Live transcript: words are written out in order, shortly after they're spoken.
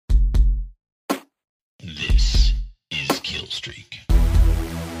This is Killstreak.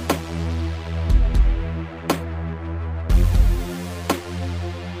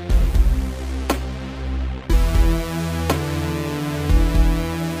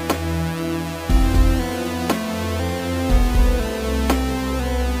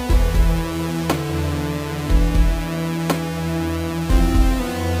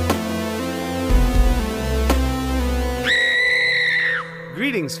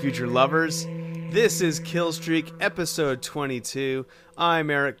 Greetings, future lovers. This is Killstreak, episode 22. I'm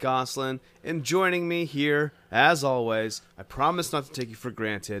Eric Goslin, and joining me here, as always, I promise not to take you for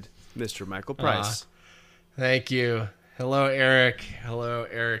granted, Mr. Michael Price. Thank you. Hello, Eric. Hello,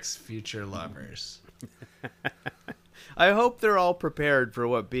 Eric's future lovers. I hope they're all prepared for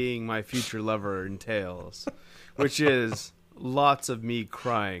what being my future lover entails, which is lots of me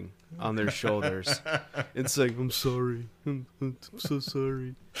crying on their shoulders and saying, I'm sorry. I'm so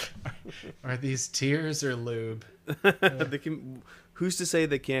sorry. Are these tears or lube? Who's to say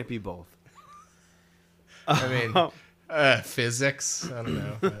they can't be both? I mean, physics. I don't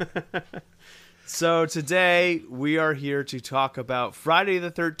know. But... So today we are here to talk about Friday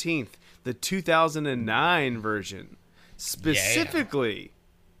the 13th, the 2009 version. Specifically,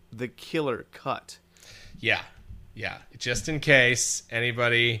 the Killer Cut. Yeah. Just in case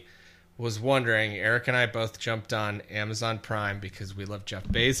anybody was wondering, Eric and I both jumped on Amazon Prime because we love Jeff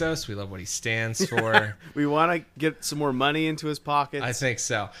Bezos. We love what he stands for. We want to get some more money into his pockets. I think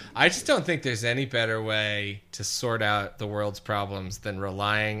so. I just don't think there's any better way to sort out the world's problems than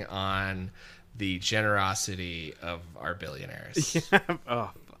relying on the generosity of our billionaires. Yeah.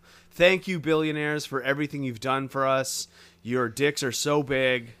 Oh, thank you, billionaires, for everything you've done for us. Your dicks are so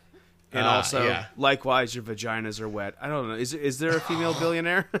big. And also, likewise, your vaginas are wet. I don't know. Is there a female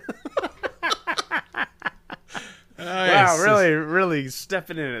billionaire? Wow, really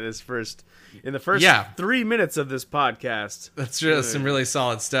stepping in at in the first 3 minutes of this podcast. That's just some really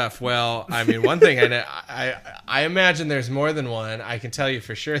solid stuff. Well, I mean, one thing I know, I imagine there's more than one. I can tell you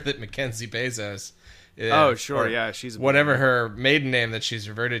for sure that Mackenzie Bezos. She's whatever her maiden name that she's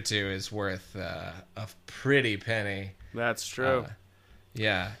reverted to is worth a pretty penny. That's true.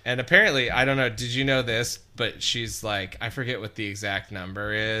 Yeah, and apparently, I don't know, did you know this, but she's like, I forget what the exact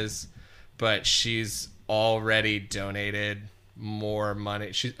number is, but she's already donated more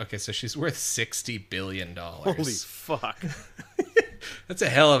money. So she's worth $60 billion. Holy fuck. That's a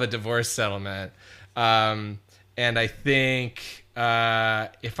hell of a divorce settlement. And I think,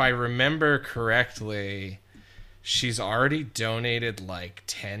 if I remember correctly, she's already donated like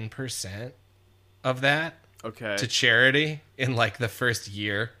 10% of that. Okay. To charity in like the first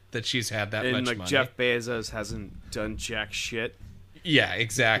year that she's had that much money. Jeff Bezos hasn't done jack shit. Yeah,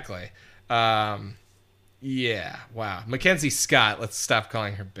 exactly. Yeah, wow. Mackenzie Scott, let's stop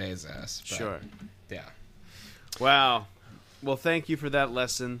calling her Bezos. But, sure. Yeah. Wow. Well, thank you for that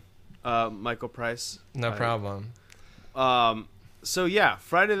lesson, Michael Price. No problem. So yeah,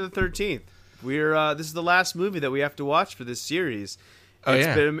 Friday the 13th. This is the last movie that we have to watch for this series.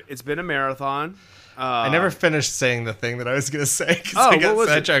 It's been a marathon. I never finished saying the thing that I was going to say because I got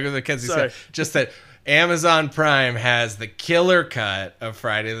sidetracked with Mackenzie Scott. Just that Amazon Prime has the Killer Cut of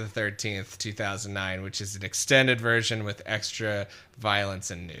Friday the 13th, 2009, which is an extended version with extra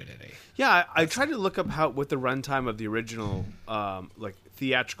violence and nudity. Yeah, I tried to look up what the runtime of the original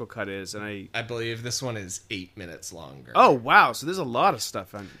theatrical cut is, and I believe this one is 8 minutes longer. Oh wow! So there's a lot of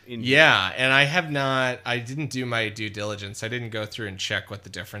stuff in here. Yeah, and I didn't do my due diligence. I didn't go through and check what the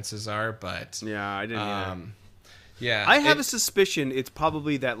differences are, but yeah, I didn't either. Yeah, I have a suspicion it's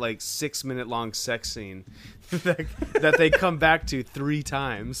probably that 6 minute long sex scene that they come back to 3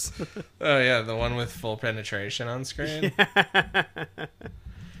 times. Oh yeah, the one with full penetration on screen. Yeah.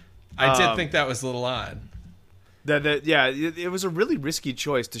 I did think that was a little odd. It was a really risky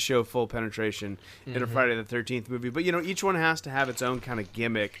choice to show full penetration in a Friday the 13th movie, but each one has to have its own kind of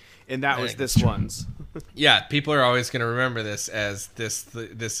gimmick, and that was this one's. Yeah, people are always going to remember this as this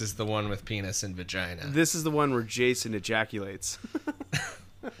is the one with penis and vagina. This is the one where Jason ejaculates.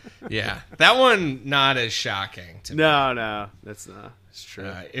 Yeah, that one not as shocking to me. No, that's not. It's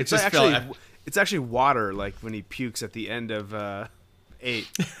true. It's actually water, like when he pukes at the end of 8.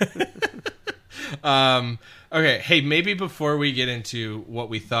 Okay, hey, maybe before we get into what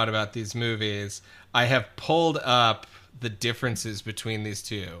we thought about these movies, I have pulled up the differences between these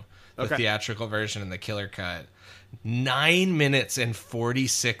two, the theatrical version and the Killer Cut. 9 minutes and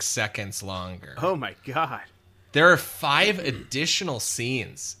 46 seconds longer. Oh my god. There are 5 additional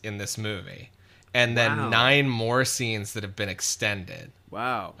scenes in this movie, and then 9 more scenes that have been extended.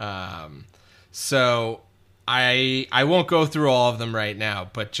 Wow. So I won't go through all of them right now,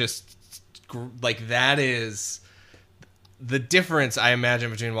 but just like that is the difference I imagine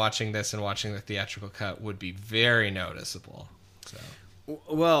between watching this and watching the theatrical cut would be very noticeable. So,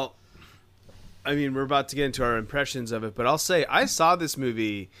 well, I mean, we're about to get into our impressions of it, but I'll say I saw this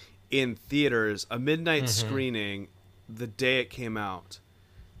movie in theaters, a midnight screening, the day it came out.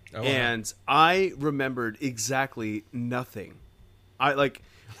 Oh, and I remembered exactly nothing. I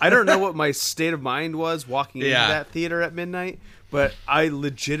don't know what my state of mind was walking into that theater at midnight, but I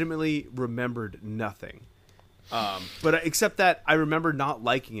legitimately remembered nothing. But except that I remember not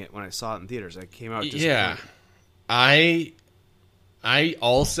liking it when I saw it in theaters. I came out disappointed. Yeah. I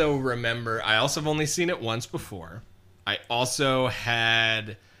also remember, I also have only seen it once before. I also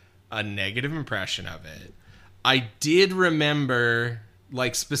had a negative impression of it. I did remember,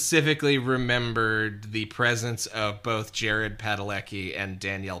 like specifically remembered the presence of both Jared Padalecki and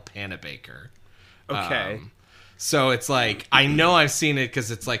Danielle Panabaker. Okay. So it's like, I know I've seen it because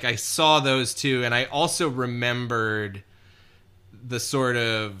it's like I saw those two, and I also remembered the sort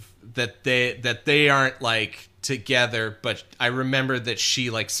of that they aren't like together, but I remember that she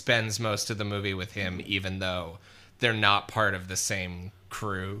like spends most of the movie with him, even though they're not part of the same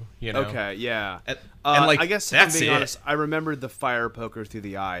crew. You know? Okay, yeah. And like, I guess if that's I'm being it. honest, I remembered the fire poker through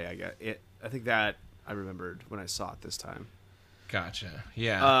the eye. I think that I remembered when I saw it this time. Gotcha.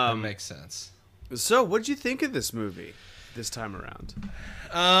 Yeah, that makes sense. So, what did you think of this movie this time around?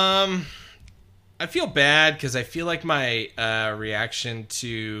 I feel bad because I feel like my reaction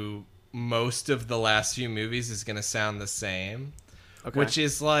to most of the last few movies is going to sound the same, which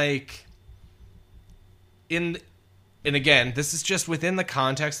is like, and again, this is just within the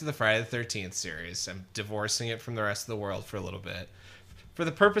context of the Friday the 13th series. I'm divorcing it from the rest of the world for a little bit. For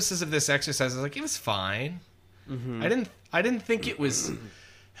the purposes of this exercise, I was like, it was fine. Mm-hmm. I didn't think it was.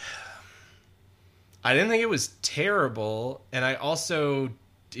 I didn't think it was terrible, and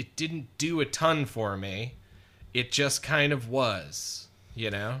it didn't do a ton for me. It just kind of was, you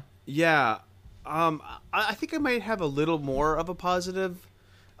know? Yeah. I think I might have a little more of a positive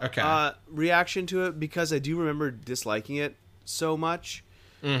reaction to it because I do remember disliking it so much.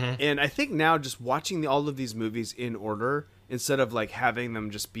 Mm-hmm. And I think now just watching all of these movies in order instead of like having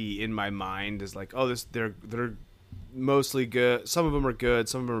them just be in my mind is like, oh, they're mostly good. Some of them are good.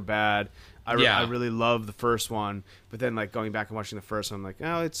 Some of them are bad. I really love the first one, but then like going back and watching the first one, I'm like,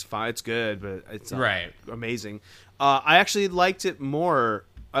 oh, it's fine, it's good, but it's not amazing. I actually liked it more.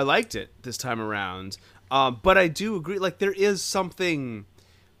 I liked it this time around, but I do agree. Like there is something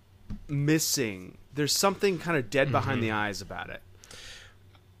missing. There's something kind of dead behind the eyes about it.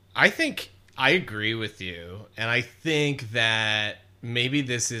 I think I agree with you, and I think that maybe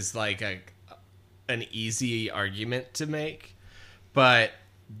this is like an easy argument to make, but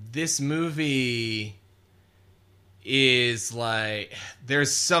this movie is like,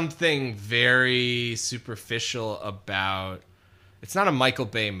 there's something very superficial about, it's not a Michael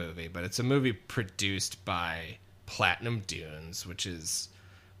Bay movie, but it's a movie produced by Platinum Dunes, which is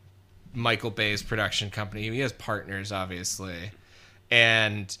Michael Bay's production company. He has partners, obviously.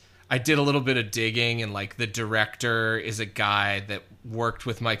 And I did a little bit of digging, and like the director is a guy that worked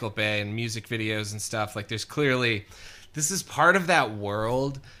with Michael Bay in music videos and stuff. Like there's clearly, this is part of that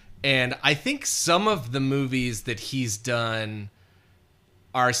world, and I think some of the movies that he's done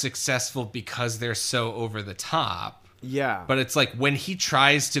are successful because they're so over the top. Yeah. But it's like when he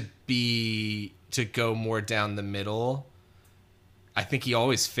tries to go more down the middle, I think he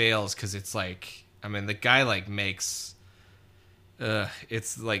always fails because it's like, I mean, the guy like makes,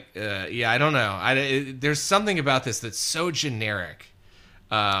 it's like, I don't know. There's something about this that's so generic.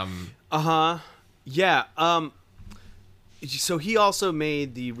 Yeah. So he also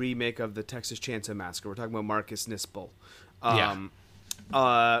made the remake of the Texas Chainsaw Massacre. We're talking about Marcus Nispel,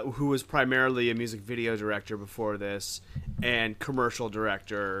 who was primarily a music video director before this and commercial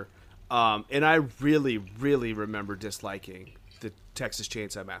director. And I really, really remember disliking the Texas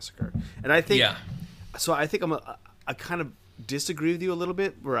Chainsaw Massacre. And I think, so I think I kind of disagree with you a little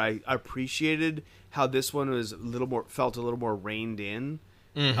bit, where I appreciated how this one was felt a little more reined in,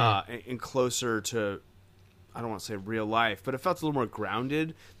 and closer to, I don't want to say real life, but it felt a little more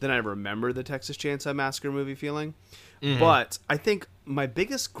grounded than I remember the Texas Chainsaw Massacre movie feeling. Mm-hmm. But I think my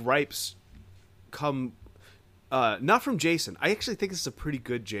biggest gripes come not from Jason. I actually think this is a pretty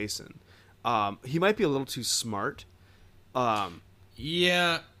good Jason. He might be a little too smart. We'll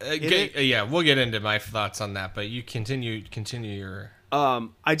get into my thoughts on that, but you continue your.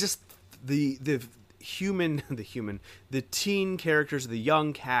 I just the teen characters, the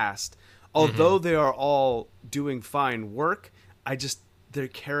young cast, although they are all doing fine work, their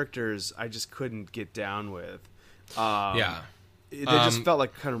characters I just couldn't get down with. They just felt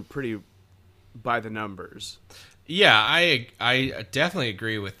like kind of pretty by the numbers. Yeah, I definitely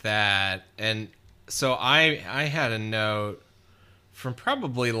agree with that. And so I had a note from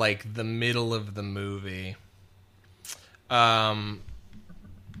probably like the middle of the movie. And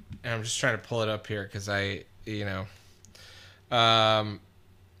I'm just trying to pull it up here because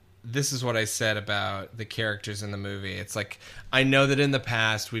this is what I said about the characters in the movie. It's like, I know that in the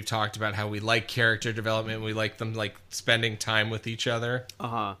past we've talked about how we like character development. We like them like spending time with each other.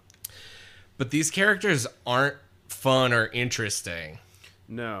 Uh-huh. But these characters aren't fun or interesting.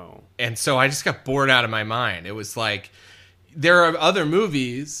 No. And so I just got bored out of my mind. It was like, there are other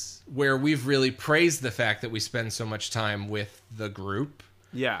movies where we've really praised the fact that we spend so much time with the group.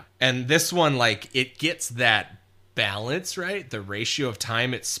 Yeah. And this one, like, it gets that balance, right? The ratio of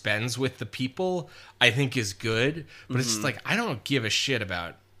time it spends with the people, I think, is good. But it's just like, I don't give a shit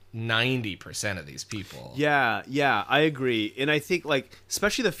about 90% of these people. Yeah, I agree. And I think, like,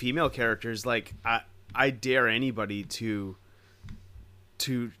 especially the female characters, like, I dare anybody to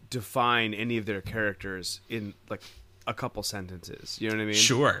define any of their characters in, like, a couple sentences. You know what I mean?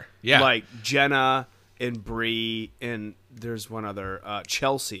 Sure. Yeah. Like Jenna and Bree, and there's one other,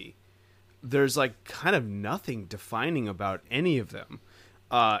 Chelsea. There's like kind of nothing defining about any of them.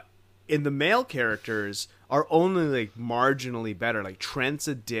 And the male characters are only like marginally better. Like Trent's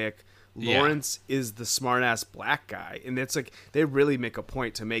a dick. Lawrence is the smartass black guy, and it's like they really make a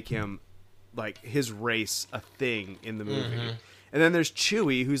point to make him like his race a thing in the movie. Mm-hmm. And then there's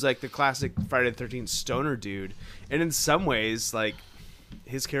Chewie, who's like the classic Friday the 13th stoner dude. And in some ways, like,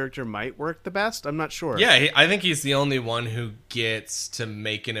 his character might work the best. I'm not sure. Yeah, I think he's the only one who gets to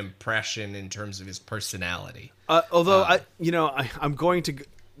make an impression in terms of his personality. Although, I'm going to...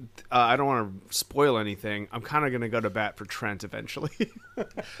 I don't want to spoil anything. I'm kind of going to go to bat for Trent eventually.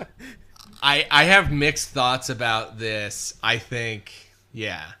 I have mixed thoughts about this. I think,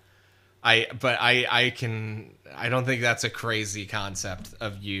 yeah. I don't think that's a crazy concept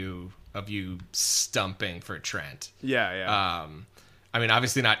of you stumping for Trent. Yeah. I mean,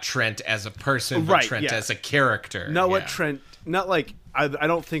 obviously not Trent as a person, but right, Trent as a character. What Trent, not like, I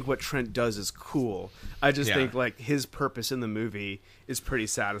don't think what Trent does is cool. I just think like his purpose in the movie is pretty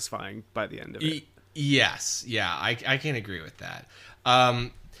satisfying by the end of it. Yes. Yeah. I can agree with that.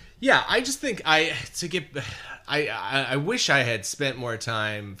 Yeah. I just think I wish I had spent more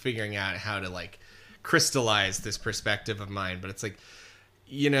time figuring out how to like crystallize this perspective of mine, but it's like,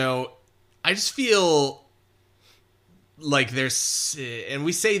 I just feel like there's, and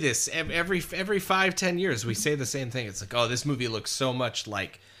we say this every 5-10 years, we say the same thing. It's like, oh, this movie looks so much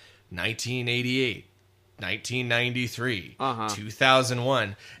like 1988, 1993,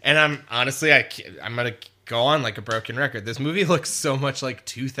 2001. And I'm honestly, I'm going to go on like a broken record. This movie looks so much like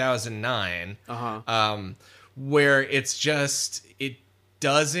 2009, where it's just,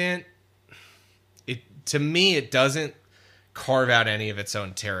 to me, it doesn't carve out any of its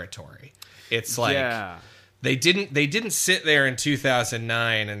own territory. It's like, they didn't sit there in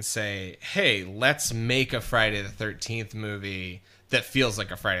 2009 and say, hey, let's make a Friday the 13th movie that feels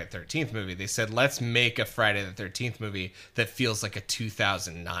like a Friday the 13th movie. They said, let's make a Friday the 13th movie that feels like a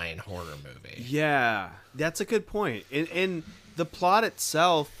 2009 horror movie. Yeah, that's a good point. And the plot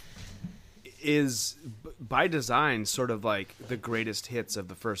itself is, by design, sort of like the greatest hits of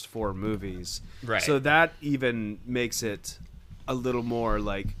the first 4 movies. Right. So that even makes it a little more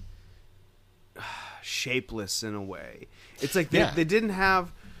like shapeless in a way. It's like they didn't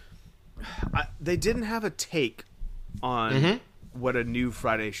have a take on what a new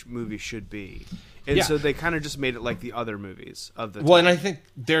Friday movie should be, and so they kind of just made it like the other movies of the time. And I think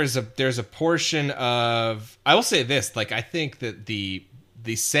there's a portion of, I will say this, like I think that the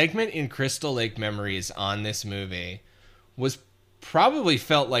segment in Crystal Lake Memories on this movie was probably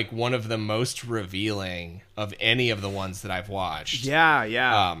felt like one of the most revealing of any of the ones that I've watched.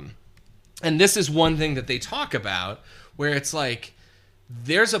 Yeah. And this is one thing that they talk about where it's like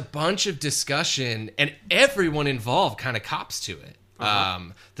there's a bunch of discussion and everyone involved kind of cops to it.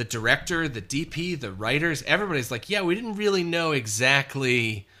 The director, the DP, the writers, everybody's like, yeah, we didn't really know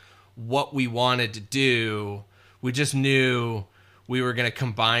exactly what we wanted to do. We just knew we were going to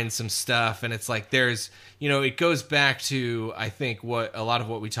combine some stuff. And it's like there's, it goes back to, I think, what a lot of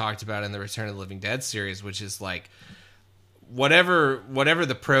what we talked about in the Return of the Living Dead series, which is like, whatever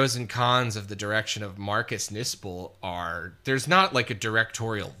the pros and cons of the direction of Marcus Nispel are, there's not like a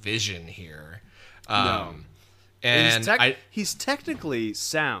directorial vision here. No. And he's technically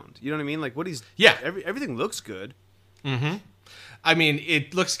sound. You know what I mean? Like what he's... Yeah. Everything looks good. Mm-hmm. I mean,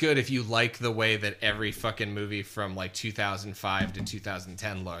 it looks good if you like the way that every fucking movie from like 2005 to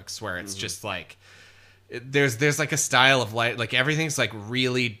 2010 looks, where it's just like... There's like a style of light, like everything's like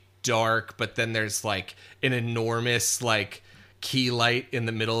really dark, but then there's like an enormous like key light in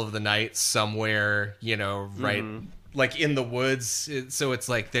the middle of the night somewhere, right like in the woods. So it's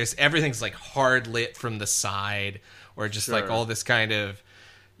like everything's like hard lit from the side, or just like all this kind of,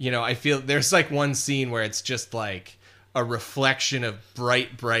 I feel there's like one scene where it's just like a reflection of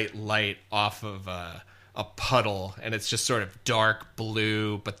bright light off of a puddle, and it's just sort of dark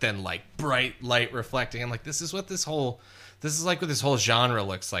blue, but then like bright light reflecting. I'm like, this is like what this whole genre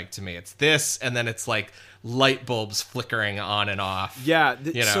looks like to me. It's this, and then it's like light bulbs flickering on and off. Yeah.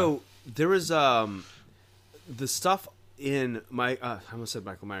 So there was the stuff in I almost said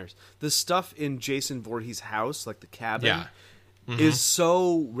Michael Myers. The stuff in Jason Voorhees' house, like the cabin, is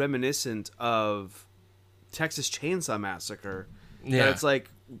so reminiscent of Texas Chainsaw Massacre. Yeah. That it's like,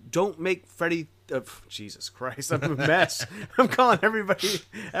 don't make Freddy. Jesus Christ, I'm a mess. I'm calling everybody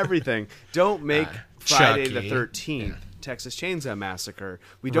everything. Don't make Friday Chucky. the 13th Texas Chainsaw Massacre.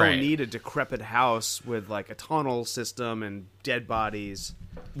 We don't need a decrepit house with like a tunnel system and dead bodies.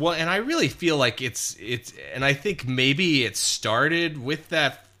 Well, and I really feel like it's, and I think maybe it started with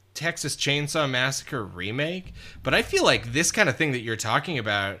that Texas Chainsaw Massacre remake, but I feel like this kind of thing that you're talking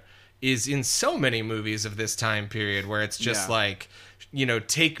about is in so many movies of this time period, where it's just like,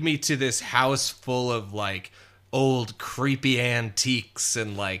 take me to this house full of like old creepy antiques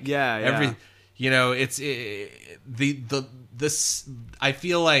and like this. I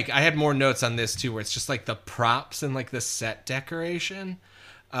feel like I had more notes on this too, where it's just like the props and like the set decoration.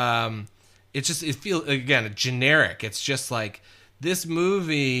 It feels, again, generic. It's just like, this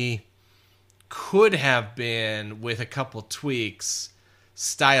movie could have been, with a couple tweaks,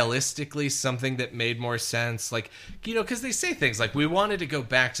 stylistically something that made more sense, like, because they say things like, we wanted to go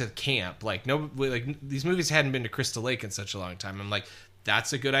back to camp, like these movies hadn't been to Crystal Lake in such a long time. I'm like,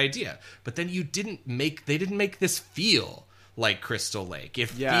 that's a good idea, but then they didn't make this feel like Crystal Lake. It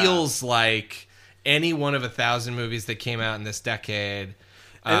feels like any one of 1,000 movies that came out in this decade.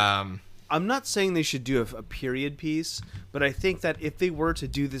 I'm not saying they should do a period piece, but I think that if they were to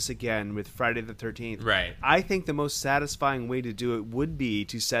do this again with Friday the 13th, right, I think the most satisfying way to do it would be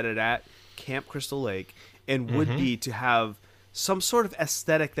to set it at Camp Crystal Lake, and would be to have some sort of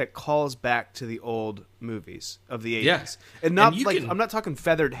aesthetic that calls back to the old movies of the 80s. Yes. And not like, I'm not talking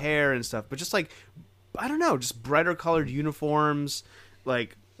feathered hair and stuff, but just like, I don't know, just brighter colored uniforms,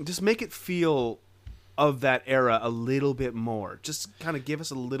 like, just make it feel of that era a little bit more. Just kind of give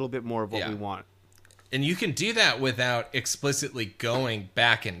us a little bit more of what we want. And you can do that without explicitly going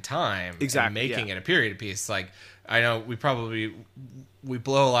back in time and making it a period piece. Like, I know we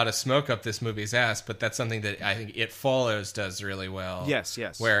blow a lot of smoke up this movie's ass, but that's something that I think It Follows does really well. Yes.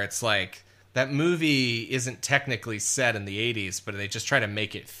 Where it's like, that movie isn't technically set in the 80s, but they just try to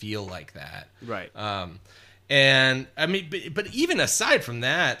make it feel like that. Right. And I mean, but even aside from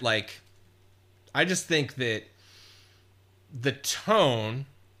that, like, I just think that the tone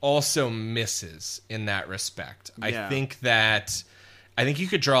also misses in that respect. Yeah. I think you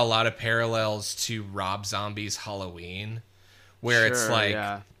could draw a lot of parallels to Rob Zombie's Halloween, where it's like,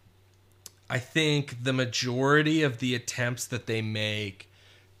 I think the majority of the attempts that they make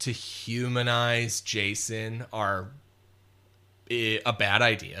to humanize Jason are a bad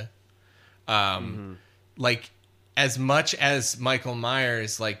idea. Like, as much as Michael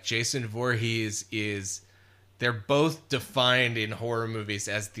Myers, like, Jason Voorhees they're both defined in horror movies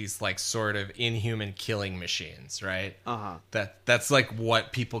as these like sort of inhuman killing machines, right? That's like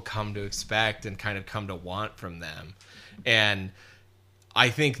what people come to expect and kind of come to want from them. And I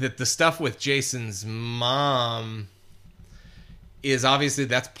think that the stuff with Jason's mom is obviously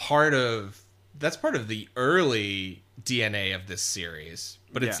that's part of the early DNA of this series,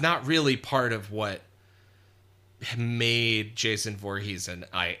 but it's not really part of what made Jason Voorhees an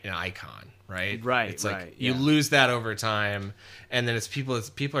icon, right? Right. It's like you lose that over time, and then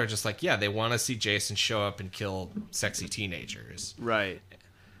people are just like, they want to see Jason show up and kill sexy teenagers, right?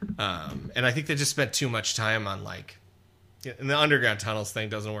 And I think they just spent too much time on like, and the underground tunnels thing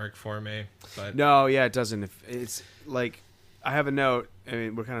doesn't work for me. But no, it doesn't. If it's like, I have a note. I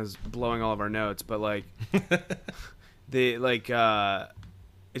mean, we're kind of blowing all of our notes, but like,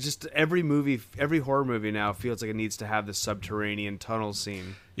 it's just every horror movie now feels like it needs to have this subterranean tunnel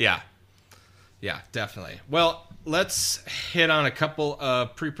scene. Yeah, definitely. Well, let's hit on a couple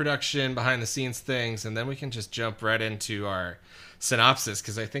of pre-production, behind-the-scenes things, and then we can just jump right into our synopsis,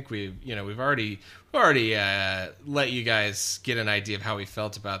 because I think we've already let you guys get an idea of how we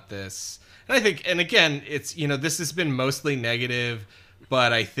felt about this. And I think, and again, it's this has been mostly negative,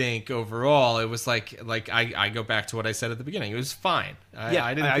 but I think overall it was like I go back to what I said at the beginning. It was fine.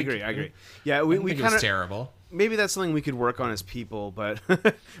 I agree. Yeah, we kind of, it was terrible. maybe that's something we could work on as people, but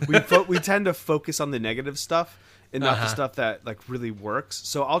we tend to focus on the negative stuff and not the stuff that like really works.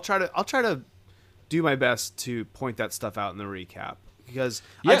 So I'll try to do my best to point that stuff out in the recap, because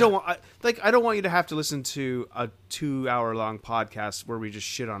I don't want you to have to listen to a 2-hour long podcast where we just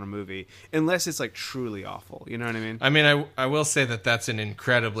shit on a movie unless it's like truly awful. You know what I mean? I mean, I will say that that's an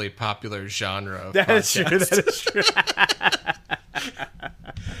incredibly popular genre of That is podcast. true.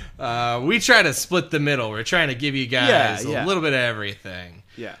 We try to split the middle. We're trying to give you guys Yeah. a little bit of everything.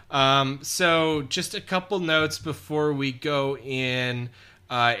 Yeah. So just a couple notes before we go in.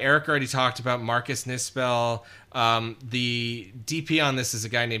 Eric already talked about Marcus Nispel. The DP on this is a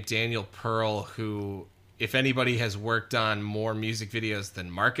guy named Daniel Pearl, who, if anybody has worked on more music videos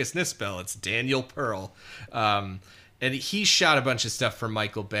than Marcus Nispel, it's Daniel Pearl. And he shot a bunch of stuff for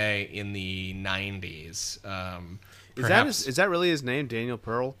Michael Bay in the 90s. Is that really his name, Daniel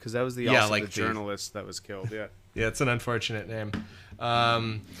Pearl? Because that was the journalist that was killed. Yeah. Yeah, it's an unfortunate name.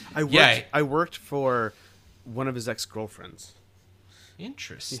 I worked for one of his ex-girlfriends.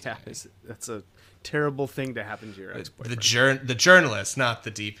 Interesting. Yeah, that's a terrible thing to happen to your ex-boyfriend. The journalist, not the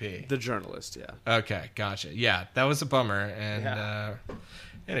DP. The journalist, yeah. Okay, gotcha. Yeah, that was a bummer. And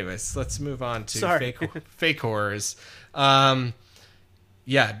anyways, let's move on to fake horrors. Nispel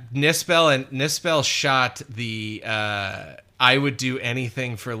shot the I Would Do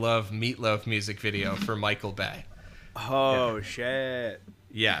Anything for Love Meatloaf music video for Michael Bay. Oh, shit.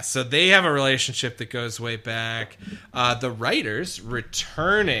 Yeah, so they have a relationship that goes way back. The writers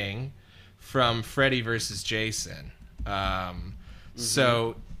returning from Freddy versus Jason.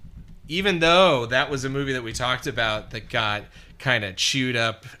 So even though that was a movie that we talked about that got kind of chewed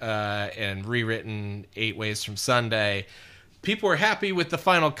up and rewritten 8 Ways from Sunday, people were happy with the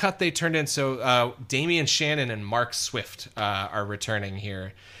final cut they turned in. So Damian Shannon and Mark Swift are returning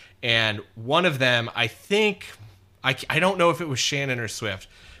here. And one of them, I think... I don't know if it was Shannon or Swift,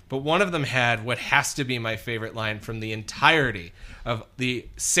 but one of them had what has to be my favorite line from the entirety of the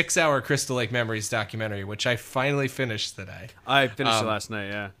 6-hour Crystal Lake Memories documentary, which I finally finished today. I finished it last night,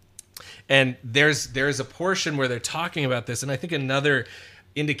 yeah. And there's a portion where they're talking about this, and I think another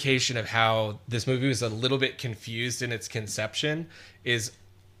indication of how this movie was a little bit confused in its conception is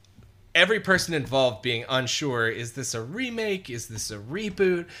every person involved being unsure, is this a remake? Is this a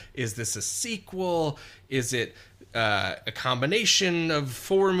reboot? Is this a sequel? Is it a combination of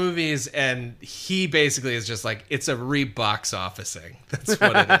 4 movies? And he basically is just like, it's a re-box officing. That's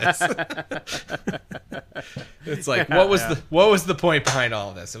what it is. It's like, what was the point behind all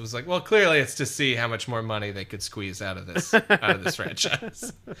of this? It was like, well, clearly it's to see how much more money they could squeeze out of this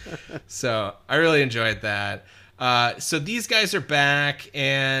franchise. So I really enjoyed that. So these guys are back,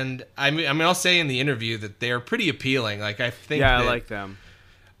 and I mean, I'll say in the interview that they're pretty appealing. Like, I like them.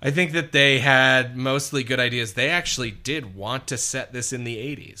 I think that they had mostly good ideas. They actually did want to set this in the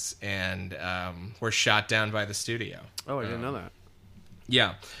 80s, and were shot down by the studio. Oh, I didn't know that.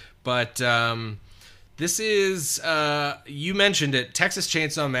 Yeah, but this is, you mentioned it, Texas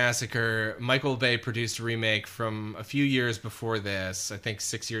Chainsaw Massacre. Michael Bay produced a remake from a few years before this, I think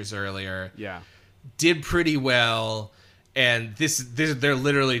 6 years earlier. Yeah. Did pretty well, and they're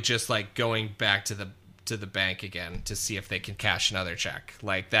literally just like going back to the bank again to see if they can cash another check.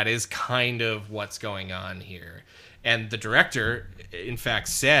 Like, that is kind of what's going on here. And the director, in fact,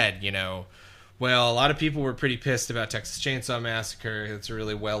 said, well, a lot of people were pretty pissed about Texas Chainsaw Massacre. It's a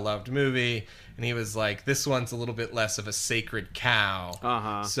really well-loved movie. And he was like, this one's a little bit less of a sacred cow.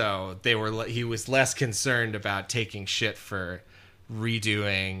 Uh-huh. So he was less concerned about taking shit for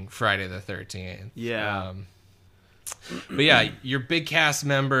redoing Friday the 13th. Yeah. But yeah, your big cast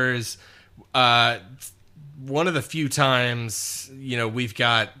members, one of the few times, we've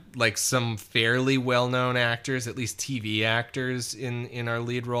got like some fairly well-known actors, at least TV actors in our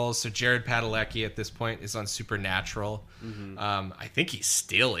lead roles. So Jared Padalecki at this point is on Supernatural. Mm-hmm. I think he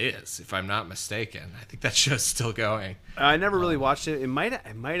still is, if I'm not mistaken. I think that show's still going. I never really watched it. It might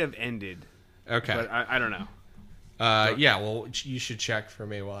have ended. Okay. But I don't know. Yeah, well, you should check for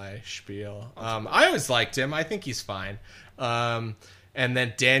me while I spiel. I always liked him. I think he's fine. And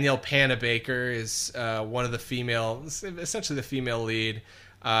then Danielle Panabaker is one of the essentially the female lead.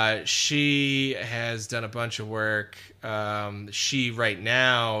 She has done a bunch of work. She right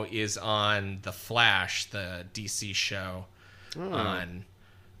now is on The Flash, the DC show on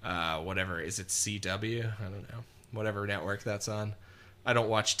whatever, is it CW? I don't know. Whatever network that's on. I don't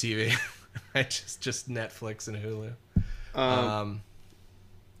watch TV. I just Netflix and Hulu.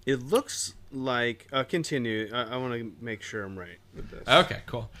 It looks like continue. I want to make sure I'm right with this. Okay,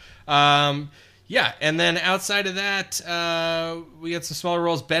 cool. Yeah, and then outside of that, we got some smaller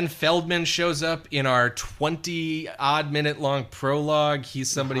roles. Ben Feldman shows up in our 20-odd minute long prologue. He's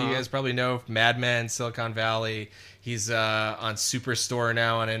somebody you guys probably know, Mad Men, Silicon Valley. He's on Superstore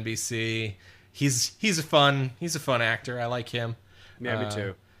now on NBC. He's a fun actor. I like him. Yeah, me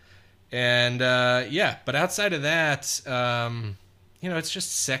too. And but outside of that, it's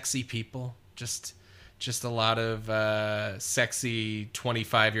just sexy people. Just a lot of sexy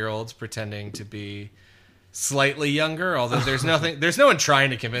 25-year-olds pretending to be slightly younger, although there's no one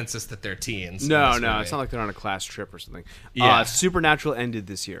trying to convince us that they're teens. No, it's not like they're on a class trip or something. Yeah. Supernatural ended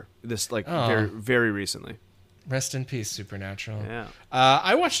this year. Very, very recently. Rest in peace, Supernatural. Yeah.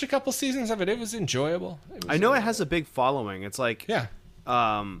 I watched a couple seasons of it. It was enjoyable. I know it has a big following. It's like... Yeah.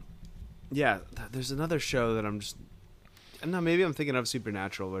 There's another show that I'm just... No, maybe I'm thinking of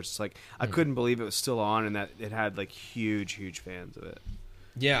Supernatural, where it's like I couldn't believe it was still on and that it had like huge fans of it.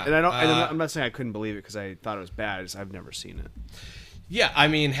 Yeah, and I'm not saying I couldn't believe it because I thought it was bad. I've never seen it. Yeah, I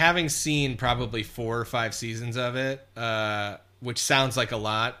mean, having seen probably 4 or 5 seasons of it, which sounds like a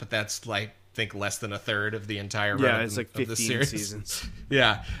lot, but that's like I think less than a third of the entire run. Yeah, it's like 15 of the series. seasons.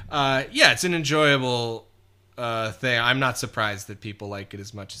 Yeah, it's an enjoyable thing. I'm not surprised that people like it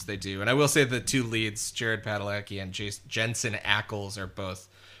as much as they do. And I will say the 2 leads, Jared Padalecki and Jensen Ackles, are both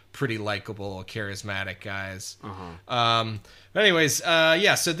pretty likable, charismatic guys. But anyways,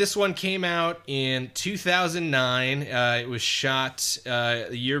 so this one came out in 2009. It was shot the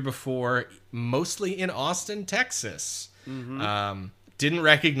year before, mostly in Austin, Texas. Didn't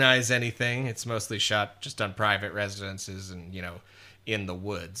recognize anything. It's mostly shot just on private residences and, in the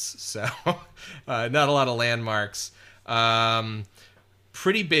woods, so not a lot of landmarks.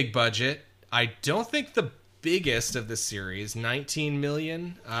 Pretty big budget. I don't think the biggest of the series, 19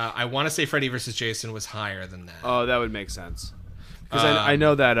 million. I want to say Freddy vs. Jason was higher than that. Oh, that would make sense because I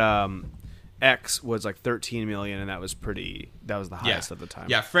know that X was like 13 million, and that was the highest of the time.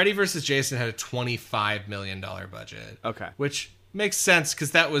 Yeah, Freddy vs. Jason had a $25 million budget. Okay, which makes sense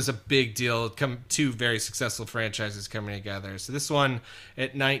because that was a big deal. 2 very successful franchises coming together. So this one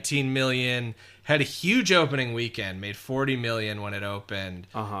at 19 million had a huge opening weekend, made 40 million when it opened.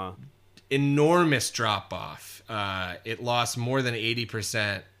 Enormous drop off. It lost more than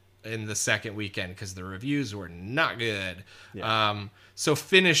 80% in the second weekend because the reviews were not good. Yeah. So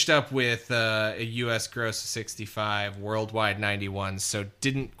finished up with a U.S. gross of 65, worldwide 91. So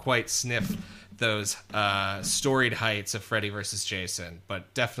didn't quite sniff those storied heights of Freddy vs. Jason,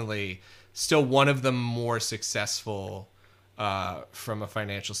 but definitely still one of the more successful from a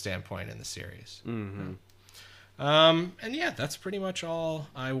financial standpoint in the series. And that's pretty much all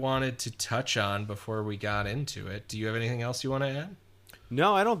I wanted to touch on before we got into it. Do you have anything else you want to add?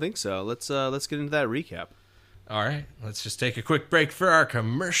 No, I don't think so. Let's get into that recap. All right, let's just take a quick break for our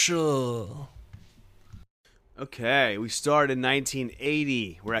commercial. Okay, we start in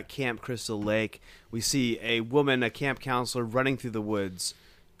 1980. We're at Camp Crystal Lake. We see a woman, a camp counselor, running through the woods.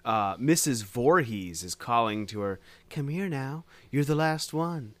 Mrs. Voorhees is calling to her, "Come here now. You're the last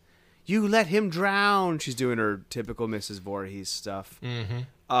one. You let him drown." She's doing her typical Mrs. Voorhees stuff.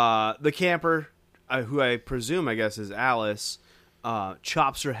 The camper, who I presume, I guess, is Alice,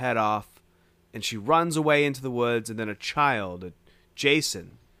 chops her head off, and she runs away into the woods, and then a child,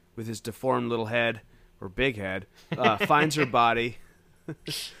 Jason, with his deformed little head, or big head, finds her body,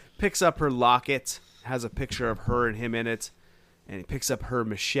 picks up her locket, has a picture of her and him in it, and he picks up her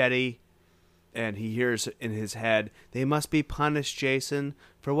machete, and he hears in his head, "They must be punished, Jason,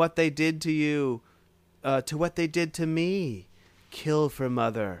 for what they did to you, to what they did to me. Kill for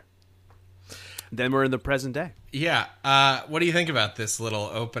mother." Then we're in the present day. Yeah. What do you think about this little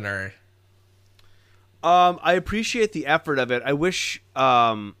opener? I appreciate the effort of it. I wish...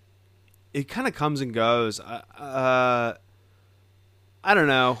 it kind of comes and goes. I don't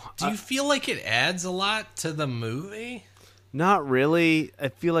know. Do you feel like it adds a lot to the movie? Not really. I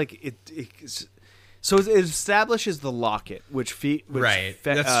feel like it establishes the locket, which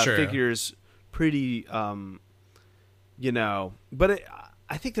That's true. figures pretty, But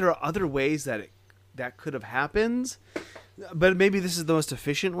I think there are other ways that could have happened. But maybe this is the most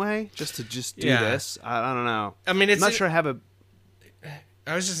efficient way, just to do this. I don't know. I mean, I'm not sure I have a.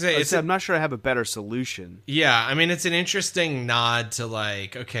 I was just saying, I'm not sure I have a better solution. Yeah, I mean, it's an interesting nod to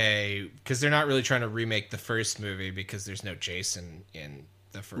because they're not really trying to remake the first movie because there's no Jason in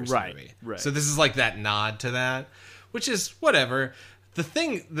the first movie. Right. So this is like that nod to that, which is whatever. The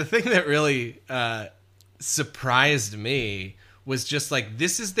thing that really surprised me was just like,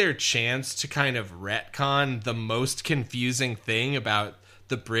 this is their chance to kind of retcon the most confusing thing about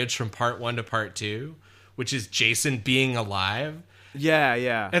the bridge from part 1 to part 2, which is Jason being alive.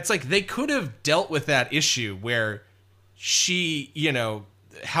 Yeah. It's like they could have dealt with that issue where she,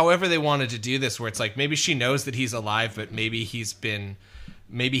 however they wanted to do this, where it's like maybe she knows that he's alive, but maybe he's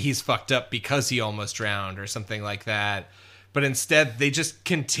fucked up because he almost drowned or something like that. But instead, they just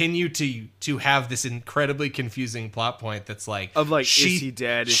continue to have this incredibly confusing plot point that's like... Of like, is he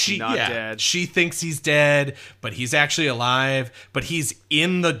dead? Is he not dead? She thinks he's dead, but he's actually alive. But he's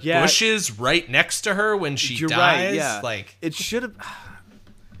in the bushes right next to her when she dies. Right, yeah. Like, it should have...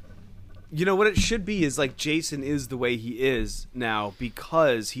 what it should be is like Jason is the way he is now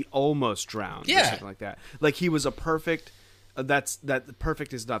because he almost drowned. Or something like that. Like he was a perfect...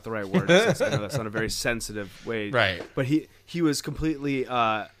 perfect is not the right word. I know that's not a very sensitive way. Right. But he was completely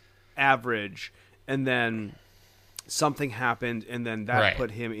average, and then something happened, and then that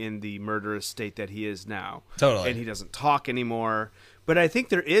put him in the murderous state that he is now. Totally. And he doesn't talk anymore. But I think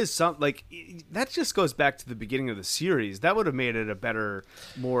there is that just goes back to the beginning of the series. That would have made it a better,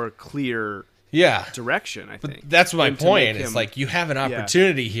 more clear direction, I think. But that's my point. It's like you have an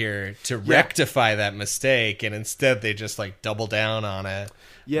opportunity here to rectify that mistake, and instead they just like double down on it.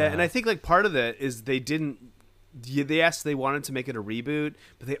 Yeah, and I think like part of that is they wanted to make it a reboot,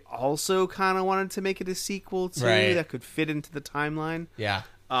 but they also kind of wanted to make it a sequel too that could fit into the timeline. Yeah.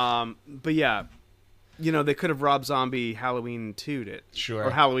 But yeah, they could have Rob Zombie Halloween 2'd it. Sure. Or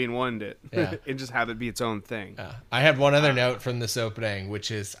Halloween 1'd it. Yeah. And just have it be its own thing. I had one other note from this opening,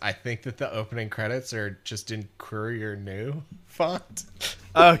 which is I think that the opening credits are just in Courier New font.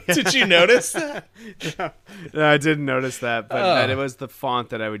 Oh, yeah. Did you notice that? No, I didn't notice that, but it was the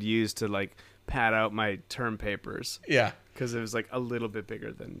font that I would use to like pad out my term papers. Yeah. Because it was like a little bit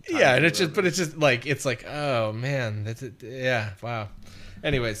bigger than... and it's just like, oh man, that's it. Yeah, wow.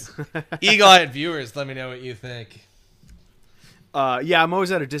 Anyways, eagle-eyed viewers, let me know what you think. I'm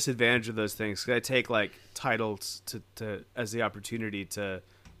always at a disadvantage of those things because I take like titles to as the opportunity to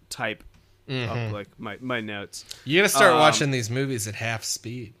type up like my notes. You gotta start watching these movies at half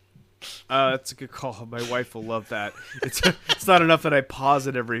speed. That's a good call. My wife will love that. It's not enough that I pause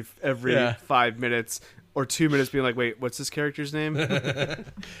it every 5 minutes or 2 minutes being like, wait, what's this character's name?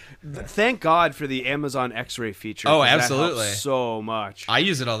 Thank God for the Amazon X-ray feature. Oh, absolutely. That helps so much. I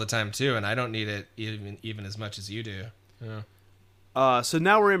use it all the time too, and I don't need it even as much as you do. Yeah. So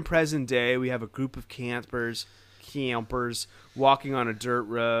now we're in present day. We have a group of campers walking on a dirt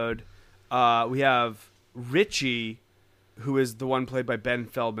road. We have Richie, who is the one played by Ben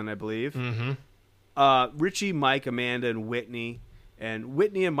Feldman, I believe. Mm-hmm. Richie, Mike, Amanda, and Whitney. And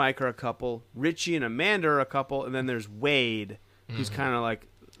Whitney and Mike are a couple. Richie and Amanda are a couple. And then there's Wade, who's kind of like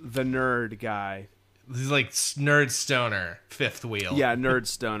the nerd guy. He's like nerd stoner, fifth wheel. Yeah, nerd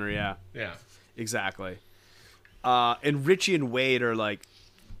stoner, yeah. Yeah. Exactly. And Richie and Wade are like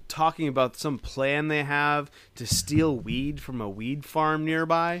talking about some plan they have to steal weed from a weed farm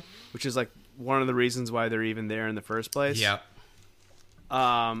nearby, which is like one of the reasons why they're even there in the first place. Yep.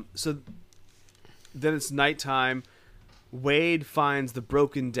 So then it's nighttime. Wade finds the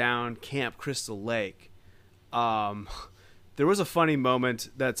broken down Camp Crystal Lake. There was a funny moment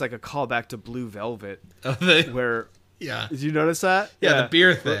that's like a callback to Blue Velvet. Where did you notice that? Yeah, the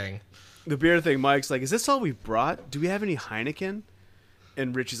beer thing. The beer thing. Mike's like, is this all we brought? Do we have any Heineken?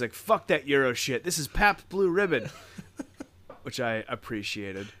 And Richie's like, fuck that Euro shit. This is Pabst Blue Ribbon. Which I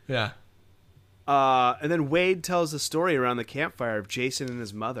appreciated. Yeah. And then Wade tells the story around the campfire of Jason and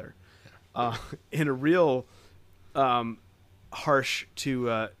his mother. In a real harsh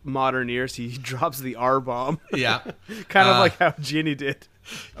to modern ears, he drops the R-bomb. Yeah. Kind of like how Ginny did.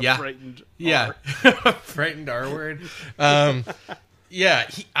 Frightened frightened R-word. I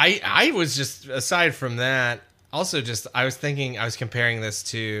was just, aside from that, also just, I was comparing this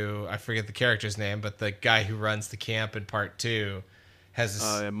to, I forget the character's name, but the guy who runs the camp in part 2 has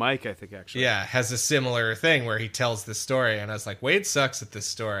Mike, I think, actually. Yeah, has a similar thing where he tells this story, and I was like, Wade sucks at this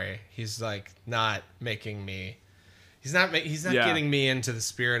story. He's like not making me, he's not getting me into the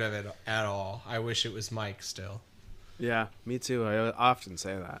spirit of it at all. I wish it was Mike still. Yeah, me too. I often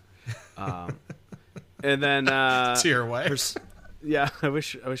say that. And then to your wife. I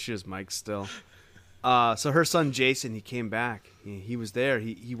wish she was Mike still. So her son Jason, he came back. He was there.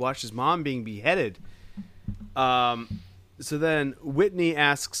 He watched his mom being beheaded. So then Whitney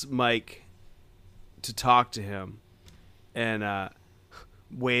asks Mike to talk to him, and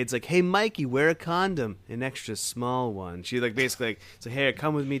Wade's like, "Hey, Mikey, wear a condom, an extra small one." She basically say, "Hey,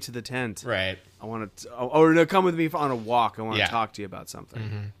 come with me to the tent. Right. I want to, or no, come with me on a walk. I want to talk to you about something."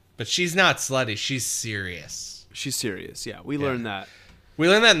 Mm-hmm. But she's not slutty. She's serious. She's serious. Yeah, we learned that. We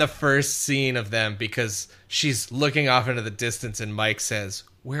learned that in the first scene of them because she's looking off into the distance, and Mike says,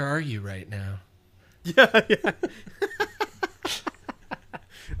 "Where are you right now?" Yeah.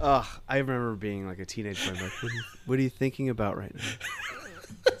 I remember being like a teenage boy. I'm like, what are you thinking about right now?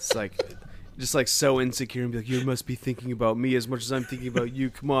 It's like, just like so insecure and be like, you must be thinking about me as much as I'm thinking about you.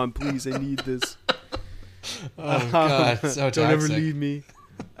 Come on, please, I need this. Oh God, so toxic. Don't ever leave me.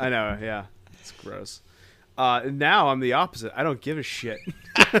 I know, yeah, it's gross. Now I'm the opposite. I don't give a shit.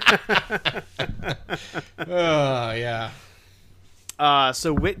 Oh yeah.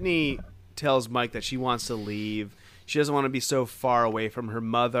 So Whitney tells Mike that she wants to leave. She doesn't want to be so far away from her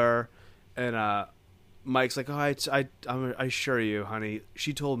mother, and Mike's like, "Oh, I assure you, honey.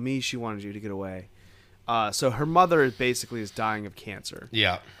 She told me she wanted you to get away." So her mother basically is dying of cancer.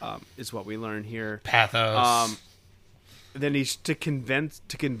 Yeah. Is what we learn here. Pathos. Then he's to convince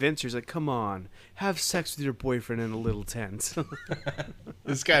her. He's like, "Come on, have sex with your boyfriend in a little tent."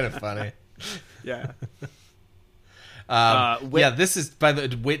 It's kind of funny. Yeah. This is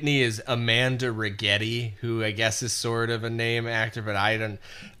Whitney is Amanda Rigetti, who I guess is sort of a name actor, but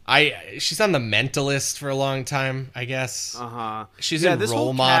she's on The Mentalist for a long time, I guess. She's in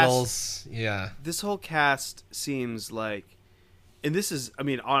Role Models. This whole cast seems like, and this is, I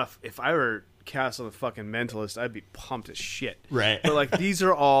mean, if I were cast on The fucking Mentalist, I'd be pumped as shit. Right. But like these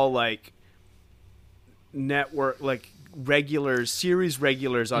are all like network, like series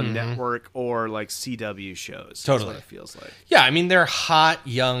regulars on network or like CW shows. Totally. That's what it feels like. Yeah, I mean they're hot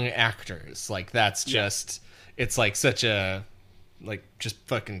young actors. Like that's just it's like such a just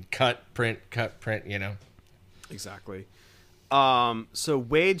fucking cut print, you know. Exactly. So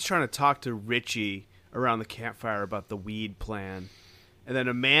Wade's trying to talk to Richie around the campfire about the weed plan. And then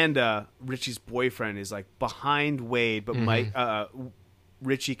Amanda, Richie's boyfriend, is like behind Wade, but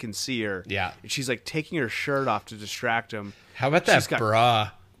Richie can see her. Yeah. And she's like taking her shirt off to distract him. How about that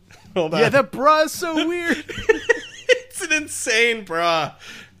bra? Hold on. Yeah, that bra is so weird. It's an insane bra.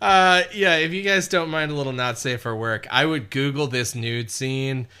 If you guys don't mind a little not safe for work, I would Google this nude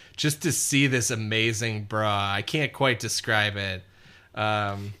scene just to see this amazing bra. I can't quite describe it.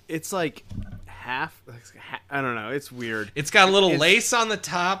 It's like half, I don't know. It's weird. It's got a little lace on the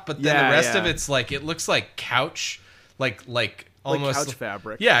top, but then the rest of it's like, it looks like couch, like almost couch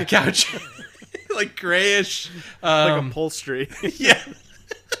fabric. Yeah, couch. Like grayish. Like upholstery. Yeah.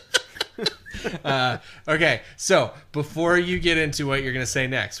 Okay, so before you get into what you're going to say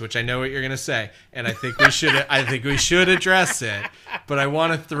next, which I know what you're going to say, and I think we should address it, but I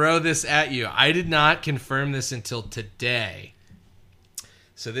want to throw this at you. I did not confirm this until today.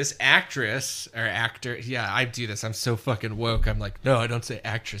 So this actress or actor, I do this. I'm so fucking woke. I'm like, no, I don't say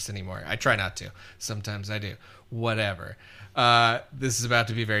actress anymore. I try not to. Sometimes I do. Whatever. This is about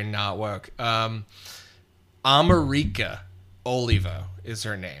to be very not woke. America Olivo is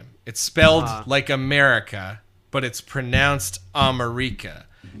her name. It's spelled like America, but it's pronounced America.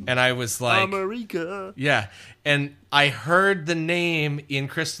 And I was like, America. Yeah. And I heard the name in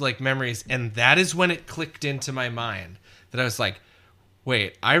Crystal Lake Memories, and that is when it clicked into my mind that I was like,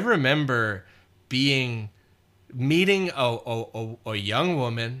 wait, I remember meeting a young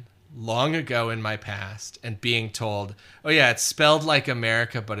woman long ago in my past and being told, oh yeah, it's spelled like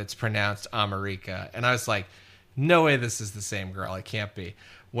America, but it's pronounced America. And I was like, no way this is the same girl. It can't be.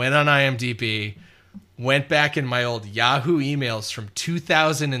 Went on IMDb, went back in my old Yahoo emails from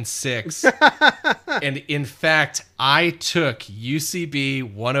 2006. And in fact, I took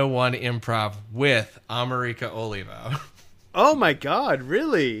UCB 101 Improv with America Olivo. Oh my God,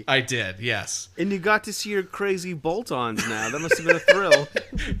 really? I did, yes. And you got to see your crazy bolt-ons now. That must have been a thrill.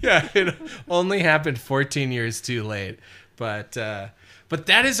 Yeah, it only happened 14 years too late. But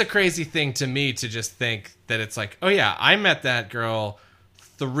that is a crazy thing to me to just think that it's like, oh yeah, I met that girl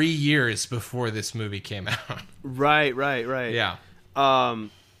 3 years before this movie came out. Right. Yeah.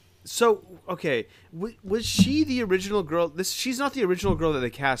 So, okay, was she the original girl? She's not the original girl that they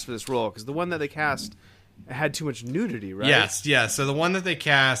cast for this role, because the one that they cast had too much nudity, right? Yes, yeah. So the one that they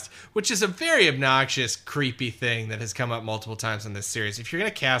cast, which is a very obnoxious, creepy thing that has come up multiple times in this series. If you're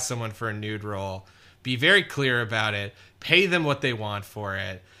going to cast someone for a nude role, be very clear about it. Pay them what they want for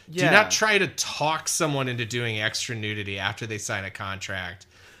it. Yeah. Do not try to talk someone into doing extra nudity after they sign a contract.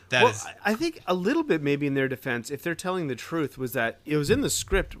 I think a little bit maybe in their defense, if they're telling the truth, was that it was in the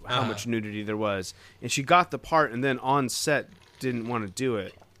script how much nudity there was, and she got the part and then on set didn't want to do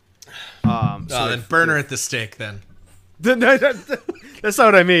it. Then burn her at the stake then. That's not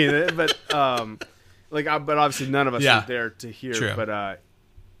what I mean. But but obviously none of us are there to hear. True. But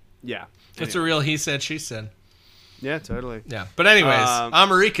yeah. It's a real he said, she said. Yeah, totally. Yeah. But anyways,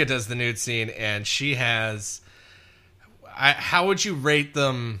 America does the nude scene, and she has... how would you rate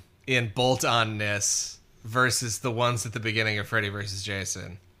them in bolt-on-ness versus the ones at the beginning of Freddy vs.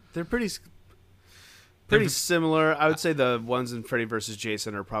 Jason? They're pretty Pretty similar. I would say the ones in Freddy vs.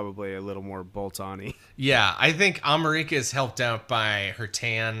 Jason are probably a little more bolt-on-y. Yeah, I think America is helped out by her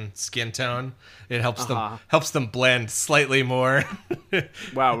tan skin tone. It helps them blend slightly more.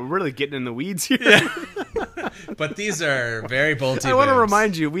 Wow, we're really getting in the weeds here. Yeah. But these are very bolty. I want to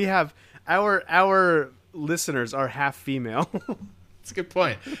remind you, we have our listeners are half female. That's a good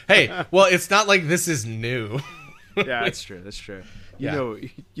point. Hey, well, it's not like this is new. Yeah, that's true. That's true. You Yeah. know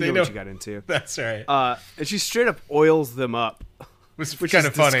what you got into. That's right. And she straight up oils them up, Which which kind is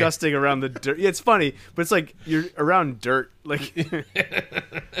of funny. disgusting around the dirt. Yeah, it's funny, but it's like you're around dirt. Like,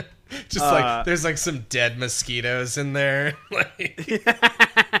 Just like there's like some dead mosquitoes in there. Like,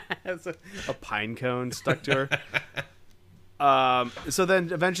 has a pine cone stuck to her. So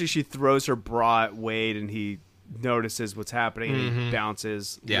then eventually she throws her bra at Wade, and he notices what's happening, and he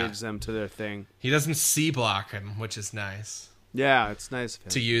bounces, leads them to their thing. he doesn't C block him, which is nice. Yeah, it's nice of him.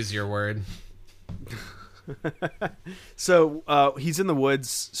 To use your word. So he's in the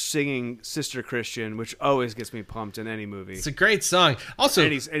woods singing Sister Christian, which always gets me pumped in any movie. It's a great song. Also,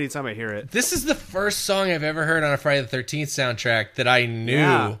 Anytime I hear it. this is the first song I've ever heard on a Friday the 13th soundtrack that I knew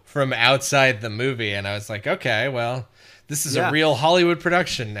Yeah. from outside the movie. And I was like, okay, well, this is Yeah. a real Hollywood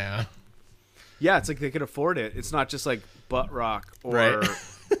production now. Yeah, it's like they could afford it. It's not just like butt rock or Right.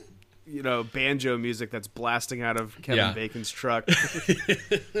 banjo music that's blasting out of Kevin Yeah. Bacon's truck.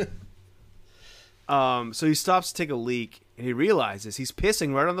 So he stops to take a leak, and he realizes he's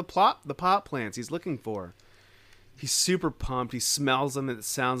pissing right on the pot plants he's looking for. He's super pumped. He smells them, and it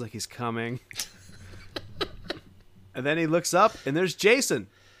sounds like he's coming. And then he looks up, and there's Jason.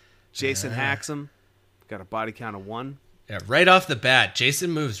 Jason hacks him. Got a body count of 1. Yeah, right off the bat,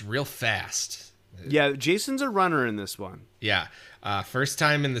 Jason moves real fast. Yeah, Jason's a runner in this one. Yeah, first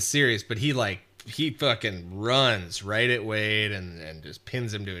time in the series, but he fucking runs right at Wade and just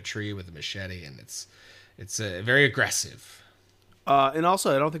pins him to a tree with a machete, and it's very aggressive. And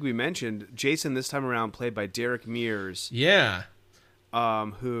also, I don't think we mentioned Jason this time around, played by Derek Mears, Yeah.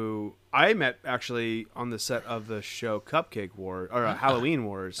 who I met actually on the set of the show Cupcake War or Halloween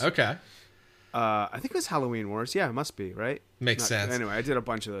Wars. Okay. I think it was Halloween Wars. Yeah, it must be, right? Makes sense. Anyway, I did a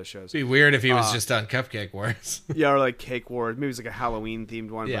bunch of those shows. It'd be weird if he was just on Cupcake Wars. Yeah, or like Cake Wars. Maybe it was like a Halloween themed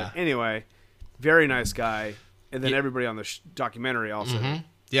one. Yeah. But anyway, very nice guy. And then Yeah. everybody on the documentary also.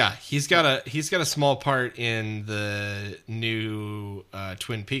 Yeah, he's got a small part in the new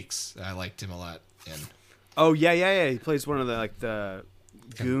Twin Peaks. I liked him a lot. And Oh yeah. He plays one of the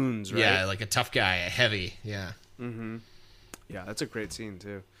goons, right? yeah, like a tough guy, a heavy. Yeah. Yeah, that's a great scene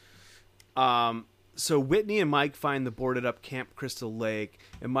too. So Whitney and Mike find the boarded up Camp Crystal Lake,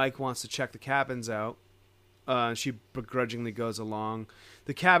 and Mike wants to check the cabins out. She begrudgingly goes along.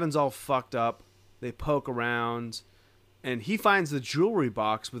 The cabin's all fucked up. They poke around, and he finds the jewelry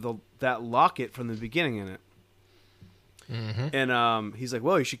box with that locket from the beginning in it. And he's like,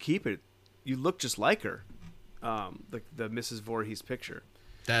 "Well, you should keep it. You look just like her, the Mrs. Voorhees picture."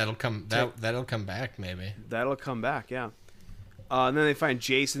 That'll come back maybe. That'll come back, yeah. And then they find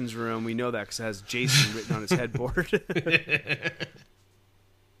Jason's room. We know that because it has Jason written on his headboard.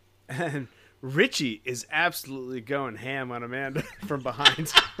 And Richie is absolutely going ham on Amanda from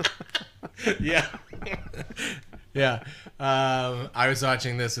behind. Yeah. Yeah. I was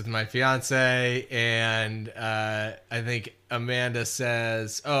watching this with my fiance, and I think Amanda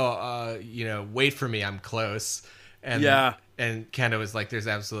says, wait for me, I'm close. And Yeah. And Kendall was like, there's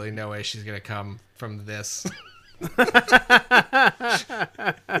absolutely no way she's going to come from this.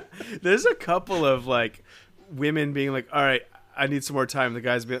 There's a couple of like women being like, "All right, I need some more time." The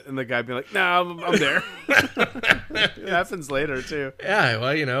guy being like, "No, I'm there." It happens later too. Yeah,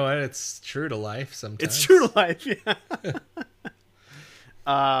 well, you know what? It's true to life sometimes. It's true to life,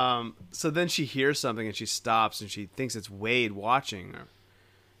 yeah. So then she hears something and she stops and she thinks it's Wade watching her.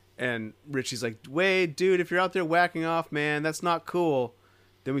 And Richie's like, "Wade, dude, if you're out there whacking off, man, that's not cool."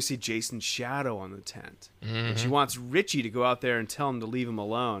 Then we see Jason's shadow on the tent. And she wants Richie to go out there and tell him to leave them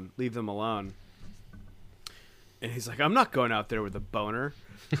alone. And he's like, "I'm not going out there with a boner."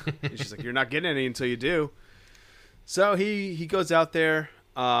 And she's like, "You're not getting any until you do." So he goes out there.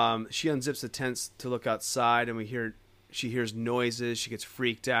 She unzips the tents to look outside, and she hears noises. She gets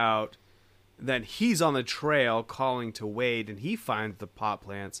freaked out. Then he's on the trail calling to Wade, and he finds the pot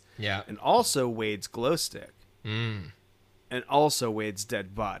plants. Yeah. And also Wade's glow stick. And also Wade's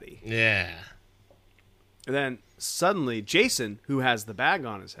dead body. Yeah. And then suddenly Jason, who has the bag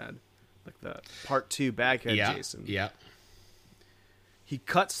on his head, like the part 2 baghead Jason. Yeah. He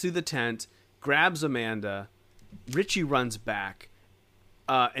cuts through the tent, grabs Amanda. Richie runs back.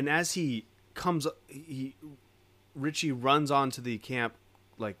 And as he comes, Richie runs onto the camp,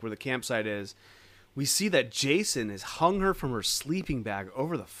 like where the campsite is, we see that Jason has hung her from her sleeping bag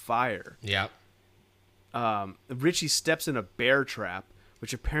over the fire. Yep. Richie steps in a bear trap,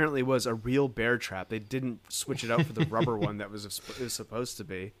 which apparently was a real bear trap. They didn't switch it out for the rubber one that was supposed to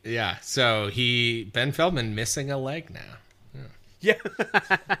be. Yeah. So Ben Feldman missing a leg now. Yeah.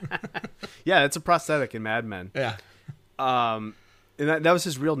 Yeah, it's a prosthetic in Mad Men. Yeah. And that was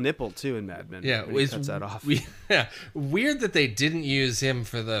his real nipple too in Mad Men. Yeah, he cuts that off. Weird that they didn't use him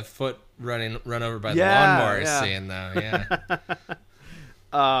for the foot run over by the lawnmower scene, though.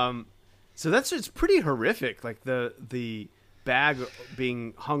 Yeah. So it's pretty horrific, like the bag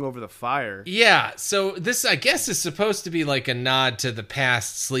being hung over the fire. Yeah. So this, I guess, is supposed to be like a nod to the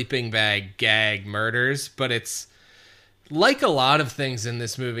past sleeping bag gag murders, but it's like a lot of things in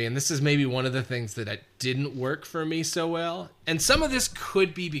this movie, and this is maybe one of the things that didn't work for me so well. And some of this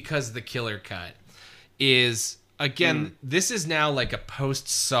could be because of the killer cut. Is, again, this is now like a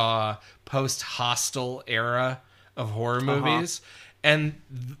post-Saw, post-Hostel era of horror movies. And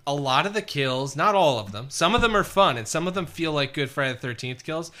a lot of the kills, not all of them, some of them are fun, and some of them feel like good Friday the 13th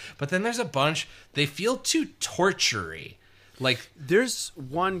kills, but then there's a bunch, they feel too torture-y. Like, there's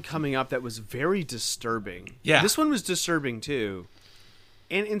one coming up that was very disturbing. Yeah. This one was disturbing too.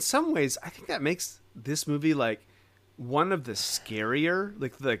 And in some ways, I think that makes this movie like one of the scarier,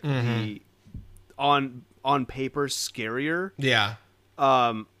 like the on paper scarier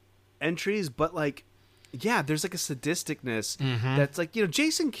entries, but like there's like a sadisticness that's like,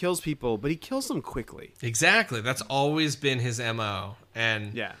 Jason kills people, but he kills them quickly. Exactly. That's always been his MO.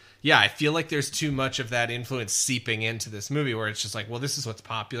 And yeah, I feel like there's too much of that influence seeping into this movie where it's just like, well, this is what's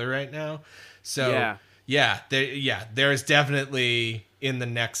popular right now. So there's definitely in the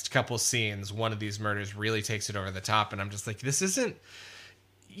next couple scenes, one of these murders really takes it over the top. And I'm just like, this isn't,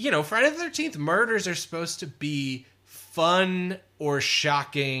 Friday the 13th murders are supposed to be fun or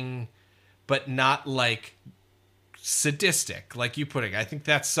shocking, but not like sadistic, like you put it. I think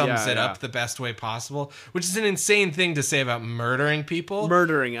that sums it up the best way possible, which is an insane thing to say about murdering people.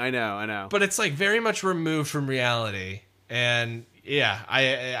 I know. But it's like very much removed from reality. And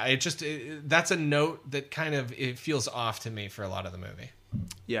I just, that's a note that kind of, it feels off to me for a lot of the movie.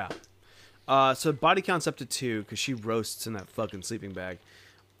 Yeah. So body count's up to 2 because she roasts in that fucking sleeping bag.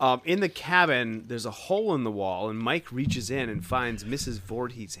 In the cabin, there's a hole in the wall, and Mike reaches in and finds Mrs.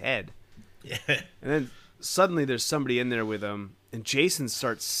 Voorhees' head. Yeah. And then suddenly there's somebody in there with him, and Jason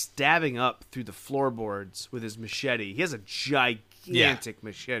starts stabbing up through the floorboards with his machete. He has a gigantic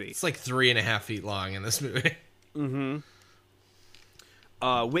machete. It's like 3.5 feet long in this movie.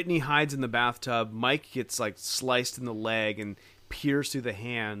 Whitney hides in the bathtub. Mike gets like sliced in the leg and pierced through the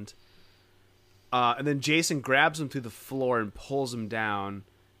hand. And then Jason grabs him through the floor and pulls him down,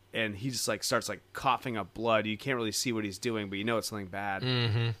 and he just like starts like coughing up blood. You can't really see what he's doing, but you know it's something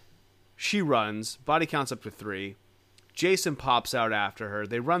bad. She runs. Body count's up to 3. Jason pops out after her.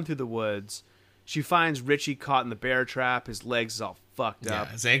 They run through the woods. She finds Richie caught in the bear trap. His legs is all fucked up.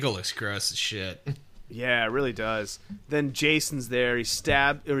 Yeah, his ankle looks gross as shit. Yeah, it really does. Then Jason's there.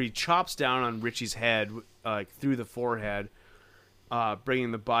 He chops down on Richie's head, through the forehead,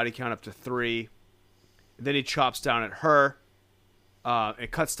 bringing the body count up to 3. Then he chops down at her. It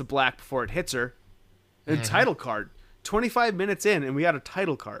cuts to black before it hits her. And title card. 25 minutes in, and we got a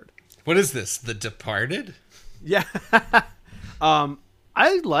title card. What is this? The Departed? Yeah.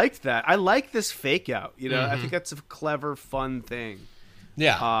 I liked that. I like this fake out. I think that's a clever, fun thing.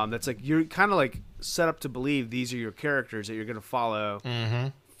 Yeah. That's like, you're kind of like set up to believe these are your characters that you're going to follow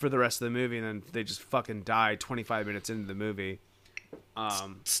for the rest of the movie, and then they just fucking die 25 minutes into the movie.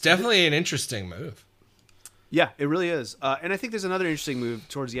 It's definitely an interesting move. Yeah, it really is. And I think there's another interesting move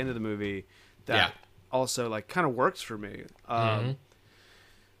towards the end of the movie that also like kind of works for me.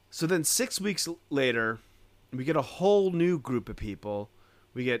 So then 6 weeks later, we get a whole new group of people.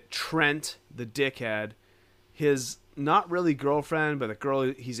 We get Trent, the dickhead, his not really girlfriend, but the girl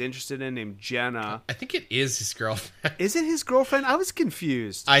he's interested in named Jenna. I think it is his girlfriend. Is it his girlfriend? I was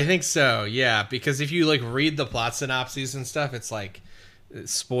confused. I think so, yeah, because if you like read the plot synopses and stuff, it's like,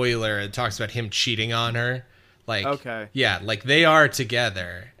 spoiler, it talks about him cheating on her. Like, okay. Yeah, like they are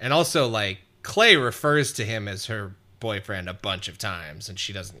together. And also like Clay refers to him as her boyfriend a bunch of times, and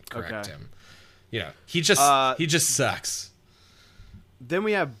she doesn't correct him. He just sucks. Then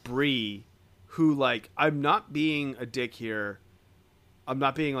we have Bree, who, like, I'm not being a dick here. I'm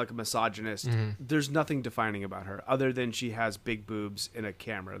not being like a misogynist. There's nothing defining about her other than she has big boobs and a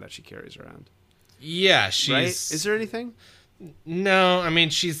camera that she carries around. Yeah, she's right? Is there anything? No, I mean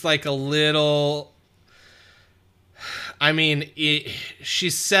she's like a little. I mean,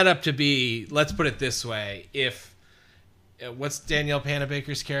 she's set up to be. Let's put it this way: what's Danielle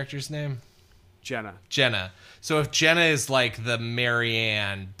Panabaker's character's name? Jenna. So if Jenna is like the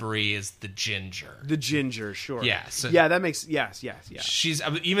Marianne, Bree is the Ginger. The Ginger, sure. Yeah. So yeah, that makes yes. She's,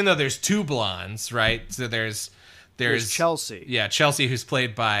 even though there's two blondes, right? So there's Chelsea. Yeah, Chelsea, who's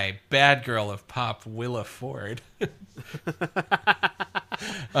played by Bad Girl of Pop, Willa Ford.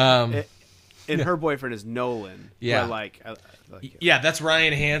 And her boyfriend is Nolan. Yeah. Yeah, that's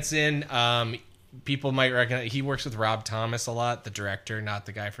Ryan Hansen. People might recognize, he works with Rob Thomas a lot, the director, not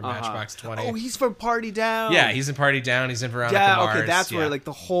the guy from Matchbox 20. Oh, he's from Party Down. Yeah, he's in Party Down. He's in Veronica Mars. Okay, that's where like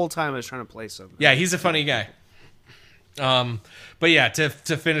the whole time I was trying to play something. Yeah, he's a funny guy. But yeah, to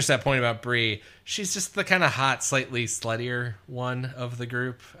finish that point about Brie, she's just the kind of hot, slightly sluttier one of the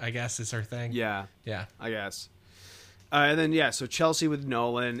group, I guess, is her thing. Yeah, Yeah. I guess. And then so Chelsea with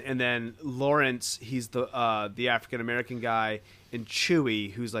Nolan, and then Lawrence, he's the African American guy, and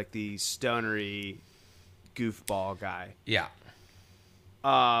Chewie, who's like the stonery goofball guy. Yeah.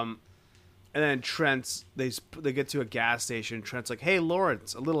 And then Trent's they get to a gas station. Trent's like, "Hey,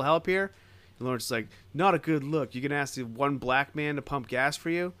 Lawrence, a little help here?" And Lawrence is like, "Not a good look. You can ask the one black man to pump gas for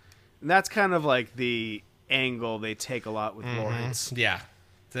you." And that's kind of like the angle they take a lot with Lawrence. Yeah.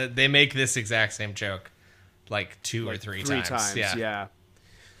 They make this exact same joke like two or three times. Yeah.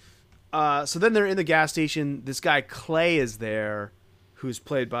 So then they're in the gas station. This guy Clay is there, who's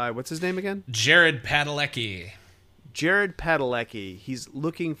played by, what's his name again? Jared Padalecki. Jared Padalecki. He's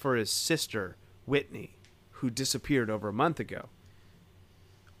looking for his sister Whitney, who disappeared over a month ago.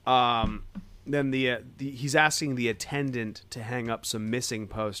 Then he's asking the attendant to hang up some missing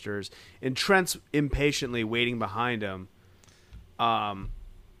posters, and Trent's impatiently waiting behind him.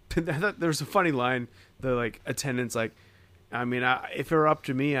 There's a funny line. The attendant's like, "I mean, if it were up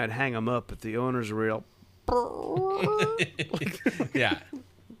to me, I'd hang them up, but the owners are real." Yeah,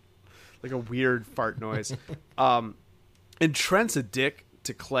 like a weird fart noise. And Trent's a dick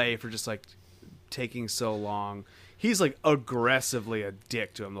to Clay for just taking so long. He's aggressively a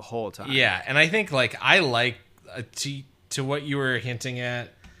dick to him the whole time. Yeah, and I think I like to what you were hinting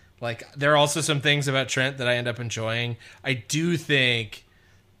at. There are also some things about Trent that I end up enjoying. I do think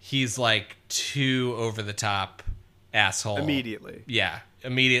he's too over the top asshole immediately. Yeah,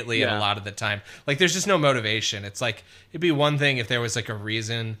 immediately and a lot of the time. There's just no motivation. It's it'd be one thing if there was a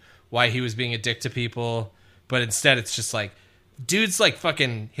reason why he was being a dick to people, but instead it's just dude's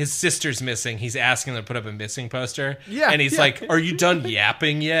fucking, his sister's missing. He's asking them to put up a missing poster. Yeah. And he's are you done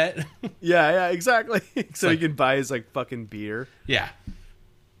yapping yet? Yeah, exactly. So he can buy his fucking beer. Yeah.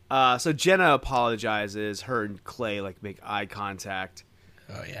 So Jenna apologizes. Her and Clay make eye contact.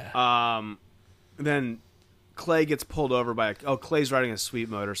 Oh yeah. Then Clay gets pulled over by Clay's riding a sweet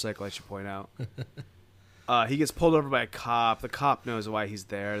motorcycle, I should point out. He gets pulled over by a cop. The cop knows why he's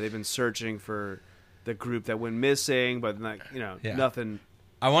there. They've been searching for the group that went missing, but nothing.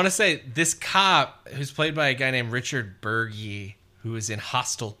 I want to say this cop, who's played by a guy named Richard Burgi, who is in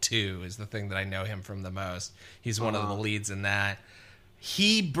Hostel 2, is the thing that I know him from the most. He's one of the leads in that.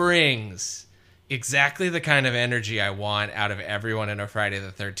 He brings exactly the kind of energy I want out of everyone in a Friday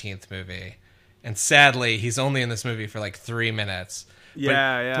the 13th movie. And sadly, he's only in this movie for 3 minutes.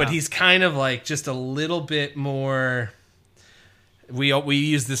 Yeah. But he's kind of just a little bit more... We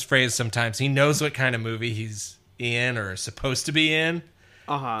use this phrase sometimes. He knows what kind of movie he's in or supposed to be in.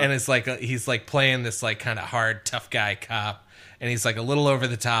 And it's he's playing this kind of hard, tough guy cop. And he's a little over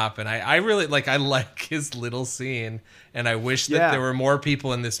the top. And I really I like his little scene. And I wish that there were more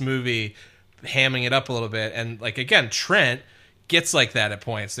people in this movie hamming it up a little bit. And again, Trent gets like that at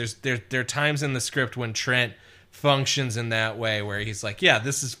points. There are times in the script when Trent functions in that way where he's yeah,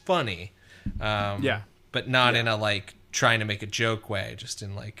 this is funny. But not in a trying to make a joke way, just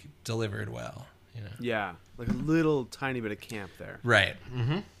in delivered well, Yeah, a little tiny bit of camp there. Right.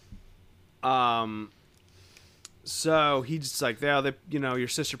 So he's just your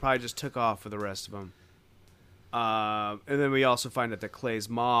sister probably just took off for the rest of them. And then we also find out that Clay's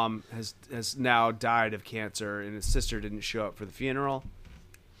mom has now died of cancer, and his sister didn't show up for the funeral.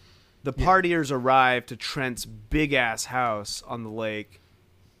 The partiers arrive to Trent's big ass house on the lake,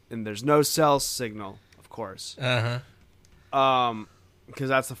 and there's no cell signal, of course. Because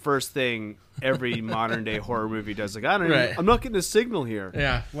that's the first thing every modern day horror movie does. I'm not getting a signal here.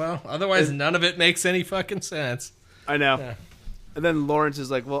 Yeah, well, otherwise none of it makes any fucking sense. I know. Yeah. And then Lawrence is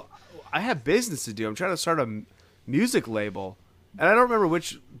well, I have business to do. I'm trying to start a music label. And I don't remember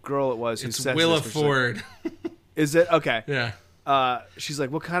which girl it was who said Willa this. Ford. Is it? Okay. Yeah. She's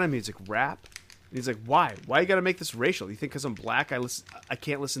what kind of music? Rap? And he's why? Why you got to make this racial? You think because I'm black I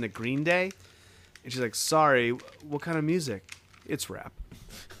can't listen to Green Day? And she's sorry, what kind of music? It's rap.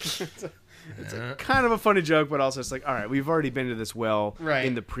 It's kind of a funny joke, but also it's like, all right, we've already been to this well Right.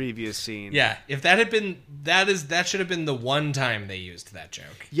 in the previous scene. Yeah, if that had been that should have been the one time they used that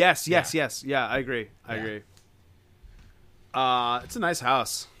joke. Yes. Yeah, I agree. I agree. It's a nice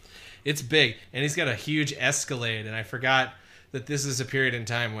house. It's big, and he's got a huge Escalade, and I forgot that this is a period in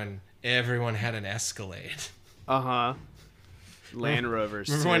time when everyone had an Escalade. Uh-huh. Land Rovers,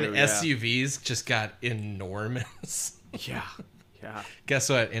 Remember when yeah. SUVs just got enormous? Yeah. Yeah. Guess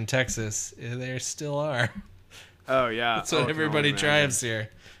what? In Texas, there still are. Oh, yeah. That's what everybody drives here.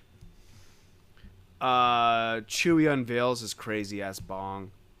 Chewie unveils his crazy-ass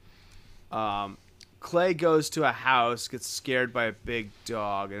bong. Clay goes to a house, gets scared by a big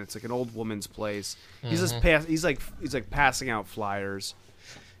dog, and it's like an old woman's place. He's just he's like passing out flyers,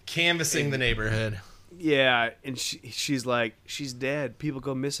 Canvassing the neighborhood. Yeah, and she's like, she's dead. People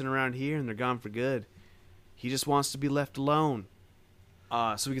go missing around here, and they're gone for good. He just wants to be left alone.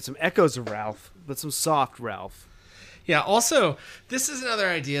 So we get some echoes of Ralph, but some soft Ralph. Yeah, also, this is another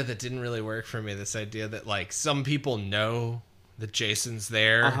idea that didn't really work for me. This idea that, like, some people know that Jason's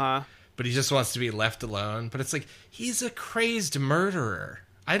there, but he just wants to be left alone. But it's like, he's a crazed murderer.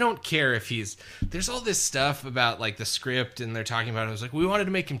 I don't care if there's all this stuff about, like, the script, and they're talking about it. It was like, we wanted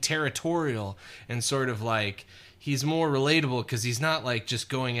to make him territorial and sort of, like, he's more relatable because he's not, like, just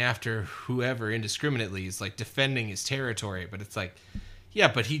going after whoever indiscriminately. He's, like, defending his territory. But it's like,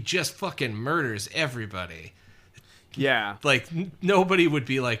 yeah, but he just fucking murders everybody. Yeah. Like, nobody would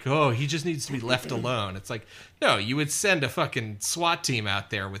be like, oh, he just needs to be left alone. It's like, no, you would send a fucking SWAT team out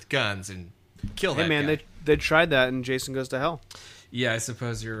there with guns and kill that guy. They tried that in Jason Goes to Hell. Yeah, I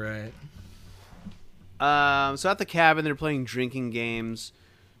suppose you're right. So at the cabin, they're playing drinking games.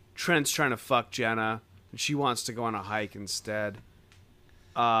 Trent's trying to fuck Jenna, and she wants to go on a hike instead.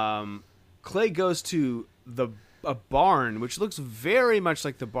 Clay goes to a barn, which looks very much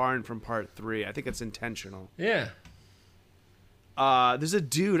like the barn from Part 3. I think it's intentional. Yeah. There's a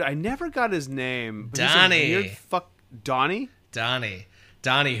dude. I never got his name. Donnie. Donnie?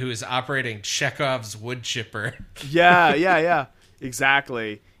 Donnie, who is operating Chekhov's wood chipper. Yeah.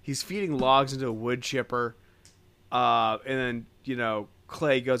 Exactly. He's feeding logs into a wood chipper. And then,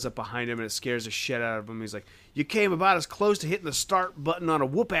 Clay goes up behind him and it scares the shit out of him. He's like, you came about as close to hitting the start button on a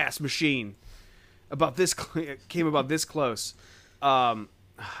whoop-ass machine. Came about this close.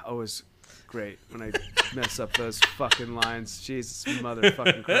 Always great when I mess up those fucking lines. Jesus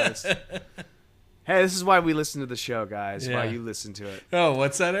motherfucking Christ. Hey, this is why we listen to the show, guys. Yeah. Why you listen to it. Oh,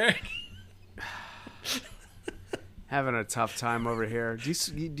 what's that, Eric? Having a tough time over here. Do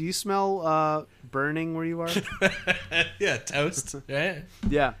you smell burning where you are? Yeah, toast, right?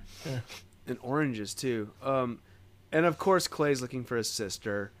 Yeah. And oranges, too. And, of course, Clay's looking for his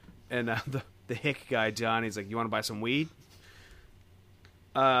sister. And the hick guy, John, he's like, you want to buy some weed?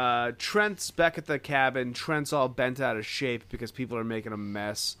 Trent's back at the cabin. Trent's all bent out of shape because people are making a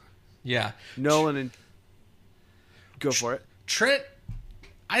mess. Yeah. Nolan and... Go for it. Trent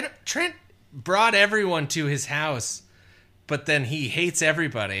brought everyone to his house, but then he hates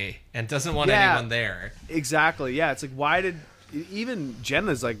everybody and doesn't want anyone there. Exactly. Yeah. It's like, why did... Even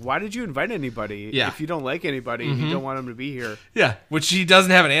Jenna's like, why did you invite anybody? Yeah. If you don't like anybody, you don't want them to be here. Yeah, which he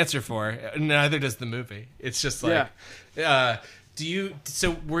doesn't have an answer for. Neither does the movie. It's just like,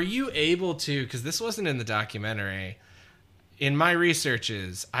 were you able to, because this wasn't in the documentary, in my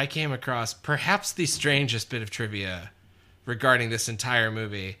researches, I came across perhaps the strangest bit of trivia regarding this entire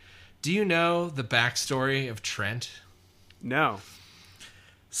movie. Do you know the backstory of Trent? No.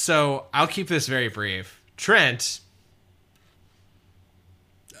 So, I'll keep this very brief. Trent...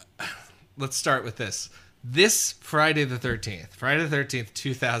 Let's start with this. This Friday the 13th,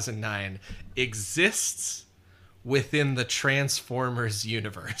 2009, exists within the Transformers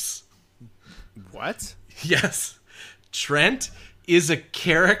universe. What? Yes. Trent is a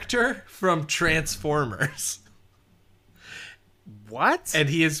character from Transformers. What? And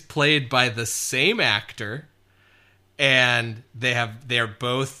he is played by the same actor. And they're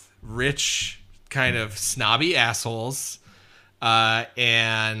both rich, kind of snobby assholes.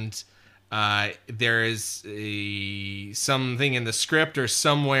 And there is something in the script or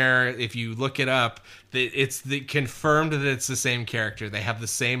somewhere, if you look it up, that it's confirmed that it's the same character. They have the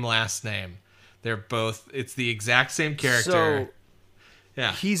same last name. It's the exact same character. So,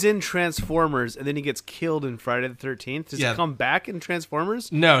 yeah. He's in Transformers, and then he gets killed in Friday the 13th. Does he come back in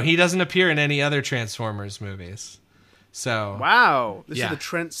Transformers? No, he doesn't appear in any other Transformers movies. So wow, this is the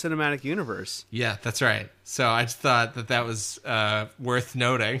Trent Cinematic Universe. Yeah, that's right. So I just thought that was worth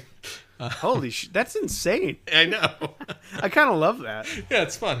noting. Holy shit, that's insane. I know. I kind of love that. Yeah,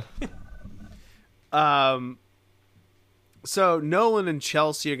 it's fun. So Nolan and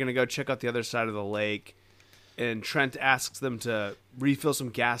Chelsea are going to go check out the other side of the lake, and Trent asks them to refill some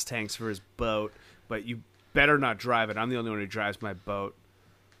gas tanks for his boat, but you better not drive it. I'm the only one who drives my boat.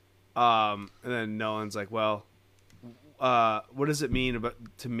 And then Nolan's like, well, what does it mean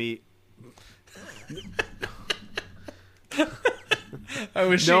to me? I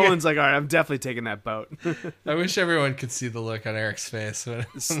wish Nolan's like, all right, I'm definitely taking that boat. I wish everyone could see the look on Eric's face.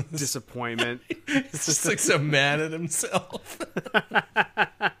 Disappointment. He's just like so mad at himself.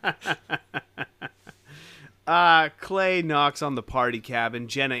 Clay knocks on the party cabin.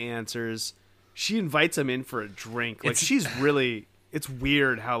 Jenna answers. She invites him in for a drink. Like, it's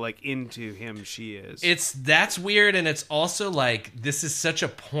weird how, like, into him she is. That's weird, and it's also like, this is such a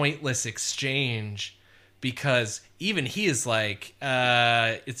pointless exchange, because even he is like,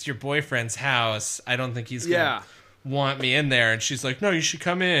 it's your boyfriend's house. I don't think he's gonna want me in there. And she's like, no, you should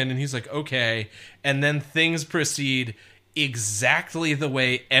come in. And he's like, okay. And then things proceed exactly the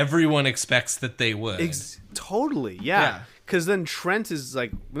way everyone expects that they would. Totally, yeah. Because then Trent is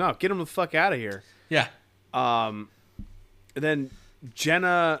like, no, get him the fuck out of here. Yeah. And then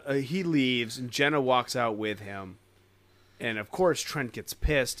Jenna, he leaves, and Jenna walks out with him. And, of course, Trent gets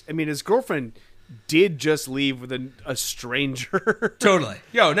pissed. I mean, his girlfriend did just leave with a stranger. Totally.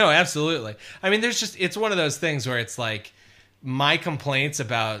 Yo, no, absolutely. I mean, it's one of those things where it's like, my complaints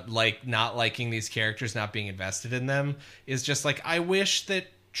about, like, not liking these characters, not being invested in them, is just like, I wish that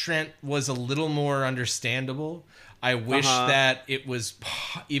Trent was a little more understandable. I wish that it was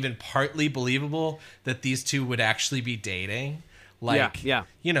even partly believable that these two would actually be dating. Like,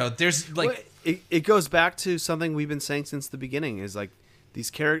 you know, there's like... Well, it goes back to something we've been saying since the beginning, is like,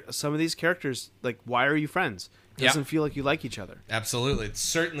 some of these characters, like, why are you friends? It doesn't feel like you like each other. Absolutely. It's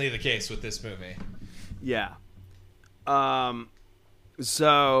certainly the case with this movie. Yeah.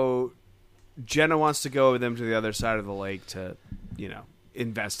 So Jenna wants to go with them to the other side of the lake to, you know,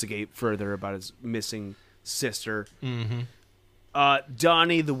 investigate further about his missing sister. Mm-hmm.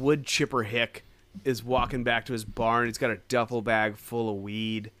 Donnie, the wood chipper hick, is walking back to his barn. He's got a duffel bag full of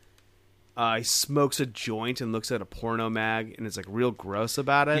weed. He smokes a joint and looks at a porno mag and is like real gross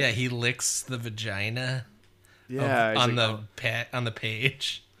about it. Yeah, he licks the vagina. Yeah, on the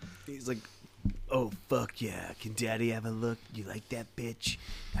page. He's like, "Oh fuck yeah! Can Daddy have a look? You like that bitch?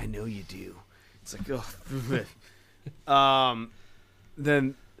 I know you do." It's like, oh.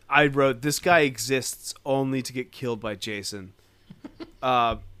 Then I wrote, "This guy exists only to get killed by Jason."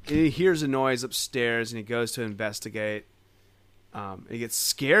 He hears a noise upstairs and he goes to investigate. And he gets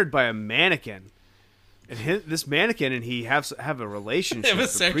scared by a mannequin. And this mannequin and he have a relationship,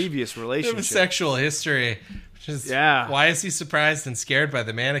 a previous relationship. They have a sexual history. Which is, why is he surprised and scared by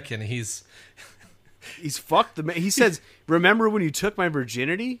the mannequin? He's fucked the man. He says, "Remember when you took my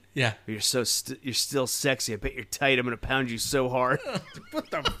virginity? Yeah. You're still sexy. I bet you're tight. I'm going to pound you so hard."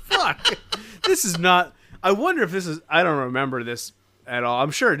 What the fuck? This is not... I wonder if this is... I don't remember this at all.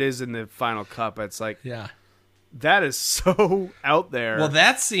 I'm sure it is in the final cut, but it's like... Yeah. That is so out there. Well,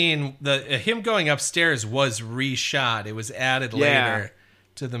 that scene, him going upstairs was reshot. It was added later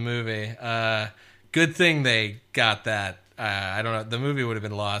to the movie. Good thing they got that. I don't know. The movie would have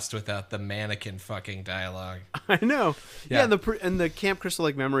been lost without the mannequin fucking dialogue. I know. Yeah, and the Camp Crystal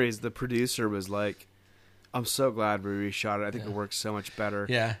Lake Memories, the producer was like, "I'm so glad we reshot it. I think it works so much better."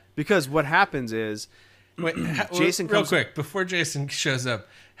 Yeah. Because what happens is, wait, Jason real comes... quick, before Jason shows up,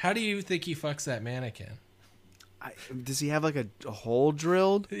 how do you think he fucks that mannequin? Does he have like a hole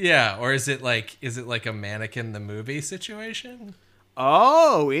drilled? Yeah, or is it like a mannequin the movie situation?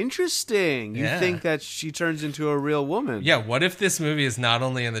 Oh, interesting. You Yeah. think that she turns into a real woman? Yeah, what if this movie is not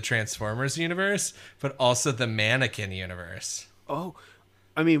only in the Transformers universe, but also the mannequin universe? Oh,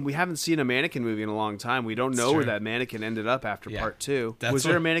 I mean, we haven't seen a mannequin movie in a long time. We don't know where true. that mannequin ended up after part 2. That's Was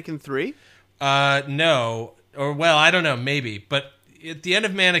there a Mannequin 3? No. Or, well, I don't know, maybe. But at the end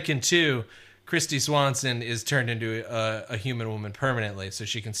of Mannequin 2... Christy Swanson is turned into a human woman permanently, so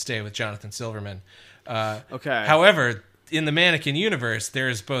she can stay with Jonathan Silverman. Okay. However, in the Mannequin universe,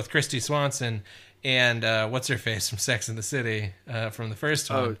 there's both Christy Swanson and what's her face from Sex and the City from the first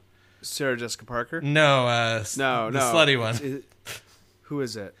one. Oh, Sarah Jessica Parker? No, No, the slutty one. Who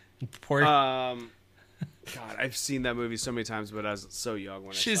is it? Poor. God, I've seen that movie so many times, but I was so young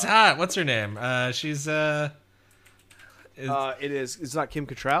when She's I saw hot. What's her name? She's It's not Kim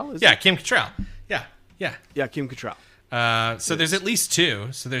Cattrall, is it? yeah, Kim Cattrall. Yeah. Yeah, Kim Cattrall. So there's at least 2.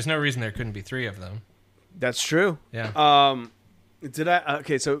 So there's no reason there couldn't be 3 of them. That's true. Yeah.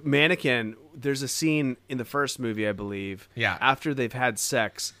 Okay, so Mannequin, there's a scene in the first movie, I believe. Yeah. After they've had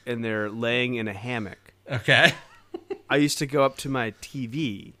sex and they're laying in a hammock. Okay. I used to go up to my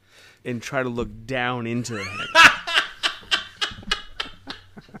TV and try to look down into the hammock.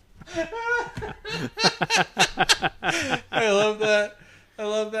 I love that. I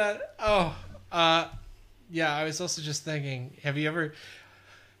love that. Oh, yeah. I was also just thinking, have you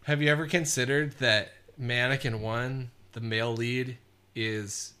ever considered that Mannequin 1, the male lead,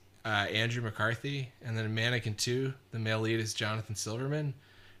 is Andrew McCarthy, and then Mannequin 2, the male lead is Jonathan Silverman,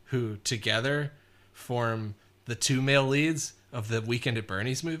 who together form the two male leads of the Weekend at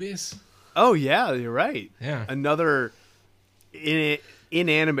Bernie's movies? Oh yeah, you're right. Yeah. Another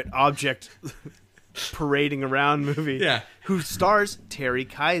inanimate object parading around movie. Yeah. Who stars Terry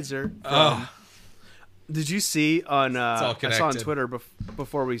Kaiser. Did you see on? I saw on connected. Twitter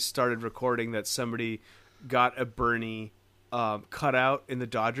before we started recording that somebody got a Bernie cutout in the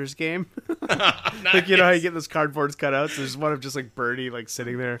Dodgers game. Nice. Like, you know how you get those cardboards cut out? So there's one of just like Bernie like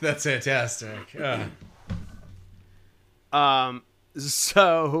sitting there. That's fantastic.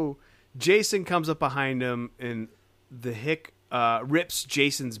 So Jason comes up behind him and the hick rips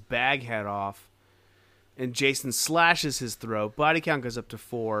Jason's bag head off, and Jason slashes his throat. Body count goes up to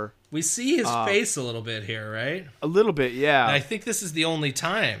 4. We see his face a little bit here, right? A little bit, yeah. And I think this is the only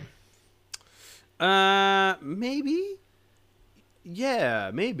time. Maybe.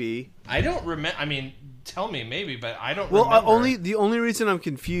 Yeah, maybe. I don't remember. I mean, tell me maybe, but I don't Well, remember. the only reason I'm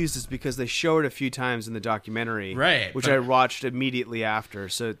confused is because they show it a few times in the documentary, Right, Which but- I watched immediately after,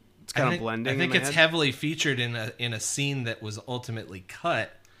 so it's kind of blending. I think in my it's head. heavily featured in a scene that was ultimately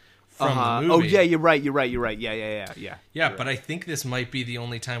cut from the movie. Oh yeah, you're right. Yeah. Yeah, but I think this might be the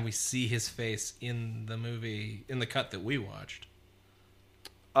only time we see his face in the movie, in the cut that we watched.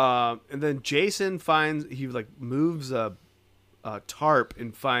 And then Jason moves a tarp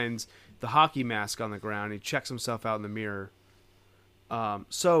and finds the hockey mask on the ground. He checks himself out in the mirror.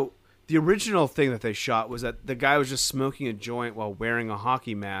 So the original thing that they shot was that the guy was just smoking a joint while wearing a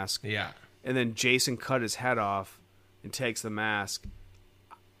hockey mask. Yeah. And then Jason cut his head off and takes the mask.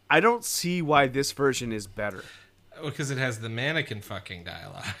 I don't see why this version is better. Because it has the mannequin fucking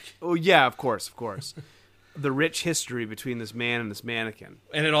dialogue. Oh yeah, of course. The rich history between this man and this mannequin.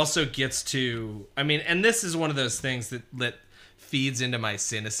 And it also gets to, I mean, and this is one of those things that feeds into my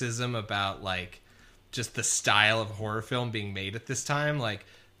cynicism about, like, just the style of horror film being made at this time. Like,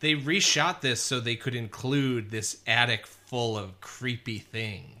 they reshot this so they could include this attic full of creepy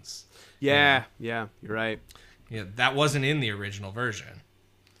things. Yeah, you're right. Yeah, that wasn't in the original version.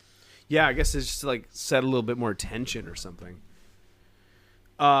 Yeah, I guess it's just to, like, set a little bit more tension or something.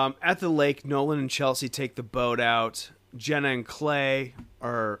 At the lake, Nolan and Chelsea take the boat out. Jenna and Clay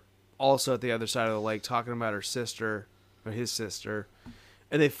are also at the other side of the lake talking about her sister, or his sister.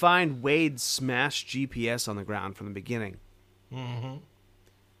 And they find Wade's smashed GPS on the ground from the beginning. Mm-hmm.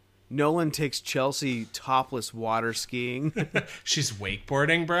 Nolan takes Chelsea topless water skiing. She's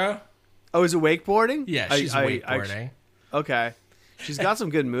wakeboarding, bro. Oh, is it wakeboarding? Yeah, she's wakeboarding. Okay. She's got some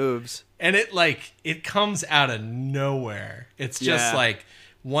good moves. And it comes out of nowhere. It's just Yeah. like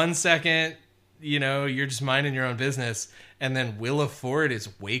 1 second, you're just minding your own business, and then Willa Ford is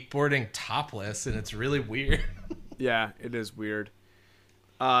wakeboarding topless, and it's really weird. Yeah, it is weird.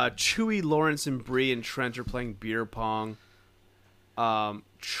 Chewie, Lawrence, and Bree and Trent are playing beer pong.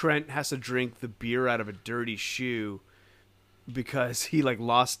 Trent has to drink the beer out of a dirty shoe because he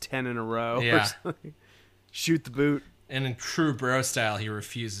lost 10 in a row. or Yeah. something. Shoot the boot. And in true bro style, he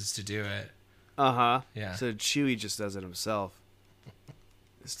refuses to do it. Uh-huh. Yeah. So Chewie just does it himself.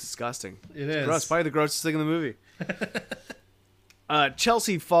 It's disgusting. It It's is. gross. Probably the grossest thing in the movie.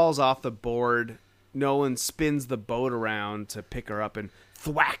 Chelsea falls off the board. Nolan spins the boat around to pick her up, and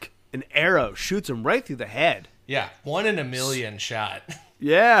thwack! An arrow shoots him right through the head. Yeah, 1 in a million shot.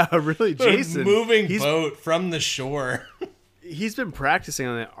 Yeah, really, Jason. Moving he's, boat from the shore. He's been practicing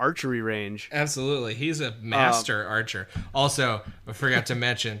on the archery range. Absolutely. He's a master archer. Also, I forgot to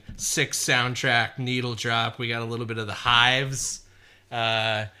mention, 6 soundtrack, needle drop. We got a little bit of the Hives.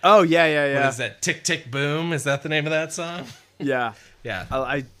 Oh, yeah. What is that? Tick, Tick, Boom? Is that the name of that song? Yeah. Yeah.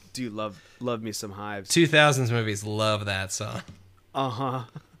 I do love me some Hives. 2000s movies love that song.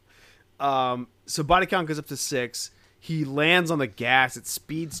 So body count goes up to 6. He lands on the gas. It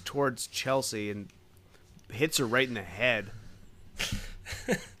speeds towards Chelsea and hits her right in the head.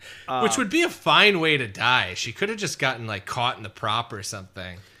 Which would be a fine way to die. She could have just gotten caught in the prop or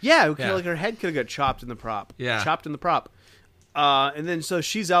something. Yeah, Yeah. her head could have got chopped in the prop. Yeah. Chopped in the prop. And then so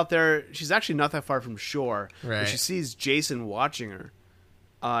she's out there. She's actually not that far from shore. Right. But she sees Jason watching her.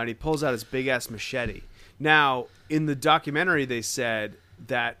 And he pulls out his big-ass machete. Now, in the documentary, they said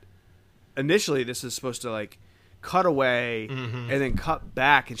that initially this is supposed to, cut away and then cut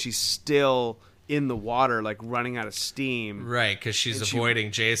back, and she's still in the water, running out of steam. Right, because she's And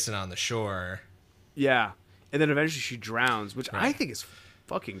avoiding Jason on the shore. Yeah. And then eventually she drowns, which I Right. think is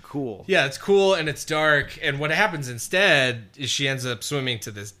fucking cool. Yeah, it's cool and it's dark. And what happens instead is she ends up swimming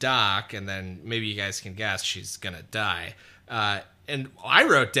to this dock, and then maybe you guys can guess she's gonna die. And I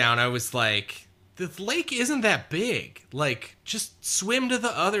wrote down, I was like, the lake isn't that big. Like, just swim to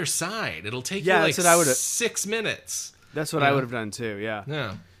the other side. It'll take you like 6 minutes. That's what I would have done too. Yeah.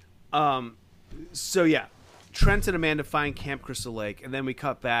 Yeah. So yeah, Trent and Amanda find Camp Crystal Lake, and then we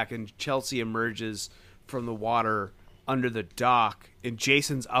cut back, and Chelsea emerges from the water under the dock, and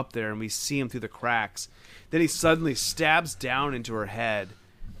Jason's up there, and we see him through the cracks. Then he suddenly stabs down into her head.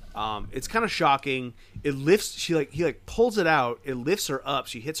 It's kind of shocking. It lifts. He pulls it out. It lifts her up.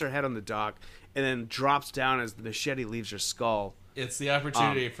 She hits her head on the dock, and then drops down as the machete leaves her skull. It's the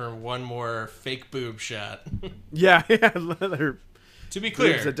opportunity for one more fake boob shot. Yeah. Leather. To be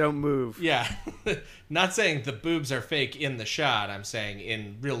clear, boobs that don't move. Yeah, not saying the boobs are fake in the shot. I'm saying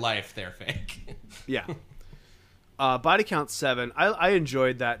in real life they're fake. Yeah. Body count 7. I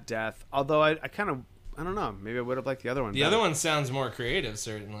enjoyed that death, although I kind of, I don't know, maybe I would have liked the other one. The other one sounds more creative,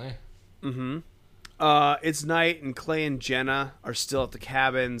 certainly. Mm-hmm. It's night, and Clay and Jenna are still at the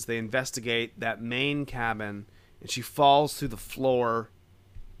cabins. They investigate that main cabin, and she falls through the floor.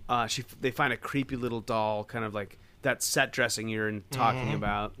 They find a creepy little doll, kind of like that set dressing you're talking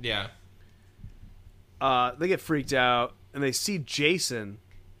about. Yeah. They get freaked out, and they see Jason,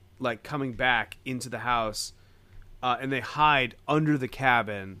 like, coming back into the house, and they hide under the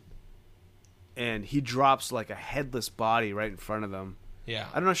cabin, and he drops, like, a headless body right in front of them. Yeah.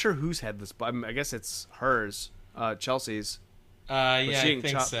 I'm not sure whose headless body. I mean, I guess it's hers, Chelsea's. Yeah, I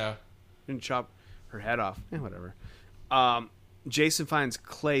think so. Didn't chop her head off. Whatever. Jason finds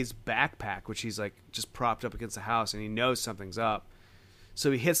Clay's backpack, which he's like just propped up against the house, and he knows something's up.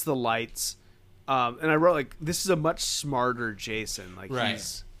 So he hits the lights. And I wrote, like, this is a much smarter Jason. Like,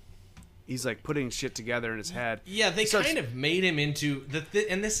 right. He's like putting shit together in his head. Yeah, they kind of made him into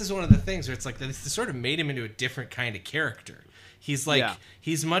and this is one of the things where it's like they sort of made him into a different kind of character. He's like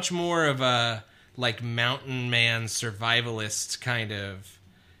he's much more of a like mountain man survivalist kind of,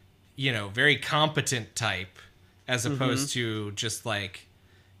 very competent type, as opposed to just like,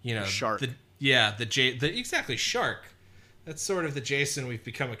 shark. Exactly, shark. That's sort of the Jason we've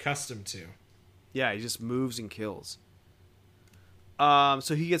become accustomed to. Yeah, he just moves and kills.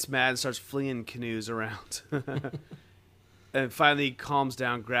 So he gets mad and starts flinging canoes around. And finally he calms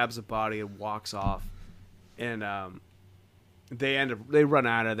down, grabs a body, and walks off. And they run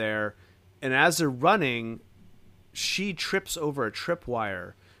out of there. And as they're running, she trips over a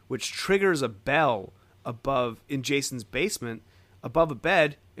tripwire, which triggers a bell in Jason's basement above a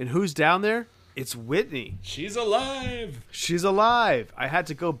bed. And who's down there? It's Whitney. She's alive. She's alive. I had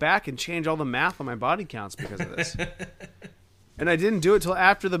to go back and change all the math on my body counts because of this. And I didn't do it till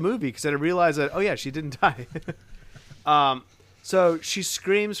after the movie because I realized that, oh yeah, she didn't die. So she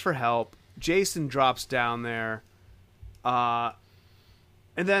screams for help. Jason drops down there. And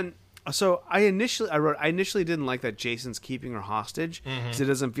then, so I initially didn't like that Jason's keeping her hostage because it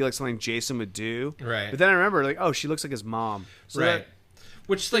doesn't feel like something Jason would do. Right. But then I remember, like, oh, she looks like his mom. So right.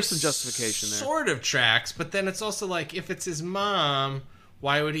 Which, like, some justification there. Sort of tracks, but then it's also like, if it's his mom,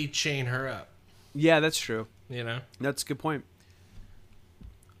 why would he chain her up? Yeah, that's true. That's a good point.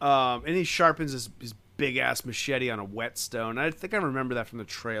 And he sharpens his big ass machete on a whetstone. I think I remember that from the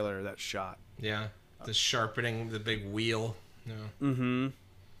trailer, that shot. Yeah, the sharpening the big wheel. Yeah. Mm-hmm.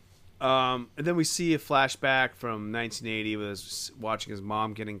 And then we see a flashback from 1980 with watching his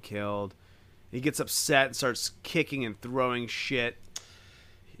mom getting killed. He gets upset and starts kicking and throwing shit.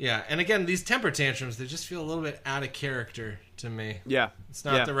 Yeah, and again, these temper tantrums, they just feel a little bit out of character to me. Yeah. It's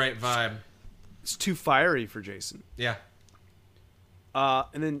not the right vibe. It's too fiery for Jason. Yeah.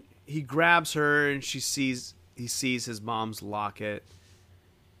 And then he grabs her, and he sees his mom's locket,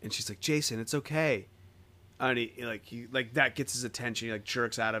 and she's like, "Jason, it's okay." And he that gets his attention. He like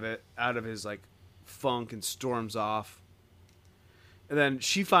jerks out of his like funk, and storms off. And then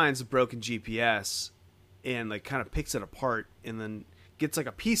she finds the broken GPS, and like kind of picks it apart, and then gets like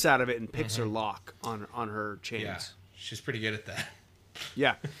a piece out of it and picks her lock on her chains. Yeah, she's pretty good at that.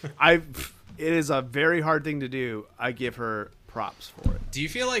 Yeah, it is a very hard thing to do. I give her props for it. Do you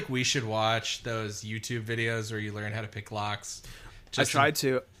feel like we should watch those YouTube videos where you learn how to pick locks? I tried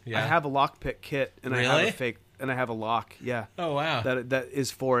to. Yeah. I have a lock pick kit, and really? I have a fake, and I have a lock. Yeah. Oh wow. That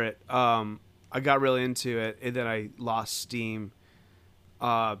is for it. I got really into it, and then I lost steam.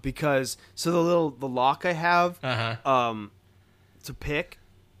 Because the lock I have to pick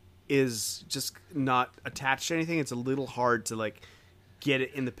is just not attached to anything. It's a little hard to like get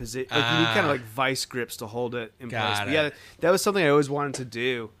it in the position. Like you need kind of like vice grips to hold it in place. But yeah, that was something I always wanted to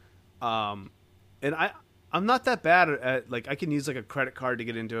do. And I'm not that bad at like I can use like a credit card to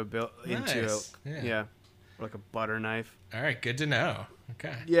get into a bill Nice. yeah, or like a butter knife. All right, good to know.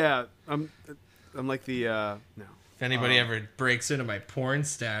 Okay. Yeah, I'm like the no. If anybody ever breaks into my porn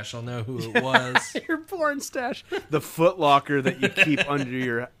stash, I'll know who it was. Your porn stash, the Foot Locker that you keep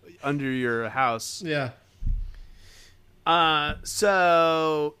under your house. Yeah.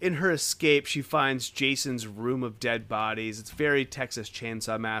 So in her escape, she finds Jason's room of dead bodies. It's very Texas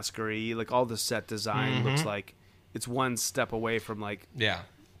Chainsaw Massacre-y. Like all the set design looks like it's one step away from like Yeah.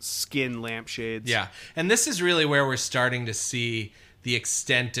 skin lampshades. Yeah. And this is really where we're starting to see the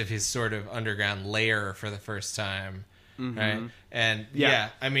extent of his sort of underground lair for the first time. Right. And yeah,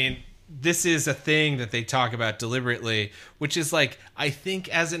 I mean, this is a thing that they talk about deliberately, which is like, I think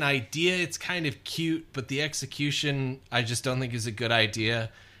as an idea, it's kind of cute, but the execution, I just don't think is a good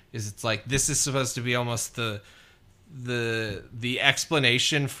idea. It's like, this is supposed to be almost the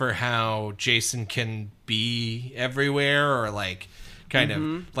explanation for how Jason can be everywhere or like kind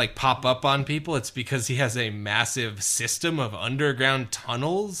of like pop up on people. It's because he has a massive system of underground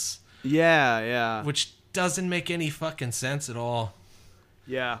tunnels. Yeah. Which doesn't make any fucking sense at all.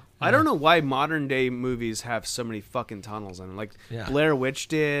 Yeah. I don't know why modern day movies have so many fucking tunnels in them. Like Blair Witch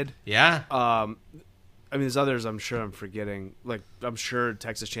did. Yeah. I mean, there's others I'm sure I'm forgetting. Like, I'm sure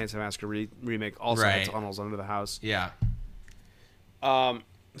Texas Chainsaw Massacre remake also had tunnels under the house. Yeah.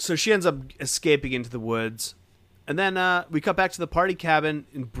 So she ends up escaping into the woods. And then we cut back to the party cabin,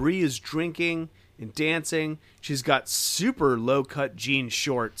 and Bree is drinking and dancing. She's got super low-cut jean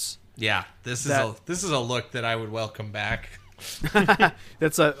shorts. Yeah. This is a look that I would welcome back.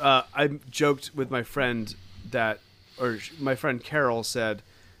 That's I joked with my friend my friend Carol said,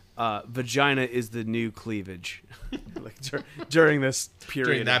 vagina is the new cleavage. Like during this period.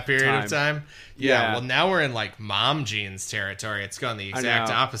 During that period of time? Yeah. Well, now we're in like mom jeans territory. It's gone the exact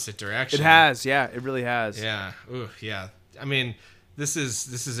opposite direction. It has. Yeah, it really has. Yeah. Ooh, yeah. I mean, this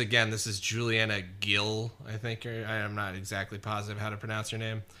is Juliana Gill, I think. I'm not exactly positive how to pronounce her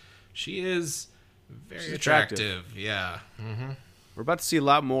name. She is very attractive. Yeah. Mm-hmm. We're about to see a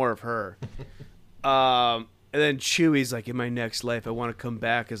lot more of her. And then Chewie's like, in my next life, I want to come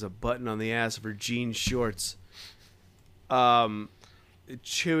back as a button on the ass of her jean shorts.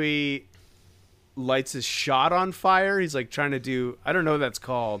 Chewie lights his shot on fire. He's like trying to do, I don't know what that's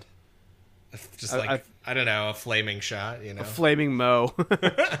called. Just like, I don't know, a flaming shot, you know? A flaming Moe.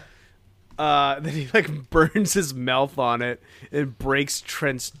 Then he like burns his mouth on it and breaks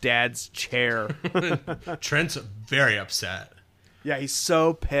Trent's dad's chair. Trent's very upset. Yeah, he's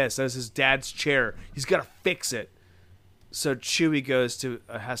so pissed. That's his dad's chair. He's got to fix it. So Chewie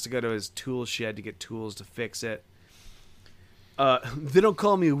has to go to his tool shed to get tools to fix it. They don't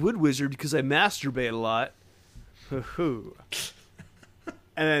call me a wood wizard because I masturbate a lot. Hoo-hoo.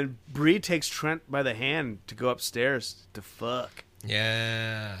 And then Bree takes Trent by the hand to go upstairs to fuck.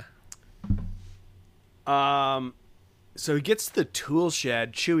 Yeah. So he gets to the tool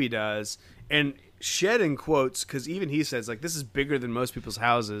shed, Chewie does, and shed in quotes, because even he says, like, this is bigger than most people's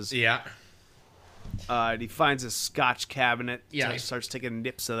houses. Yeah. And he finds a Scotch cabinet. Yeah. So he starts taking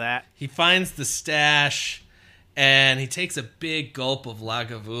nips of that. He finds the stash, and he takes a big gulp of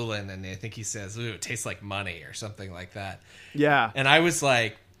Lagavulin, and I think he says, ooh, it tastes like money, or something like that. Yeah. And I was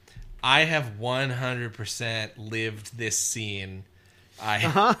like, I have 100% lived this scene.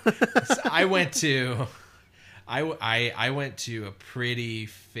 I went to a pretty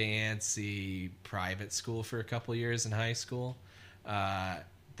fancy private school for a couple years in high school.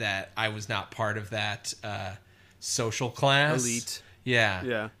 That I was not part of that social class. Elite.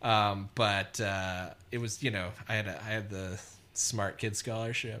 Yeah. But it was, I had the smart kid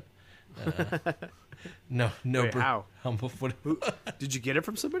scholarship. Wait, how? Humble. Did you get it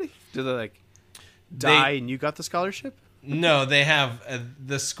from somebody? Did they die and you got the scholarship? No, they have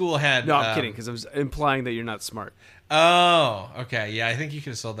the school had. No, I'm kidding because I was implying that you're not smart. Oh, okay, yeah. I think you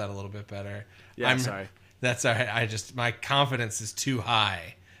could have sold that a little bit better. Yeah, I'm sorry. That's all right. My confidence is too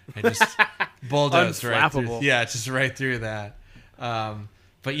high. I just bulldozed right through. Yeah, just right through that.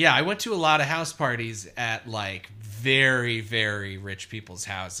 But yeah, I went to a lot of house parties at like very, very rich people's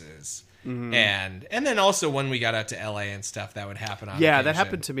houses. Mm-hmm. And then also when we got out to LA and stuff, that would happen on occasion. That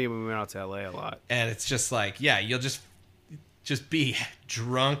happened to me when we went out to LA a lot. And it's just like, yeah, you'll just be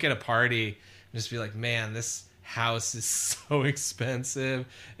drunk at a party and just be like, man, this house is so expensive,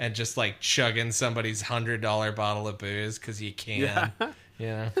 and just like chugging somebody's $100 bottle of booze because you can.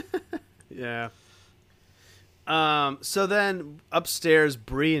 Yeah. Yeah. So then upstairs,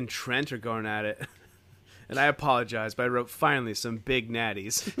 Bree and Trent are going at it. And I apologize, but I wrote finally some big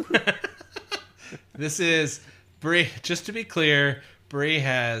natties. This is Bree. Just to be clear, Brie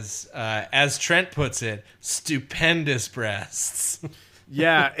has, as Trent puts it, stupendous breasts.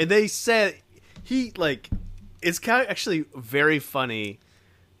 Yeah, and they said it's kind of actually very funny.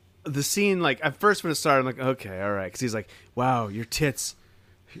 The scene, like, at first when it started, I'm like, okay, all right, because he's like, wow, your tits.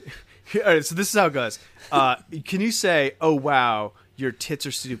 All right, so this is how it goes. Can you say, oh, wow, your tits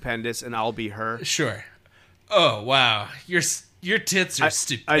are stupendous, and I'll be her? Sure. Oh, wow, your tits are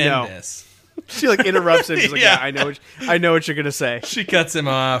stupendous. I know. She like interrupts him. She's like, Yeah. yeah, I know what you're gonna say. She cuts him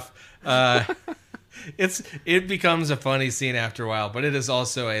off. It becomes a funny scene after a while, but it is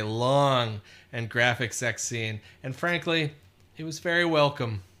also a long and graphic sex scene. And frankly, it was very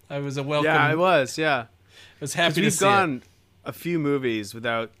welcome. I was a welcome. Yeah, it was. Yeah, I was happy to we've see gone it. a few movies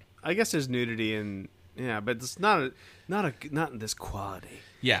without. I guess there's nudity and but it's not in this quality.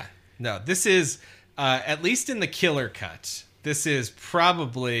 Yeah, no, this is at least in the killer cut. This is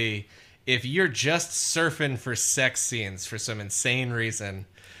probably, if you're just surfing for sex scenes for some insane reason,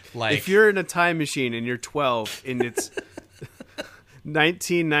 like if you're in a time machine and you're 12 and it's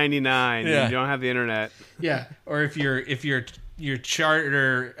 1999 Yeah. and you don't have the internet. yeah, or if your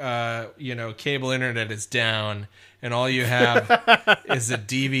charter cable internet is down and all you have is a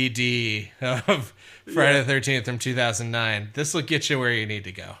DVD of Friday the 13th from 2009, this will get you where you need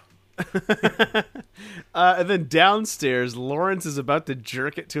to go. And then downstairs, Lawrence is about to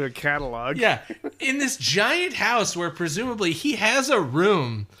jerk it to a catalog. Yeah, in this giant house where presumably he has a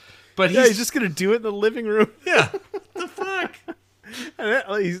room, but He's just gonna do it in the living room. yeah. What the fuck? And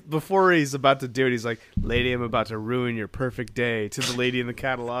then before he's about to do it, he's like, "Lady, I'm about to ruin your perfect day." To the lady in the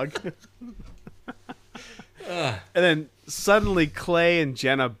catalog. And then suddenly Clay and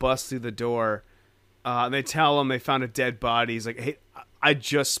Jenna bust through the door. And they tell him they found a dead body. He's like, "Hey, I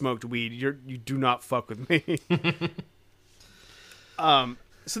just smoked weed. You do not fuck with me."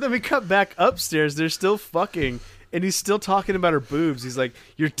 So then we cut back upstairs. They're still fucking, and he's still talking about her boobs. He's like,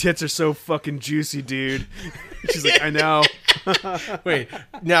 "Your tits are so fucking juicy, dude." She's like, "I know." Wait,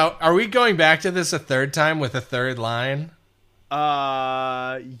 now are we going back to this a third time with a third line?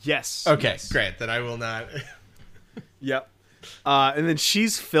 Yes. Okay, Yes. great. Then I will not. Yep. And then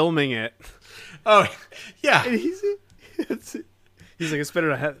she's filming it. Oh, yeah. And he's like, "It's better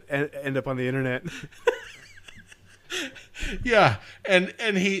to end up on the internet." Yeah, and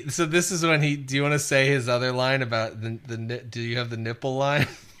he. So this is when he. Do you want to say his other line about the? Do you have the nipple line?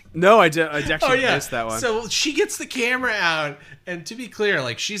 No, I actually Oh, missed that one. So she gets the camera out, and to be clear,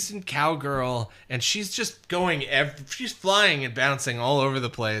 like, she's in Cowgirl, and she's just going. She's flying and bouncing all over the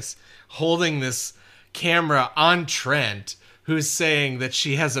place, holding this camera on Trent, who's saying that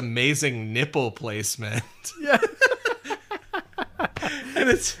she has amazing nipple placement. Yeah. And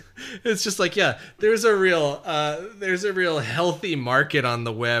it's just like, yeah, there's a real healthy market on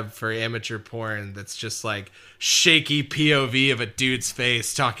the web for amateur porn that's just like shaky POV of a dude's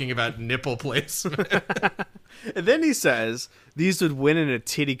face talking about nipple placement. And then he says these would win in a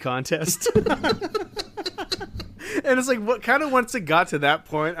titty contest. And it's like, what kind of, once it got to that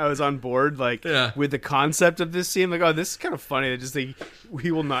point, I was on board, like, Yeah. with the concept of this scene. Like, oh, this is kind of funny. Just he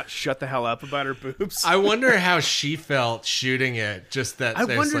will not shut the hell up about her boobs. I wonder how she felt shooting it. Just that I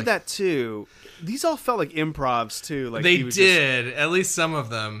there's, wondered like, that that too. These all felt like improvs too. Like they he was did, at least some of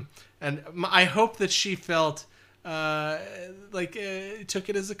them, and I hope that she felt took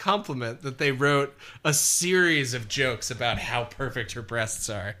it as a compliment that they wrote a series of jokes about how perfect her breasts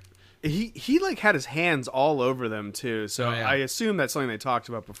are. He like had his hands all over them too. So Oh, yeah. I assume that's something they talked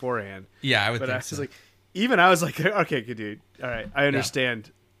about beforehand. Yeah, I would But think I was so. like, even I was like, okay, good dude. All right, I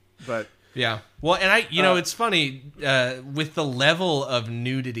understand. But Yeah. Well, and it's funny, with the level of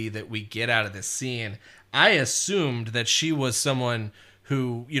nudity that we get out of this scene, I assumed that she was someone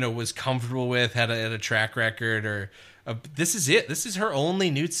who, was comfortable with, had a track record, or this is it. This is her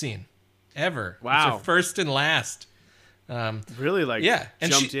only nude scene ever. Wow. It's her first and last. really, like, Yeah.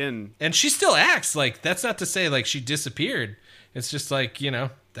 And jumped she, in. And she still acts like, that's not to say like she disappeared. It's just like,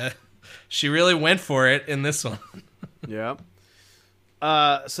 that she really went for it in this one. Yeah.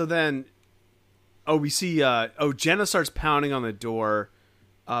 So then, we see. Jenna starts pounding on the door,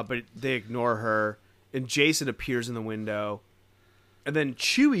 but they ignore her, and Jason appears in the window, and then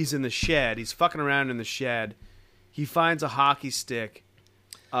Chewy's in the shed. He's fucking around in the shed. He finds a hockey stick.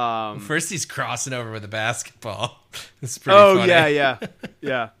 First he's crossing over with a basketball. It's pretty Oh funny.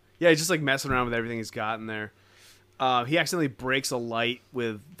 yeah. He's just like messing around with everything he's got in there. He accidentally breaks a light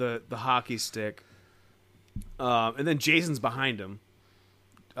with the hockey stick, and then Jason's behind him.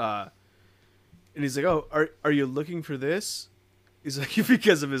 And he's like, "Oh, are you looking for this?" He's like,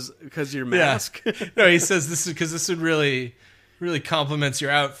 because of your mask." No, he says this is because this would really complements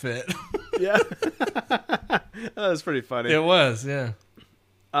your outfit. Yeah. That was pretty funny. It was, yeah.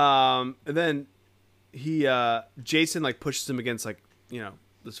 And then Jason like pushes him against like,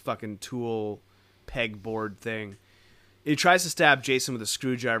 this fucking tool pegboard thing. He tries to stab Jason with a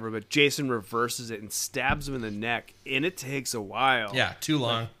screwdriver, but Jason reverses it and stabs him in the neck, and it takes a while. Yeah, too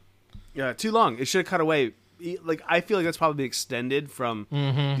long. Too long. It should have cut away. Like, I feel like that's probably extended from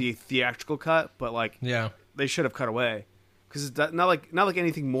the theatrical cut, but like, Yeah. they should have cut away because it's not like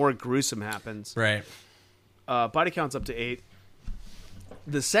anything more gruesome happens. Right. Body count's up to 8.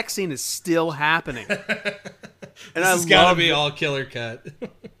 The sex scene is still happening, and This has got to be all killer cut.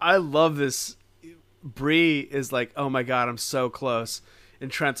 I love this. Bree is like, "Oh my god, I'm so close,"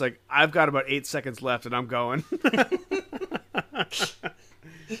 and Trent's like, "I've got about 8 seconds left, and I'm going."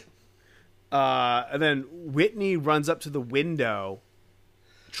 And then Whitney runs up to the window.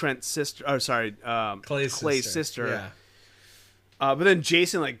 Trent's sister, Clay's sister. Yeah. But then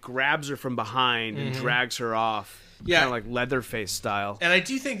Jason like grabs her from behind and drags her off. Yeah. Kind of like Leatherface style. And I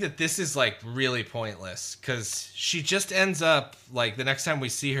do think that this is like really pointless because she just ends up like the next time we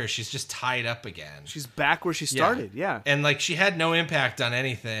see her, she's just tied up again. She's back where she started. Yeah. And like she had no impact on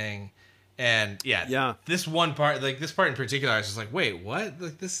anything. And yeah. This one part, like this part in particular, I was just like, wait, what?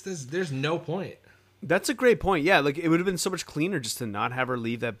 Like this there's no point. That's a great point. Yeah, like it would have been so much cleaner just to not have her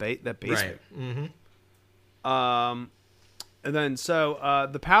leave that basement. Right. Mm-hmm. And then so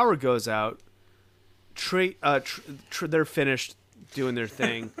the power goes out. They're finished doing their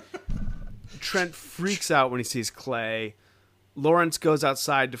thing. Trent freaks out when he sees Clay. Lawrence goes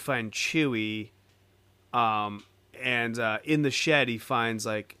outside to find Chewie. And in the shed he finds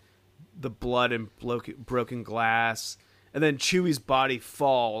like the blood and broken glass. And then Chewie's body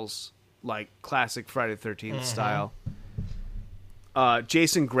falls like classic Friday the 13th style.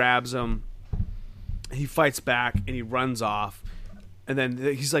 Jason grabs him. He fights back and he runs off. And then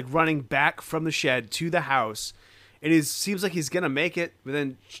he's like running back from the shed to the house. And it seems like he's going to make it. But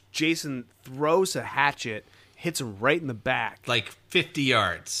then Jason throws a hatchet, hits him right in the back. Like 50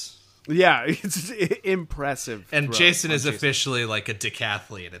 yards. Yeah, it's impressive. And Jason is officially like a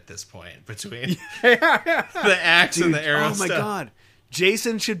decathlete at this point between the axe and the arrow. Oh my God.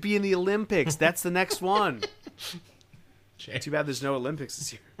 Jason should be in the Olympics. That's the next one. Too bad there's no Olympics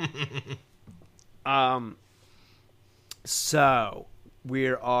this year. So we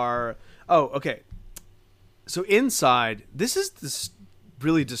are. Oh, okay. So inside, this is this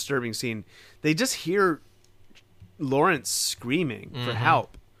really disturbing scene. They just hear Lawrence screaming for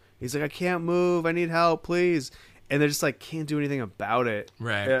help. He's like, "I can't move. I need help, please." And they're just like, can't do anything about it.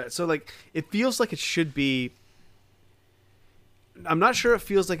 Right. So like, it feels like it should be. I'm not sure it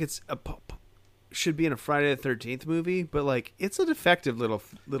feels like should be in a Friday the 13th movie, but like it's a defective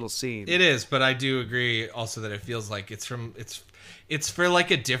little scene. It is, but I do agree also that it feels like it's for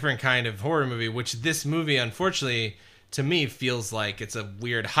like a different kind of horror movie, which this movie unfortunately to me feels like it's a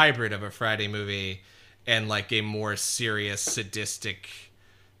weird hybrid of a Friday movie and like a more serious sadistic,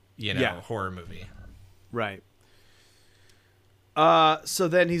 horror movie. Right. So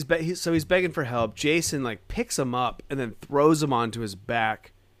then he's begging for help. Jason like picks him up and then throws him onto his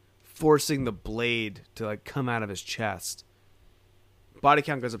back, forcing the blade to like come out of his chest. Body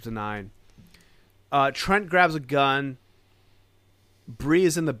count goes up to 9. Trent grabs a gun. Bree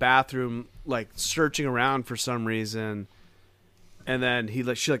is in the bathroom like searching around for some reason. And then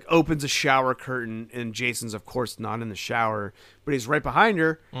she opens a shower curtain and Jason's of course not in the shower, but he's right behind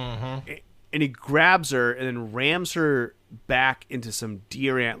her. Mm-hmm. And he grabs her and then rams her back into some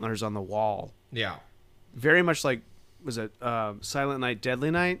deer antlers on the wall. Yeah. Very much like, was it Silent Night, Deadly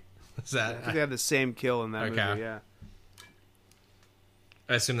Night? Is that? I think they have the same kill in that movie, yeah.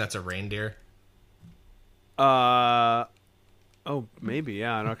 I assume that's a reindeer. Oh, maybe,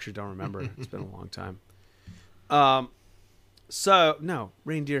 yeah. I actually don't remember. It's been a long time. So, no,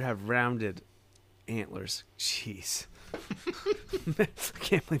 reindeer have rounded antlers. Jeez. I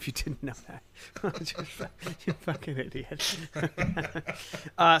can't believe you didn't know that. You fucking idiot.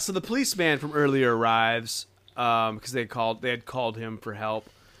 So the policeman from earlier arrives because they had called him for help.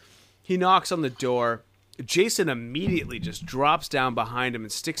 He knocks on the door. Jason immediately just drops down behind him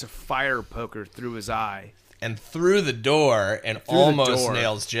and sticks a fire poker through his eye. And through the door and almost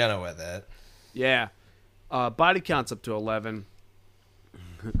nails Jenna with it. Yeah. Body count's up to 11.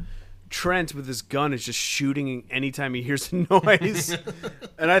 Trent with his gun is just shooting anytime he hears a noise.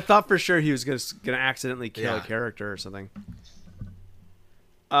 And I thought for sure he was going to accidentally kill a character or something.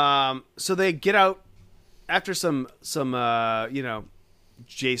 So they get out after some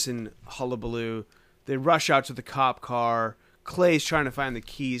Jason hullabaloo. They rush out to the cop car. Clay's trying to find the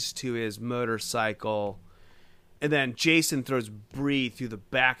keys to his motorcycle. And then Jason throws Bree through the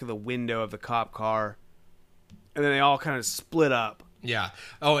back of the window of the cop car. And then they all kind of split up. Yeah.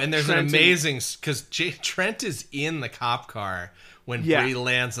 Oh, and there's Trent an amazing... Because Trent is in the cop car when Bree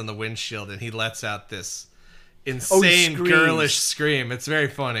lands on the windshield, and he lets out this insane girlish scream. It's very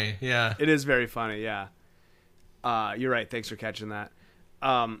funny. Yeah. It is very funny, yeah. You're right. Thanks for catching that.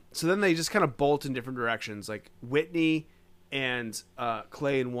 So then they just kind of bolt in different directions, like Whitney and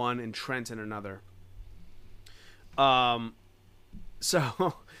Clay in one and Trent in another.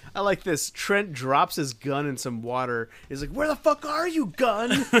 So I like this. Trent drops his gun in some water. He's like, "Where the fuck are you,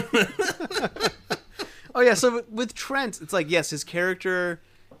 gun?" Oh yeah. So with Trent, it's like, yes, his character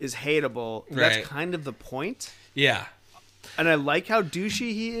is hateable. Right. That's kind of the point. Yeah. And I like how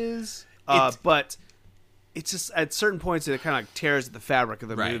douchey he is, but it's just at certain points it kind of like tears at the fabric of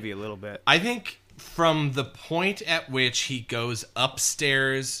the movie a little bit. I think from the point at which he goes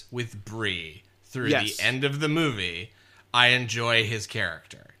upstairs with Bree through the end of the movie, I enjoy his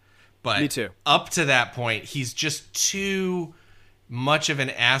character. But me too. Up to that point, he's just too much of an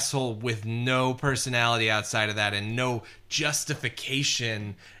asshole with no personality outside of that and no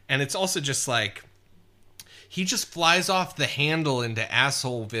justification. And it's also just like, he just flies off the handle into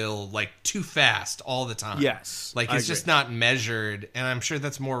assholeville like too fast all the time. Yes. Like it's just not measured. And I'm sure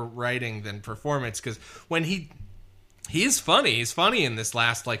that's more writing than performance, because when he is funny. He's funny in this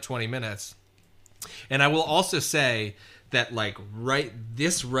last like 20 minutes. And I will also say that like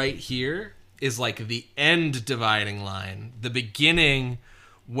this right here is like the end dividing line. The beginning,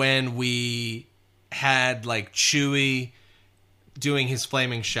 when we had like Chewie doing his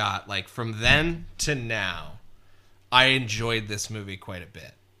flaming shot, like from then to now, I enjoyed this movie quite a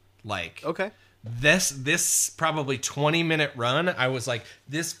bit. Like, okay, this probably 20-minute run, I was like,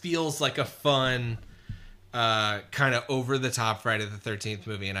 this feels like a fun, kind of over the top Friday the 13th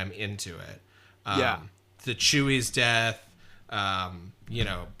movie, and I'm into it. The Chewie's death,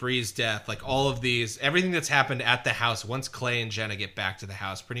 Bree's death, like all of these, everything that's happened at the house once Clay and Jenna get back to the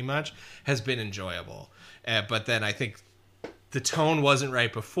house pretty much has been enjoyable. But then I think the tone wasn't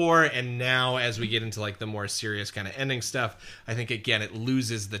right before, and now as we get into like the more serious kind of ending stuff, I think again it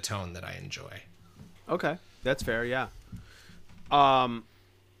loses the tone that I enjoy. Okay, that's fair, yeah.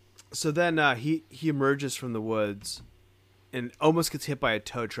 So then he emerges from the woods and almost gets hit by a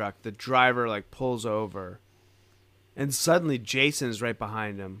tow truck. The driver like pulls over, and suddenly Jason is right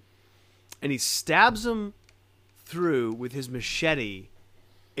behind him, and he stabs him through with his machete,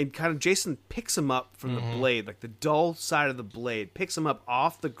 and kind of Jason picks him up from the blade, like the dull side of the blade, picks him up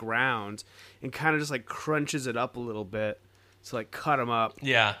off the ground and kind of just like crunches it up a little bit to like cut him up.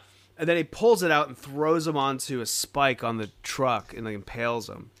 Yeah. And then he pulls it out and throws him onto a spike on the truck and like impales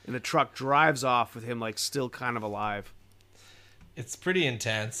him. And the truck drives off with him like still kind of alive. It's pretty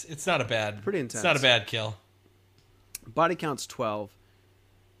intense. It's not a bad kill. Body count's 12.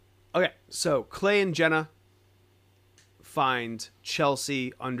 Okay, so Clay and Jenna find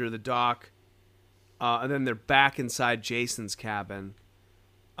Chelsea under the dock. And then they're back inside Jason's cabin.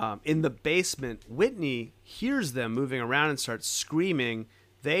 In the basement, Whitney hears them moving around and starts screaming.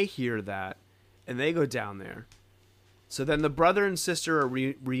 They hear that, and they go down there. So then the brother and sister are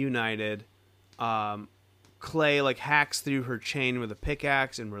reunited. Clay like hacks through her chain with a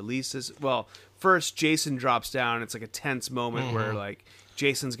pickaxe and releases. Well, first Jason drops down. It's like a tense moment where like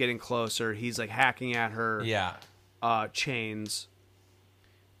Jason's getting closer. He's like hacking at her chains.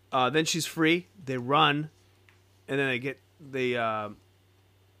 Then she's free. They run, and then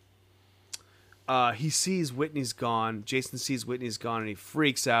he sees Whitney's gone. Jason sees Whitney's gone, and he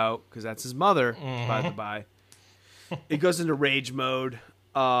freaks out because that's his mother, by the by. It goes into rage mode.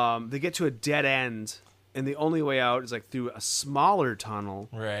 They get to a dead end, and the only way out is like through a smaller tunnel.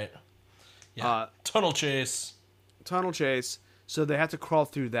 Right. Yeah. Tunnel chase. So they have to crawl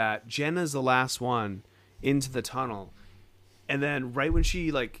through that. Jenna's the last one into the tunnel, and then right when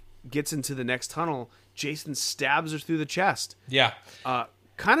she like gets into the next tunnel, Jason stabs her through the chest. Yeah.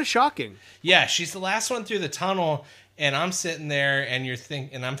 Kind of shocking. Yeah, she's the last one through the tunnel, and I'm sitting there,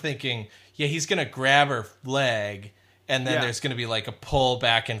 and I'm thinking, yeah, he's gonna grab her leg, and then there's gonna be like a pull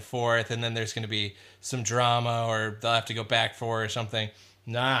back and forth, and then there's gonna be some drama, or they'll have to go back for her or something.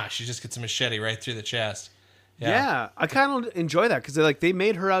 Nah, she just gets a machete right through the chest. Yeah, I kind of enjoy that because they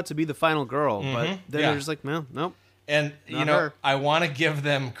made her out to be the final girl, but then they're just like, well, nope. And I want to give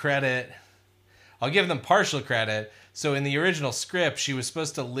them credit. I'll give them partial credit. So in the original script, she was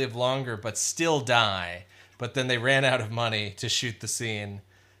supposed to live longer but still die. But then they ran out of money to shoot the scene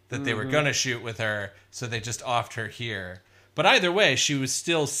that they were going to shoot with her, so they just offed her here. But either way, she was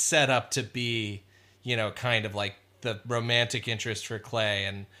still set up to be, kind of like the romantic interest for Clay,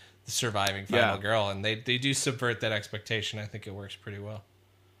 and the surviving final girl, and they do subvert that expectation. I think it works pretty well.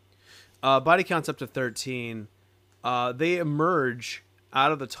 Body count's up to 13. They emerge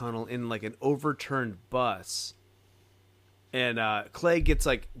out of the tunnel in like an overturned bus, and Clay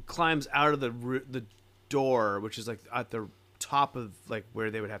climbs out of the door, which is like at the top of like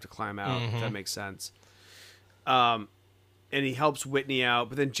where they would have to climb out. If that makes sense. And he helps Whitney out,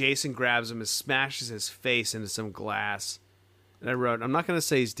 but then Jason grabs him and smashes his face into some glass. And I wrote, I'm not going to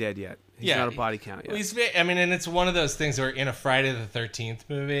say he's dead yet. He's not a body count yet. And it's one of those things where in a Friday the 13th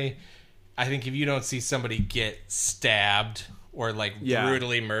movie, I think if you don't see somebody get stabbed or like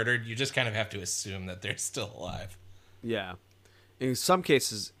brutally murdered, you just kind of have to assume that they're still alive. Yeah. In some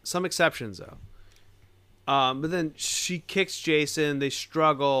cases, some exceptions though. But then she kicks Jason. They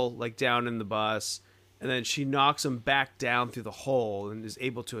struggle like down in the bus. And then she knocks him back down through the hole and is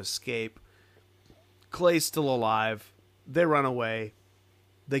able to escape. Clay's still alive. They run away.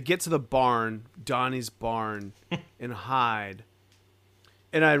 They get to the barn, Donnie's barn, and hide.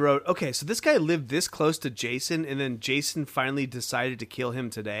 And I wrote, okay, so this guy lived this close to Jason, and then Jason finally decided to kill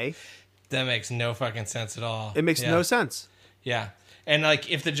him today? That makes no fucking sense at all. It makes no sense. Yeah. And like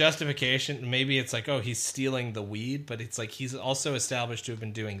if the justification, maybe it's like, oh, he's stealing the weed, but it's like he's also established to have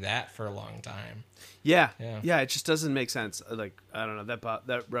been doing that for a long time. Yeah, it just doesn't make sense. Like, I don't know,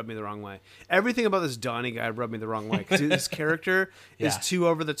 that rubbed me the wrong way. Everything about this Donnie guy rubbed me the wrong way. Because his character is too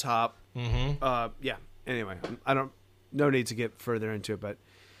over the top. Anyway, no need to get further into it, but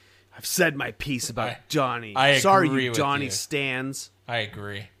I've said my piece about Donnie. Sorry, you Donnie stans. I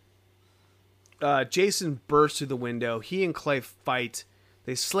agree. Jason bursts through the window. He and Clay fight.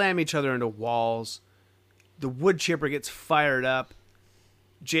 They slam each other into walls. The wood chipper gets fired up.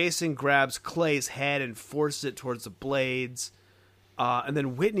 Jason grabs Clay's head and forces it towards the blades. And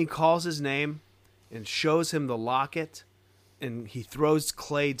then Whitney calls his name and shows him the locket. And he throws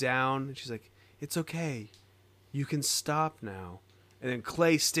Clay down. And she's like, it's okay. You can stop now. And then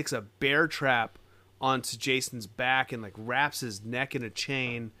Clay sticks a bear trap onto Jason's back and like wraps his neck in a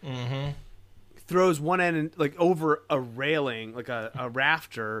chain. Throws one end like over a railing, like a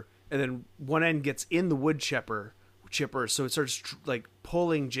rafter. And then one end gets in the wood chipper, so it starts like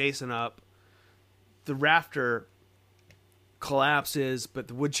pulling Jason up. The rafter collapses, but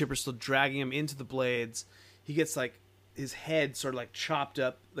the wood chipper's still dragging him into the blades. He gets like his head sort of like chopped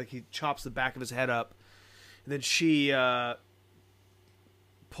up, like he chops the back of his head up. And then she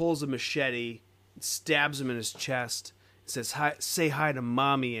pulls a machete, stabs him in his chest, and says, "Say hi to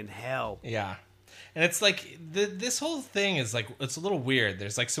mommy in hell." Yeah. And it's like this whole thing is like, it's a little weird.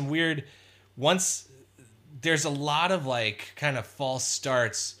 There's like some weird, there's a lot of like kind of false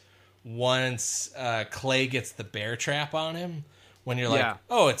starts once Clay gets the bear trap on him, when you're like,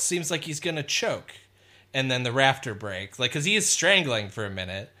 oh, it seems like he's going to choke. And then the rafter breaks, like, cause he is strangling for a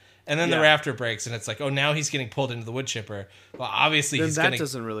minute. And then the rafter breaks and it's like, oh, now he's getting pulled into the wood chipper. Well, obviously then he's that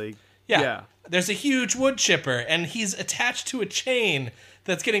doesn't really. Yeah. There's a huge wood chipper and he's attached to a chain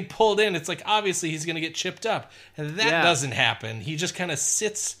that's getting pulled in. It's like, obviously he's going to get chipped up. And that doesn't happen. He just kind of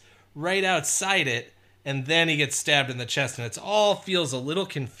sits right outside it and then he gets stabbed in the chest. And it's all feels a little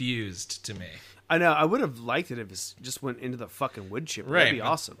confused to me. I know. I would have liked it if it just went into the fucking wood chipper. Right. That'd be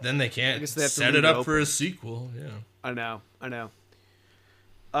awesome. Then they can't set it up for a sequel. Yeah. I know.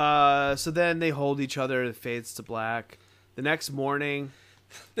 So then they hold each other. It fades to black. The next morning,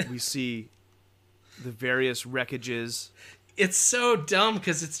 we see the various wreckages. It's so dumb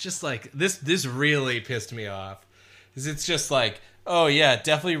because it's just like this really pissed me off. Because it's just like, oh yeah,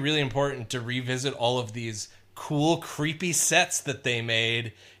 definitely really important to revisit all of these cool, creepy sets that they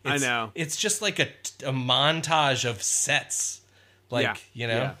made. I know. It's just like a montage of sets. Like, you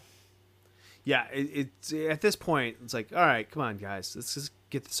know? Yeah, it's at this point, it's like, all right, come on, guys. Let's just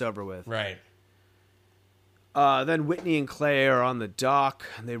get this over with. Right. Then Whitney and Clay are on the dock,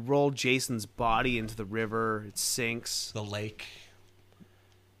 and they roll Jason's body into the river. It sinks. The lake.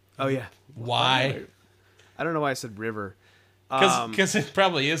 Oh, yeah. Why? I don't know why I said river. Because it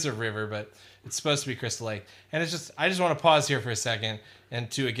probably is a river, but it's supposed to be Crystal Lake. And it's just, I just want to pause here for a second and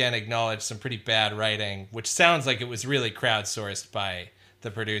to again acknowledge some pretty bad writing, which sounds like it was really crowdsourced by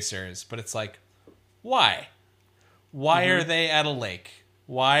the producers. But it's like, why? Why are they at a lake?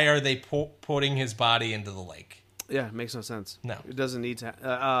 Why are they putting his body into the lake? Yeah, it makes no sense. No. It doesn't need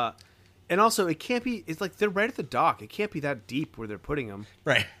to. And also, it can't be, it's like they're right at the dock. It can't be that deep where they're putting him.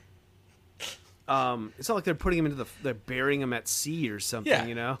 Right. It's not like they're putting him into they're burying him at sea or something,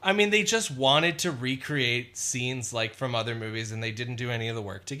 you know? I mean, they just wanted to recreate scenes like from other movies and they didn't do any of the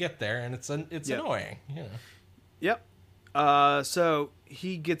work to get there. And it's annoying, you know? Yep. So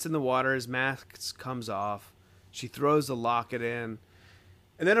he gets in the water, his mask comes off. She throws the locket in.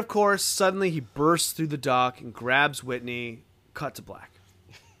 And then, of course, suddenly he bursts through the dock and grabs Whitney. Cut to black.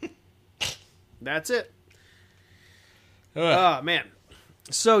 That's it. Oh, man.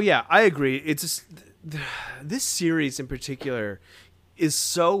 So, yeah, I agree. It's just, this series in particular is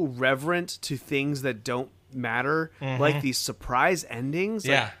so reverent to things that don't matter, like these surprise endings.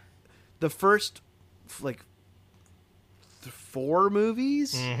 Yeah. Like, the first, like, 4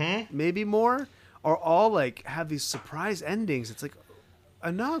 movies, maybe more, are all, like, have these surprise endings. It's like,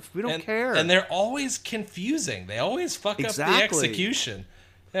 enough. We don't care. And they're always confusing. They always fuck up the execution.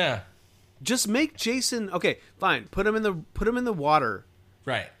 Yeah. Just make Jason, okay, fine. Put him in the water.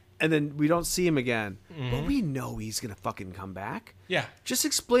 Right. And then we don't see him again. But we know he's going to fucking come back. Yeah. Just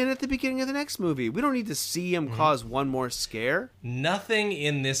explain it at the beginning of the next movie. We don't need to see him cause one more scare. Nothing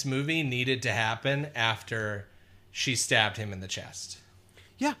in this movie needed to happen after she stabbed him in the chest.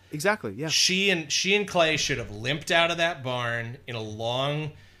 Yeah, exactly. Yeah. She and Clay should have limped out of that barn in a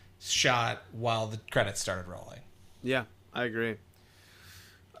long shot while the credits started rolling. Yeah, I agree.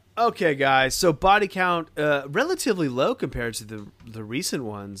 Okay, guys. So body count, relatively low compared to the recent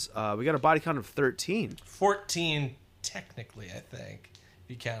ones. We got a body count of 13. 14, technically, I think, if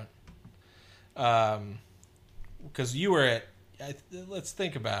you count. Because you were at... let's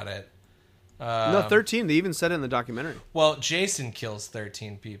think about it. No, 13. They even said it in the documentary. Well, Jason kills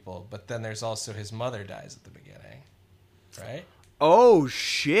 13 people, but then there's also his mother dies at the beginning. Right? Oh,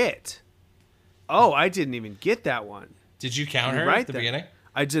 shit. Oh, I didn't even get that one. Did you count her right at the then. beginning?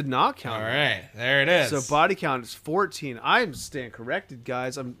 I did not count All her. right, there it is. So body count is 14. I'm staying corrected,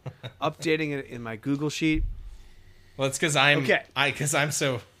 guys. I'm updating it in my Google sheet. Well, it's because I'm Okay.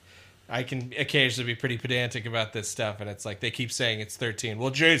 I can occasionally be pretty pedantic about this stuff, and it's like they keep saying it's 13.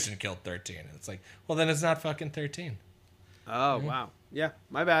 Well, Jason killed 13, and it's like, well, then it's not fucking 13. Oh, wow. Yeah,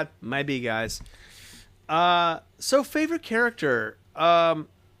 my bad. My B, guys. So favorite character.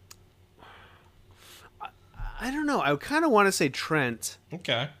 I don't know. I kind of want to say Trent,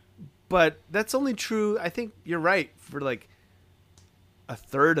 Okay. but that's only true. I think you're right for like a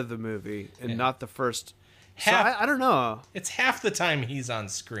third of the movie and not the first. So Half- I don't know. It's half the time he's on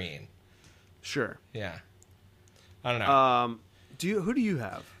screen. Sure. Yeah. I don't know. Who do you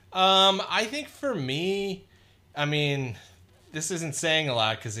have? I think for me, I mean, this isn't saying a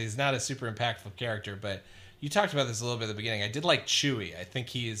lot because he's not a super impactful character, but you talked about this a little bit at the beginning. I did like Chewie. I think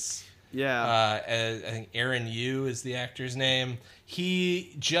he's... Yeah. I think Aaron Yu is the actor's name.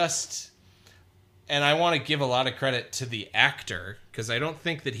 He just... And I want to give a lot of credit to the actor because I don't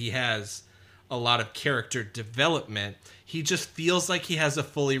think that he has a lot of character development. He just feels like he has a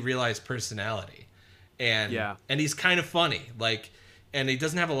fully realized personality. And he's kind of funny. Like, and he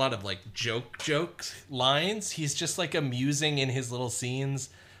doesn't have a lot of like joke lines. He's just like amusing in his little scenes.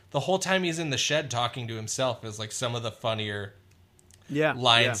 The whole time he's in the shed talking to himself is like some of the funnier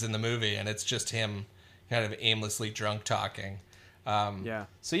lines in the movie, and it's just him kind of aimlessly drunk talking.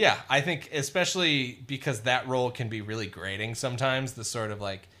 So yeah, I think especially because that role can be really grating sometimes, the sort of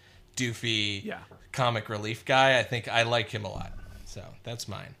like doofy comic relief guy. I think I like him a lot. So that's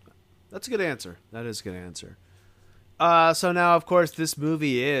mine. That's a good answer. That is a good answer. So now, of course, this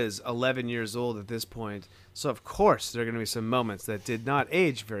movie is 11 years old at this point. So, of course, there are going to be some moments that did not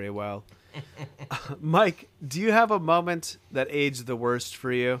age very well. Mike, do you have a moment that aged the worst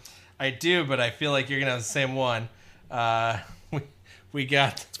for you? I do, but I feel like you're going to have the same one. We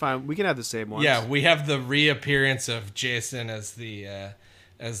got... It's fine. We can have the same one. Yeah, we have the reappearance of Jason as the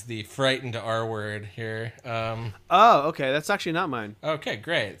frightened R word here. Oh, okay. That's actually not mine. Okay,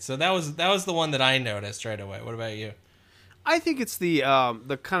 great. So that was the one that I noticed right away. What about you? I think it's the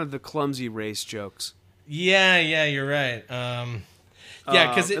kind of the clumsy race jokes. Yeah, you're right.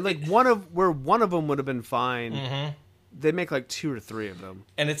 Yeah, because one of them would have been fine. They make like 2 or 3 of them,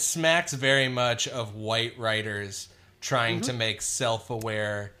 and it smacks very much of white writers trying to make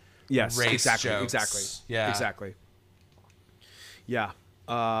self-aware race jokes. Exactly. Yeah.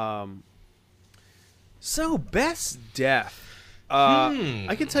 So best death.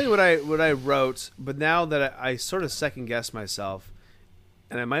 I can tell you what I wrote, but now that I sort of second guess myself,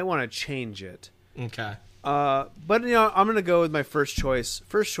 and I might want to change it. Okay. But I'm gonna go with my first choice,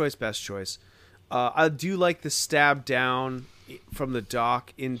 best choice. I do like the stab down from the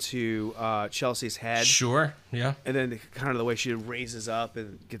dock into Chelsea's head. Sure. Yeah. And then kind of the way she raises up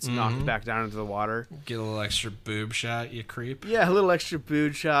and gets knocked back down into the water. Get a little extra boob shot, you creep. Yeah, a little extra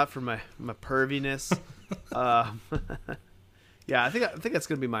boob shot for my perviness. Yeah, I think that's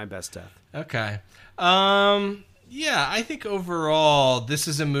gonna be my best death. Okay. Yeah, I think overall this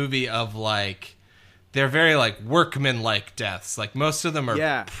is a movie of like they're very like workman-like deaths. Like most of them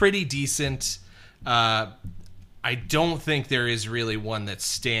are pretty decent. I don't think there is really one that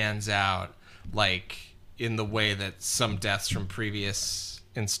stands out like in the way that some deaths from previous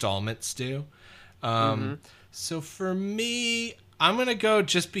installments do. So for me, I'm going to go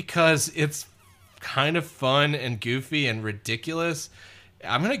just because it's kind of fun and goofy and ridiculous.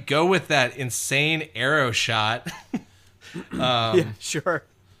 I'm going to go with that insane arrow shot. Yeah, sure.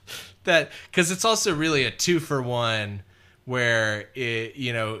 That because it's also really a 2-for-1 where it,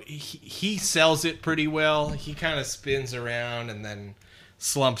 he sells it pretty well. He kind of spins around and then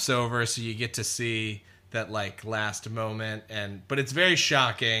slumps over, so you get to see that like last moment. But it's very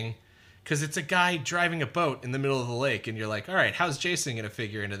shocking because it's a guy driving a boat in the middle of the lake, and you're like, all right, how's Jason going to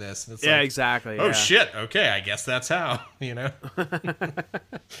figure into this? And it's Yeah, like, exactly. oh yeah. shit, okay, I guess that's how. Yeah,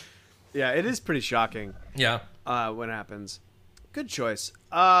 it is pretty shocking. Yeah. When it happens. Good choice.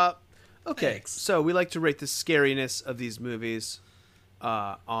 Okay, Thanks. so we like to rate the scariness of these movies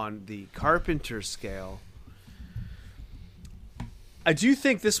on the Carpenter scale. I do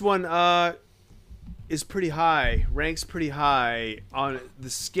think this one is pretty high, ranks pretty high on the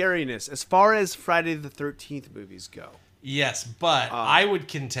scariness as far as Friday the 13th movies go. Yes, but I would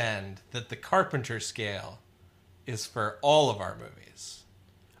contend that the Carpenter scale is for all of our movies.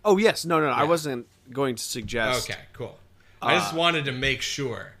 Oh, yes. No. I wasn't going to suggest. Okay, cool. I just wanted to make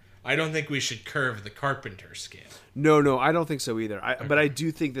sure. I don't think we should curve the Carpenter scale. No, I don't think so either. But I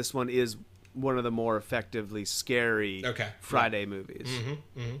do think this one is one of the more effectively scary Friday movies.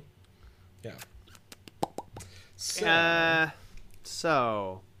 Yeah.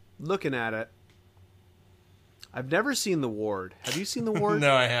 So, looking at it, I've never seen The Ward. Have you seen The Ward?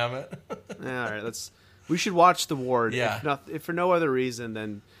 No, I haven't. All right, we should watch The Ward. Yeah. If for no other reason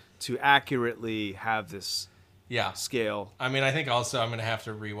than to accurately have this scale. I mean, I think also I'm going to have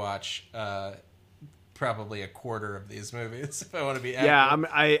to rewatch probably a quarter of these movies if I want to be accurate.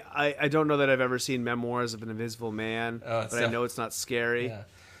 Yeah, I don't know that I've ever seen Memoirs of an Invisible Man, but I know it's not scary. Yeah.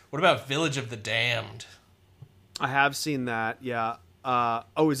 What about Village of the Damned? I have seen that, yeah.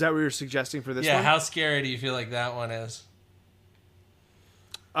 Is that what you're suggesting for this one? Yeah, how scary do you feel like that one is?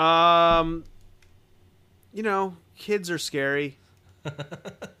 Kids are scary.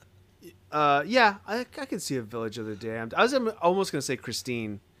 Yeah, I can see a Village of the Damned. I was almost going to say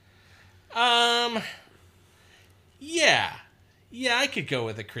Christine. Yeah, I could go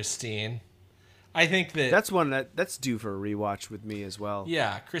with a Christine. I think that's one that's due for a rewatch with me as well.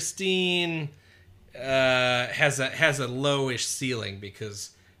 Yeah, Christine has a lowish ceiling because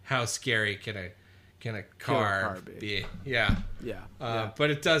how scary can a car be? Yeah.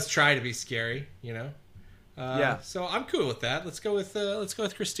 But it does try to be scary, So I'm cool with that. Let's go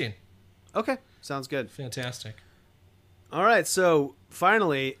with Christine. Okay, sounds good. Fantastic. All right, so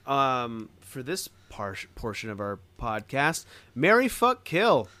finally, for this portion of our podcast, marry, fuck,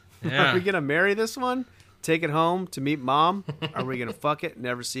 kill. Yeah. Are we gonna marry this one? Take it home to meet mom? Are we gonna fuck it,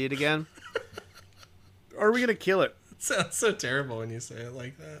 never see it again? Or are we gonna kill it? It sounds so terrible when you say it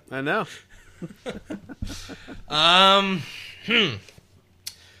like that. I know.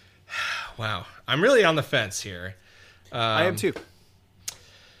 Wow, I'm really on the fence here. I am too.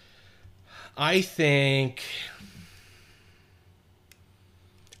 I think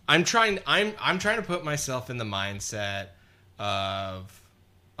I'm trying to put myself in the mindset of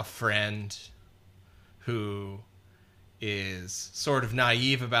a friend who is sort of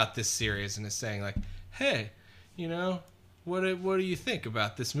naive about this series and is saying like, "Hey, what do you think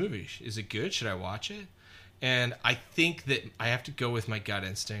about this movie? Is it good? Should I watch it?" And I think that I have to go with my gut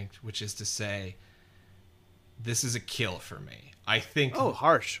instinct, which is to say this is a kill for me. I think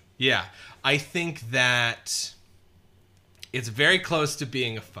harsh. Yeah. I think that it's very close to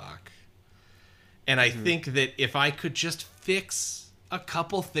being a fuck. And I think that if I could just fix a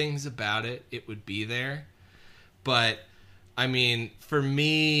couple things about it, it would be there. But, I mean, for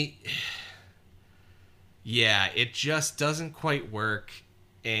me, yeah, it just doesn't quite work.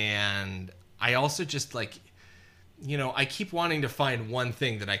 And I also just, like, I keep wanting to find one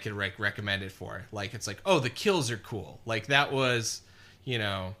thing that I could recommend it for. Like, it's like, oh, the kills are cool. Like, that was,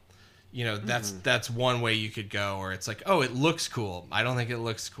 that's one way you could go. Or it's like, oh, it looks cool. I don't think it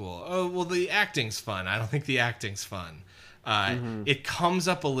looks cool. Oh, well, the acting's fun. I don't think the acting's fun. It comes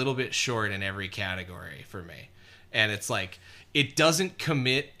up a little bit short in every category for me. And it's like, it doesn't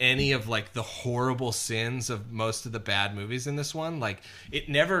commit any of like the horrible sins of most of the bad movies in this one. Like, it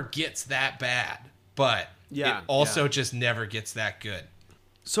never gets that bad, but it also just never gets that good.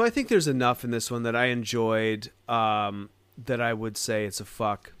 So I think there's enough in this one that I enjoyed, that I would say it's a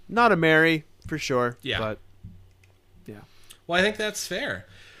fuck. Not a marry, for sure. Yeah. But, yeah. Well, I think that's fair.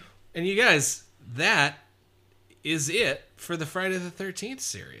 And you guys, that is it for the Friday the 13th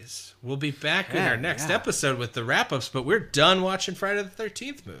series. We'll be back in our next yeah. episode with the wrap-ups, but we're done watching Friday the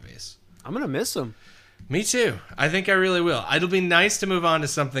 13th movies. I'm going to miss them. Me too. I think I really will. It'll be nice to move on to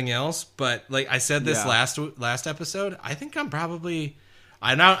something else, but like I said this last episode, I think I'm probably...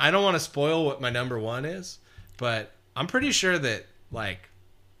 I don't want to spoil what my number one is, but I'm pretty sure that like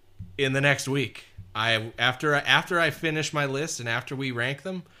in the next week, after I finish my list and after we rank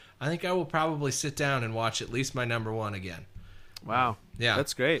them, I think I will probably sit down and watch at least my number one again. Wow. Yeah.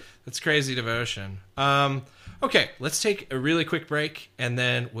 That's great. That's crazy devotion. Okay, let's take a really quick break, and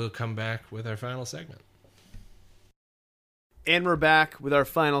then we'll come back with our final segment. And we're back with our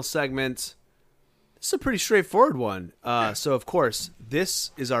final segment. This is a pretty straightforward one. So, of course,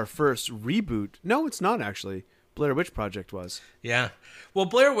 this is our first reboot. No, it's not, actually. Blair Witch Project was. Yeah. Well,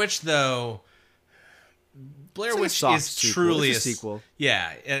 Blair Witch, though... Blair Witch is truly a sequel.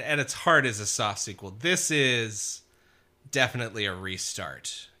 Yeah, at its heart is a soft sequel. This is definitely a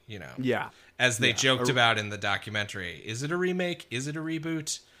restart, you know. Yeah. As they joked about in the documentary. Is it a remake? Is it a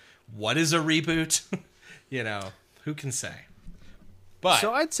reboot? What is a reboot? You know, who can say? But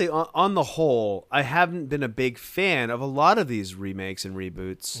so I'd say on the whole, I haven't been a big fan of a lot of these remakes and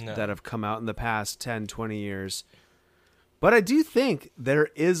reboots that have come out in the past 10, 20 years. But I do think there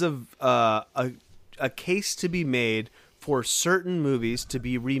is a case to be made for certain movies to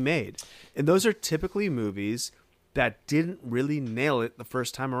be remade. And those are typically movies that didn't really nail it the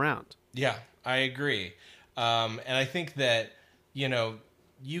first time around. Yeah, I agree. And I think that, you know,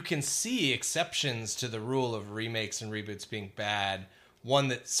 you can see exceptions to the rule of remakes and reboots being bad. One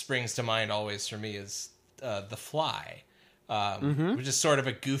that springs to mind always for me is The Fly, which is sort of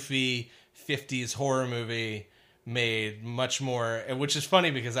a goofy 50s horror movie made much more, which is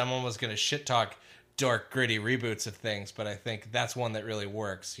funny because I'm almost going to shit talk dark, gritty reboots of things, but I think that's one that really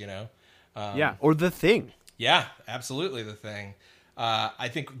works, you know? Yeah, or The Thing. Yeah, absolutely The Thing. I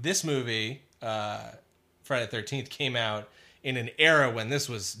think this movie, Friday the 13th, came out in an era when this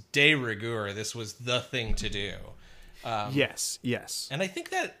was de rigueur. This was the thing to do. Yes. And I think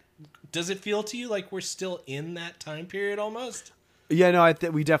that, does it feel to you like we're still in that time period almost? Yeah, no,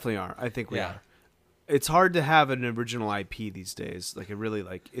 we definitely are. I think we are. It's hard to have an original IP these days. Like, it really,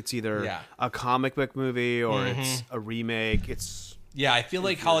 like, it's either a comic book movie or it's a remake. Yeah, I feel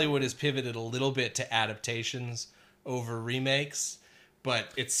like Hollywood has pivoted a little bit to adaptations over remakes, but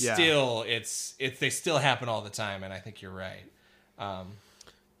it's still, they still happen all the time, and I think you're right.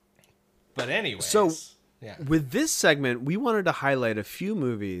 But anyways. So, with this segment, we wanted to highlight a few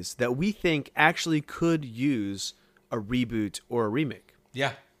movies that we think actually could use a reboot or a remake.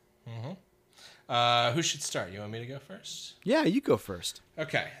 Yeah. Who should start? You want me to go first? Yeah, you go first.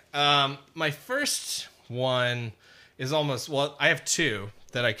 Okay. My first one is almost... Well, I have two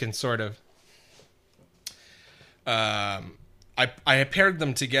that I can sort of... I paired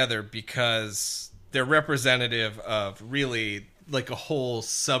them together because they're representative of really like a whole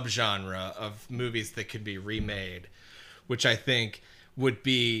subgenre of movies that could be remade, which I think would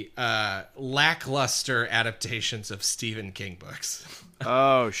be lackluster adaptations of Stephen King books.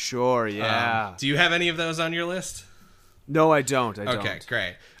 Oh, sure, yeah. Do you have any of those on your list? No, I don't. Okay,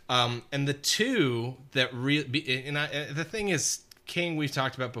 great. And the two that the thing is, King we've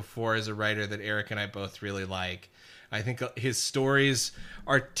talked about before is a writer that Eric and I both really like. I think his stories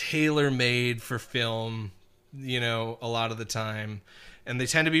are tailor-made for film, you know, a lot of the time, and they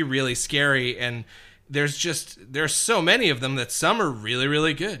tend to be really scary. And there's so many of them that some are really,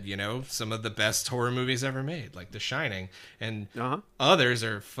 really good. You know, some of the best horror movies ever made, like The Shining, and others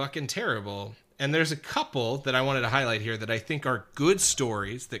are fucking terrible. And there's a couple that I wanted to highlight here that I think are good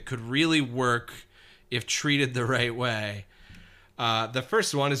stories that could really work if treated the right way. The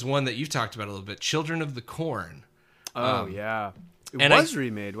first one is one that you've talked about a little bit, Children of the Corn. Oh, yeah. It was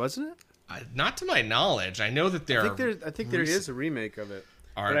remade, wasn't it? Not to my knowledge. I know that I think there is a remake of it.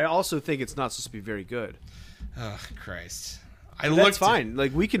 But I also think it's not supposed to be very good. Oh, Christ. That's fine.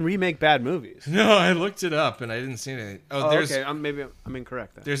 Like, we can remake bad movies. No, I looked it up and I didn't see anything. Okay. Maybe I'm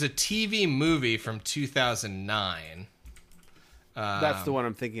incorrect then. There's a TV movie from 2009. That's the one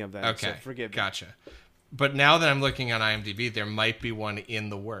I'm thinking of then. Okay. So forgive me. Gotcha. But now that I'm looking on IMDb, there might be one in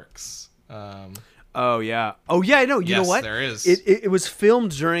the works. Oh, yeah. Oh, yeah, I know. You know what? There is. It was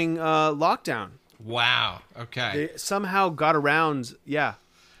filmed during lockdown. Wow. Okay. They somehow got around. Yeah.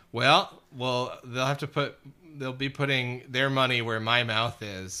 Well, they'll be putting their money where my mouth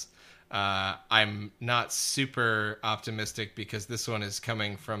is. I'm not super optimistic because this one is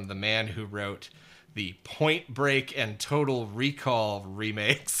coming from the man who wrote the Point Break and Total Recall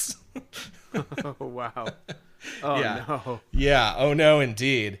remakes. Oh, wow. Oh, yeah. no. Yeah. Oh, no,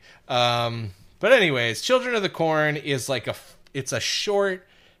 indeed. But anyways, Children of the Corn is like it's a short,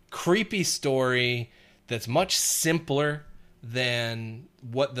 creepy story that's much simpler than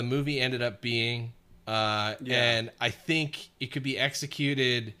what the movie ended up being. And I think it could be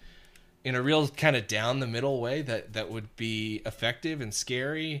executed in a real kind of down the middle way that would be effective and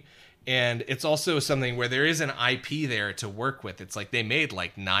scary. And it's also something where there is an IP there to work with. It's like they made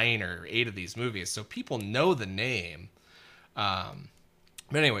like 9 or 8 of these movies, so people know the name. But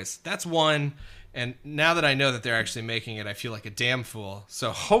anyways, that's one. And now that I know that they're actually making it, I feel like a damn fool.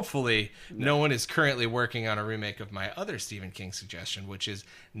 So hopefully no one is currently working on a remake of my other Stephen King suggestion, which is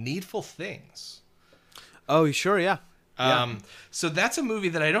Needful Things. Oh, sure, yeah. So that's a movie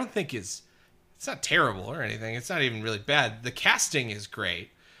that I don't think it's not terrible or anything. It's not even really bad. The casting is great.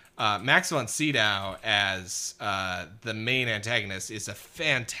 Max von Sydow as the main antagonist is a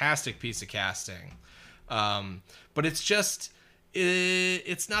fantastic piece of casting. But it's just,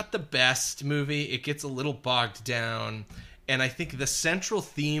 it's not the best movie. It gets a little bogged down. And I think the central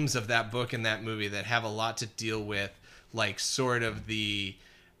themes of that book and that movie that have a lot to deal with, like sort of the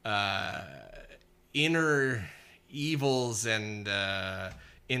inner evils and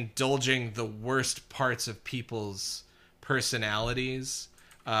indulging the worst parts of people's personalities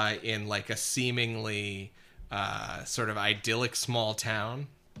in like a seemingly sort of idyllic small town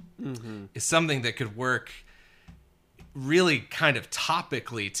is something that could work really kind of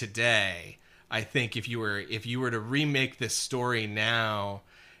topically today. I think if you were to remake this story now,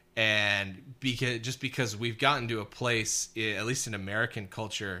 and because we've gotten to a place, at least in American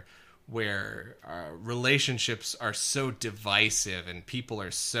culture, where relationships are so divisive and people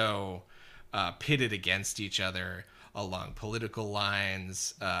are so pitted against each other along political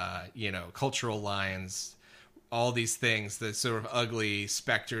lines, cultural lines, all these things, the sort of ugly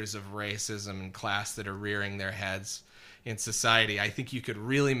specters of racism and class that are rearing their heads in society. I think you could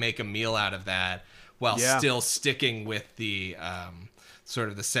really make a meal out of that while still sticking with the sort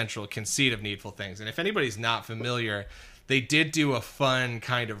of the central conceit of Needful Things. And if anybody's not familiar, they did do a fun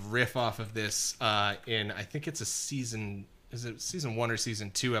kind of riff off of this in, I think it's a season 1 or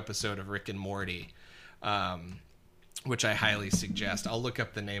season 2 episode of Rick and Morty, which I highly suggest. I'll look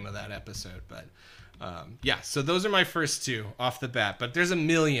up the name of that episode. But so those are my first 2 off the bat. But there's a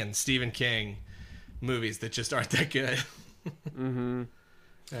million Stephen King movies that just aren't that good. Mm-hmm.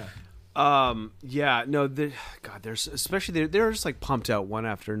 Yeah. There's especially they're just like pumped out one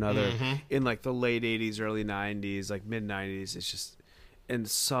after another in like the late 80s, early 90s, like mid 90s. It's just, and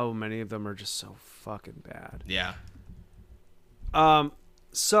so many of them are just so fucking bad. Yeah.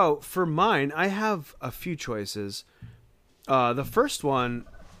 So for mine, I have a few choices. The first one,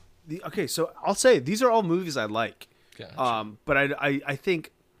 so I'll say these are all movies I like. Gotcha. But I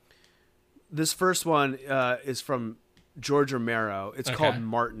think this first one is from George Romero. It's called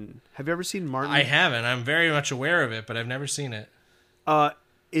Martin. Have you ever seen Martin? I haven't. I'm very much aware of it, but I've never seen it.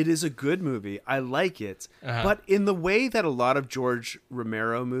 It is a good movie. I like it. But in the way that a lot of George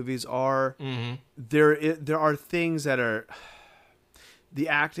Romero movies are, there are things that are... The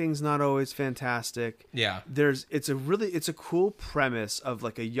acting's not always fantastic. Yeah. It's a cool premise of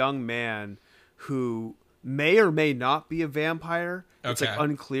like a young man who may or may not be a vampire. It's like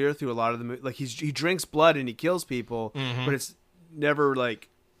unclear through a lot of the movie. Like he drinks blood and he kills people, but it's never like,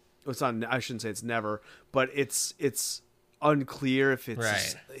 it's not, I shouldn't say it's never, but it's unclear if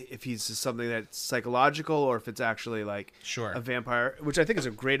it's if he's just something that's psychological or if it's actually like a vampire, which I think is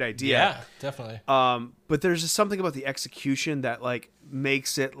a great idea. Yeah, definitely. But there's just something about the execution that like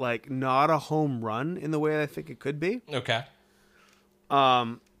makes it like not a home run in the way I think it could be. Okay.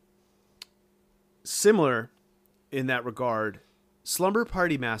 Similar in that regard, Slumber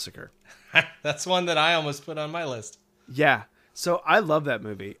Party Massacre. That's one that I almost put on my list. Yeah. So I love that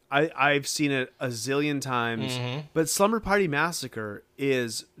movie. I've seen it a zillion times. But Slumber Party Massacre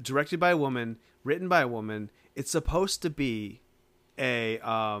is directed by a woman, written by a woman. It's supposed to be a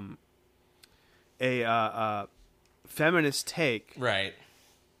feminist take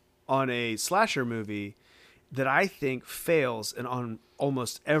on a slasher movie that I think fails and on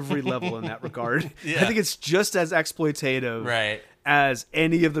almost every level in that regard. I think it's just as exploitative as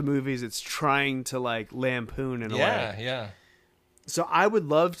any of the movies it's trying to like lampoon in a way. Yeah. So I would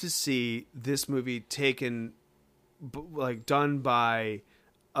love to see this movie taken, like done by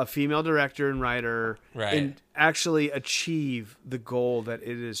a female director and writer, and actually achieve the goal that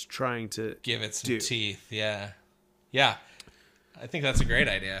it is trying to give it some teeth. Yeah. I think that's a great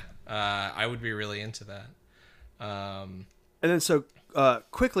idea. I would be really into that. And then so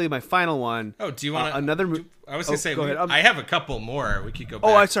quickly, my final one. Oh, do you want another? I was gonna say go ahead. I have a couple more. We could go back.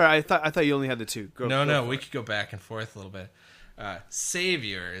 Oh, I'm sorry. I thought you only had the 2. No. We could go back and forth a little bit.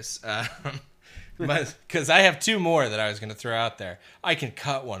 Saviors. Because I have two more that I was going to throw out there. I can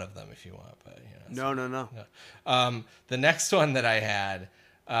cut one of them if you want, but No. The next one that I had,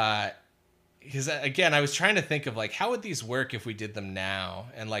 because again, I was trying to think of like how would these work if we did them now,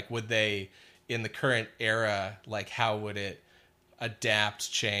 and like would they in the current era, like how would it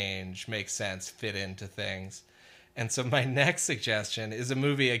adapt, change, make sense, fit into things. And so my next suggestion is a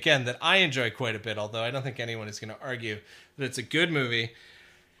movie, again, that I enjoy quite a bit, although I don't think anyone is going to argue that it's a good movie.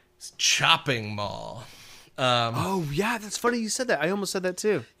 It's Chopping Mall. Oh, yeah, that's funny you said that. I almost said that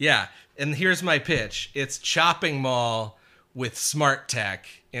too. Yeah, and here's my pitch. It's Chopping Mall with smart tech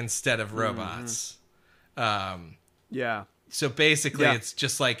instead of robots. Yeah. So basically, it's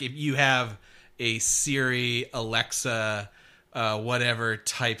just like if you have a Siri, Alexa, whatever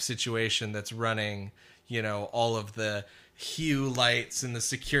type situation that's running, all of the hue lights and the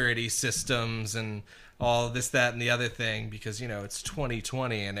security systems and all this, that, and the other thing, because, it's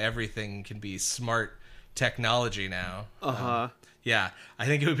 2020 and everything can be smart technology now. Yeah, I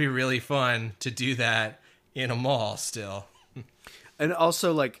think it would be really fun to do that in a mall still. And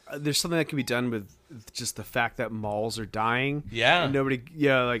also, like, there's something that can be done with just the fact that malls are dying. Yeah. And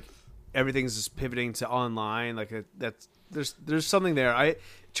like, everything's just pivoting to online. Like, there's something there.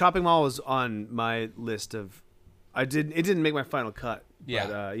 Chopping Mall was on my list of... It didn't make my final cut. Yeah.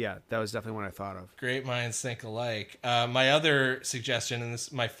 But, that was definitely one I thought of. Great minds think alike. My other suggestion, and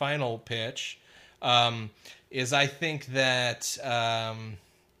this my final pitch, is I think that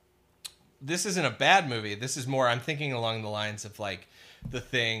this isn't a bad movie. This is more, I'm thinking along the lines of like The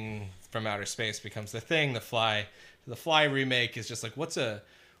Thing from outer space becomes The Thing. The Fly remake is just like what's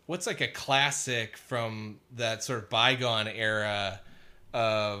like a classic from that sort of bygone era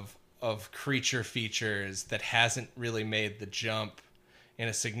of creature features that hasn't really made the jump in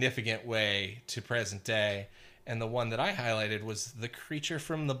a significant way to present day. And the one that I highlighted was the creature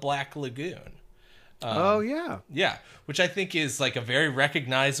from the Black Lagoon. Yeah, which I think is like a very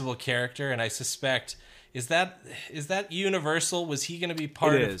recognizable character, and I suspect is that Universal? Was he going to be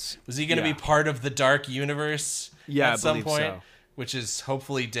part It of? is. Was he going to be part of the Dark Universe? Yeah, at some I believe point, so. Which is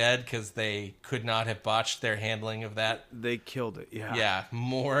hopefully dead because they could not have botched their handling of that. They killed it. Yeah. Yeah,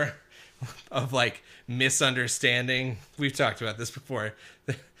 more of like misunderstanding. We've talked about this before,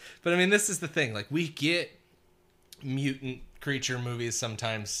 but I mean, this is the thing. Like, we get mutant creature movies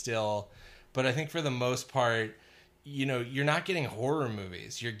sometimes still. But I think for the most part, you're not getting horror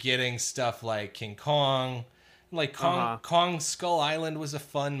movies. You're getting stuff like King Kong. Like Kong Skull Island was a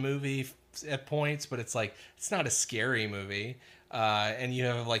fun movie at points, but it's like, it's not a scary movie. And you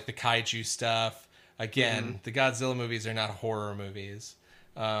have like the kaiju stuff. Again, the Godzilla movies are not horror movies.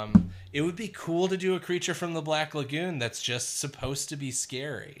 It would be cool to do a creature from the Black Lagoon that's just supposed to be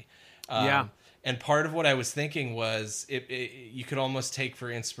scary. Yeah. And part of what I was thinking was you could almost take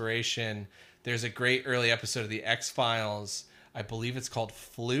for inspiration. There's a great early episode of the X-Files. I believe it's called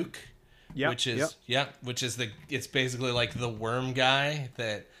Fluke, which is it's basically like the worm guy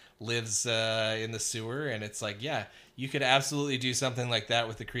that lives in the sewer, and it's like, yeah, you could absolutely do something like that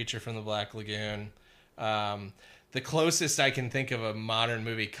with the creature from the Black Lagoon. The closest I can think of a modern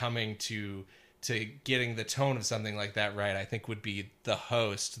movie coming to getting the tone of something like that right, I think would be The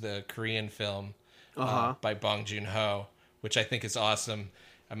Host, the Korean film by Bong Joon-ho, which I think is awesome.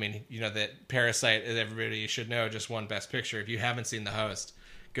 I mean, that Parasite, as everybody should know, just won Best Picture. If you haven't seen The Host,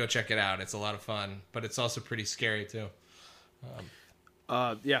 go check it out. It's a lot of fun, but it's also pretty scary too.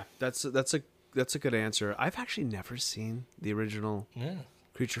 Yeah, that's a good answer. I've actually never seen the original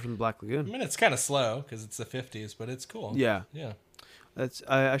Creature from the Black Lagoon. I mean, it's kind of slow because it's the 50s, but it's cool. Yeah.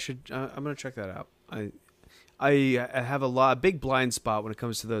 I should. I'm gonna check that out. I have a big blind spot when it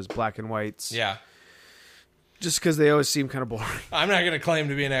comes to those black and whites. Yeah. Just because they always seem kind of boring. I'm not gonna claim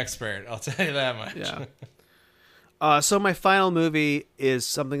to be an expert. I'll tell you that much. Yeah. So my final movie is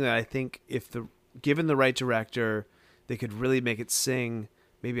something that I think, given the right director, they could really make it sing.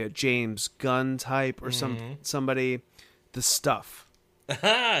 Maybe a James Gunn type or somebody. The Stuff.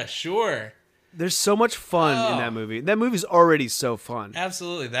 Sure. There's so much fun in that movie. That movie's already so fun.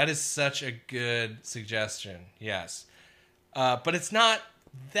 Absolutely. That is such a good suggestion. Yes. But it's not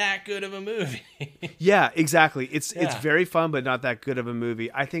that good of a movie. Yeah, exactly. It's very fun, but not that good of a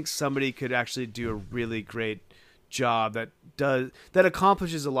movie. I think somebody could actually do a really great job that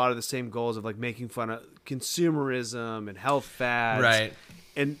accomplishes a lot of the same goals of like making fun of consumerism and health fads. Right.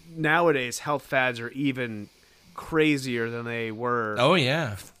 And nowadays, health fads are even crazier than they were. Oh,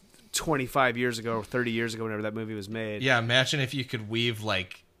 yeah. 25 years ago or 30 years ago, whenever that movie was made. Yeah, imagine if you could weave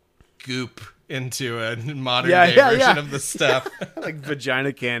like goop into a modern day version of the stuff. Like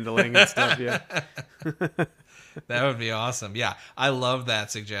vagina candling and stuff, yeah. That would be awesome. Yeah, I love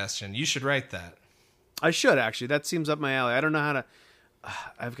that suggestion. You should write that. I should, actually. That seems up my alley. I don't know how to...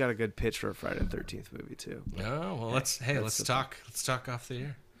 I've got a good pitch for a Friday the 13th movie, too. Oh, well, let's talk. Let's talk off the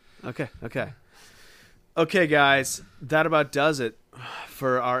air. Okay, guys. That about does it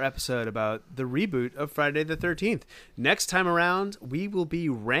for our episode about the reboot of Friday the 13th. Next time around, we will be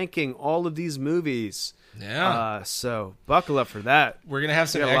ranking all of these movies. Yeah. So buckle up for that. We're gonna have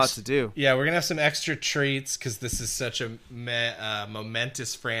some a lot to do. Yeah, we're gonna have some extra treats because this is such a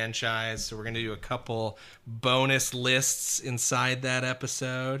momentous franchise. So we're gonna do a couple bonus lists inside that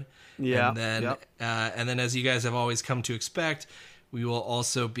episode. Yeah. And then, as you guys have always come to expect, we will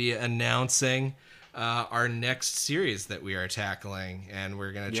also be announcing our next series that we are tackling, and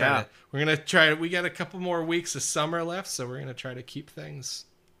we're gonna try. We got a couple more weeks of summer left, so we're gonna try to keep things.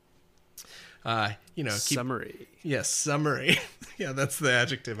 Summary. Yes, summary. Yeah, that's the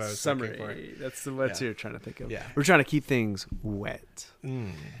adjective I was looking for. That's what you're trying to think of. Yeah. We're trying to keep things wet.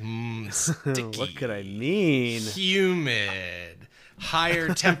 Sticky. What could I mean? Humid.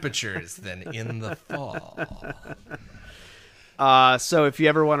 Higher temperatures than in the fall. So if you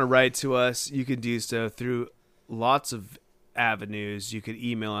ever want to write to us, you can do so through lots of avenues. You could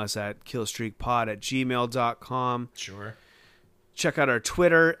email us at killstreakpod@gmail.com. Sure. Check out our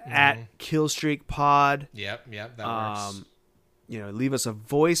Twitter at killstreakpod. Yep, that works. Leave us a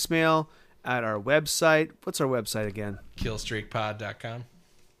voicemail at our website. What's our website again? Killstreakpod.com.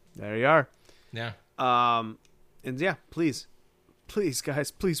 There you are. Yeah. Please,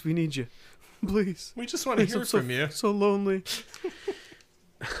 guys, please, we need you. Please. We just want to hear from you. So lonely.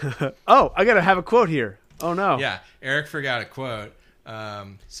 Oh, I gotta have a quote here. Oh no. Yeah, Eric forgot a quote.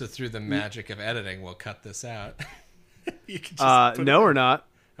 So through the magic of editing, we'll cut this out. You can just no, we're not.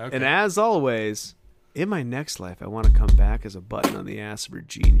 Okay. And as always, in my next life, I want to come back as a button on the ass of her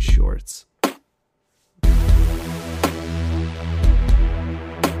jean shorts.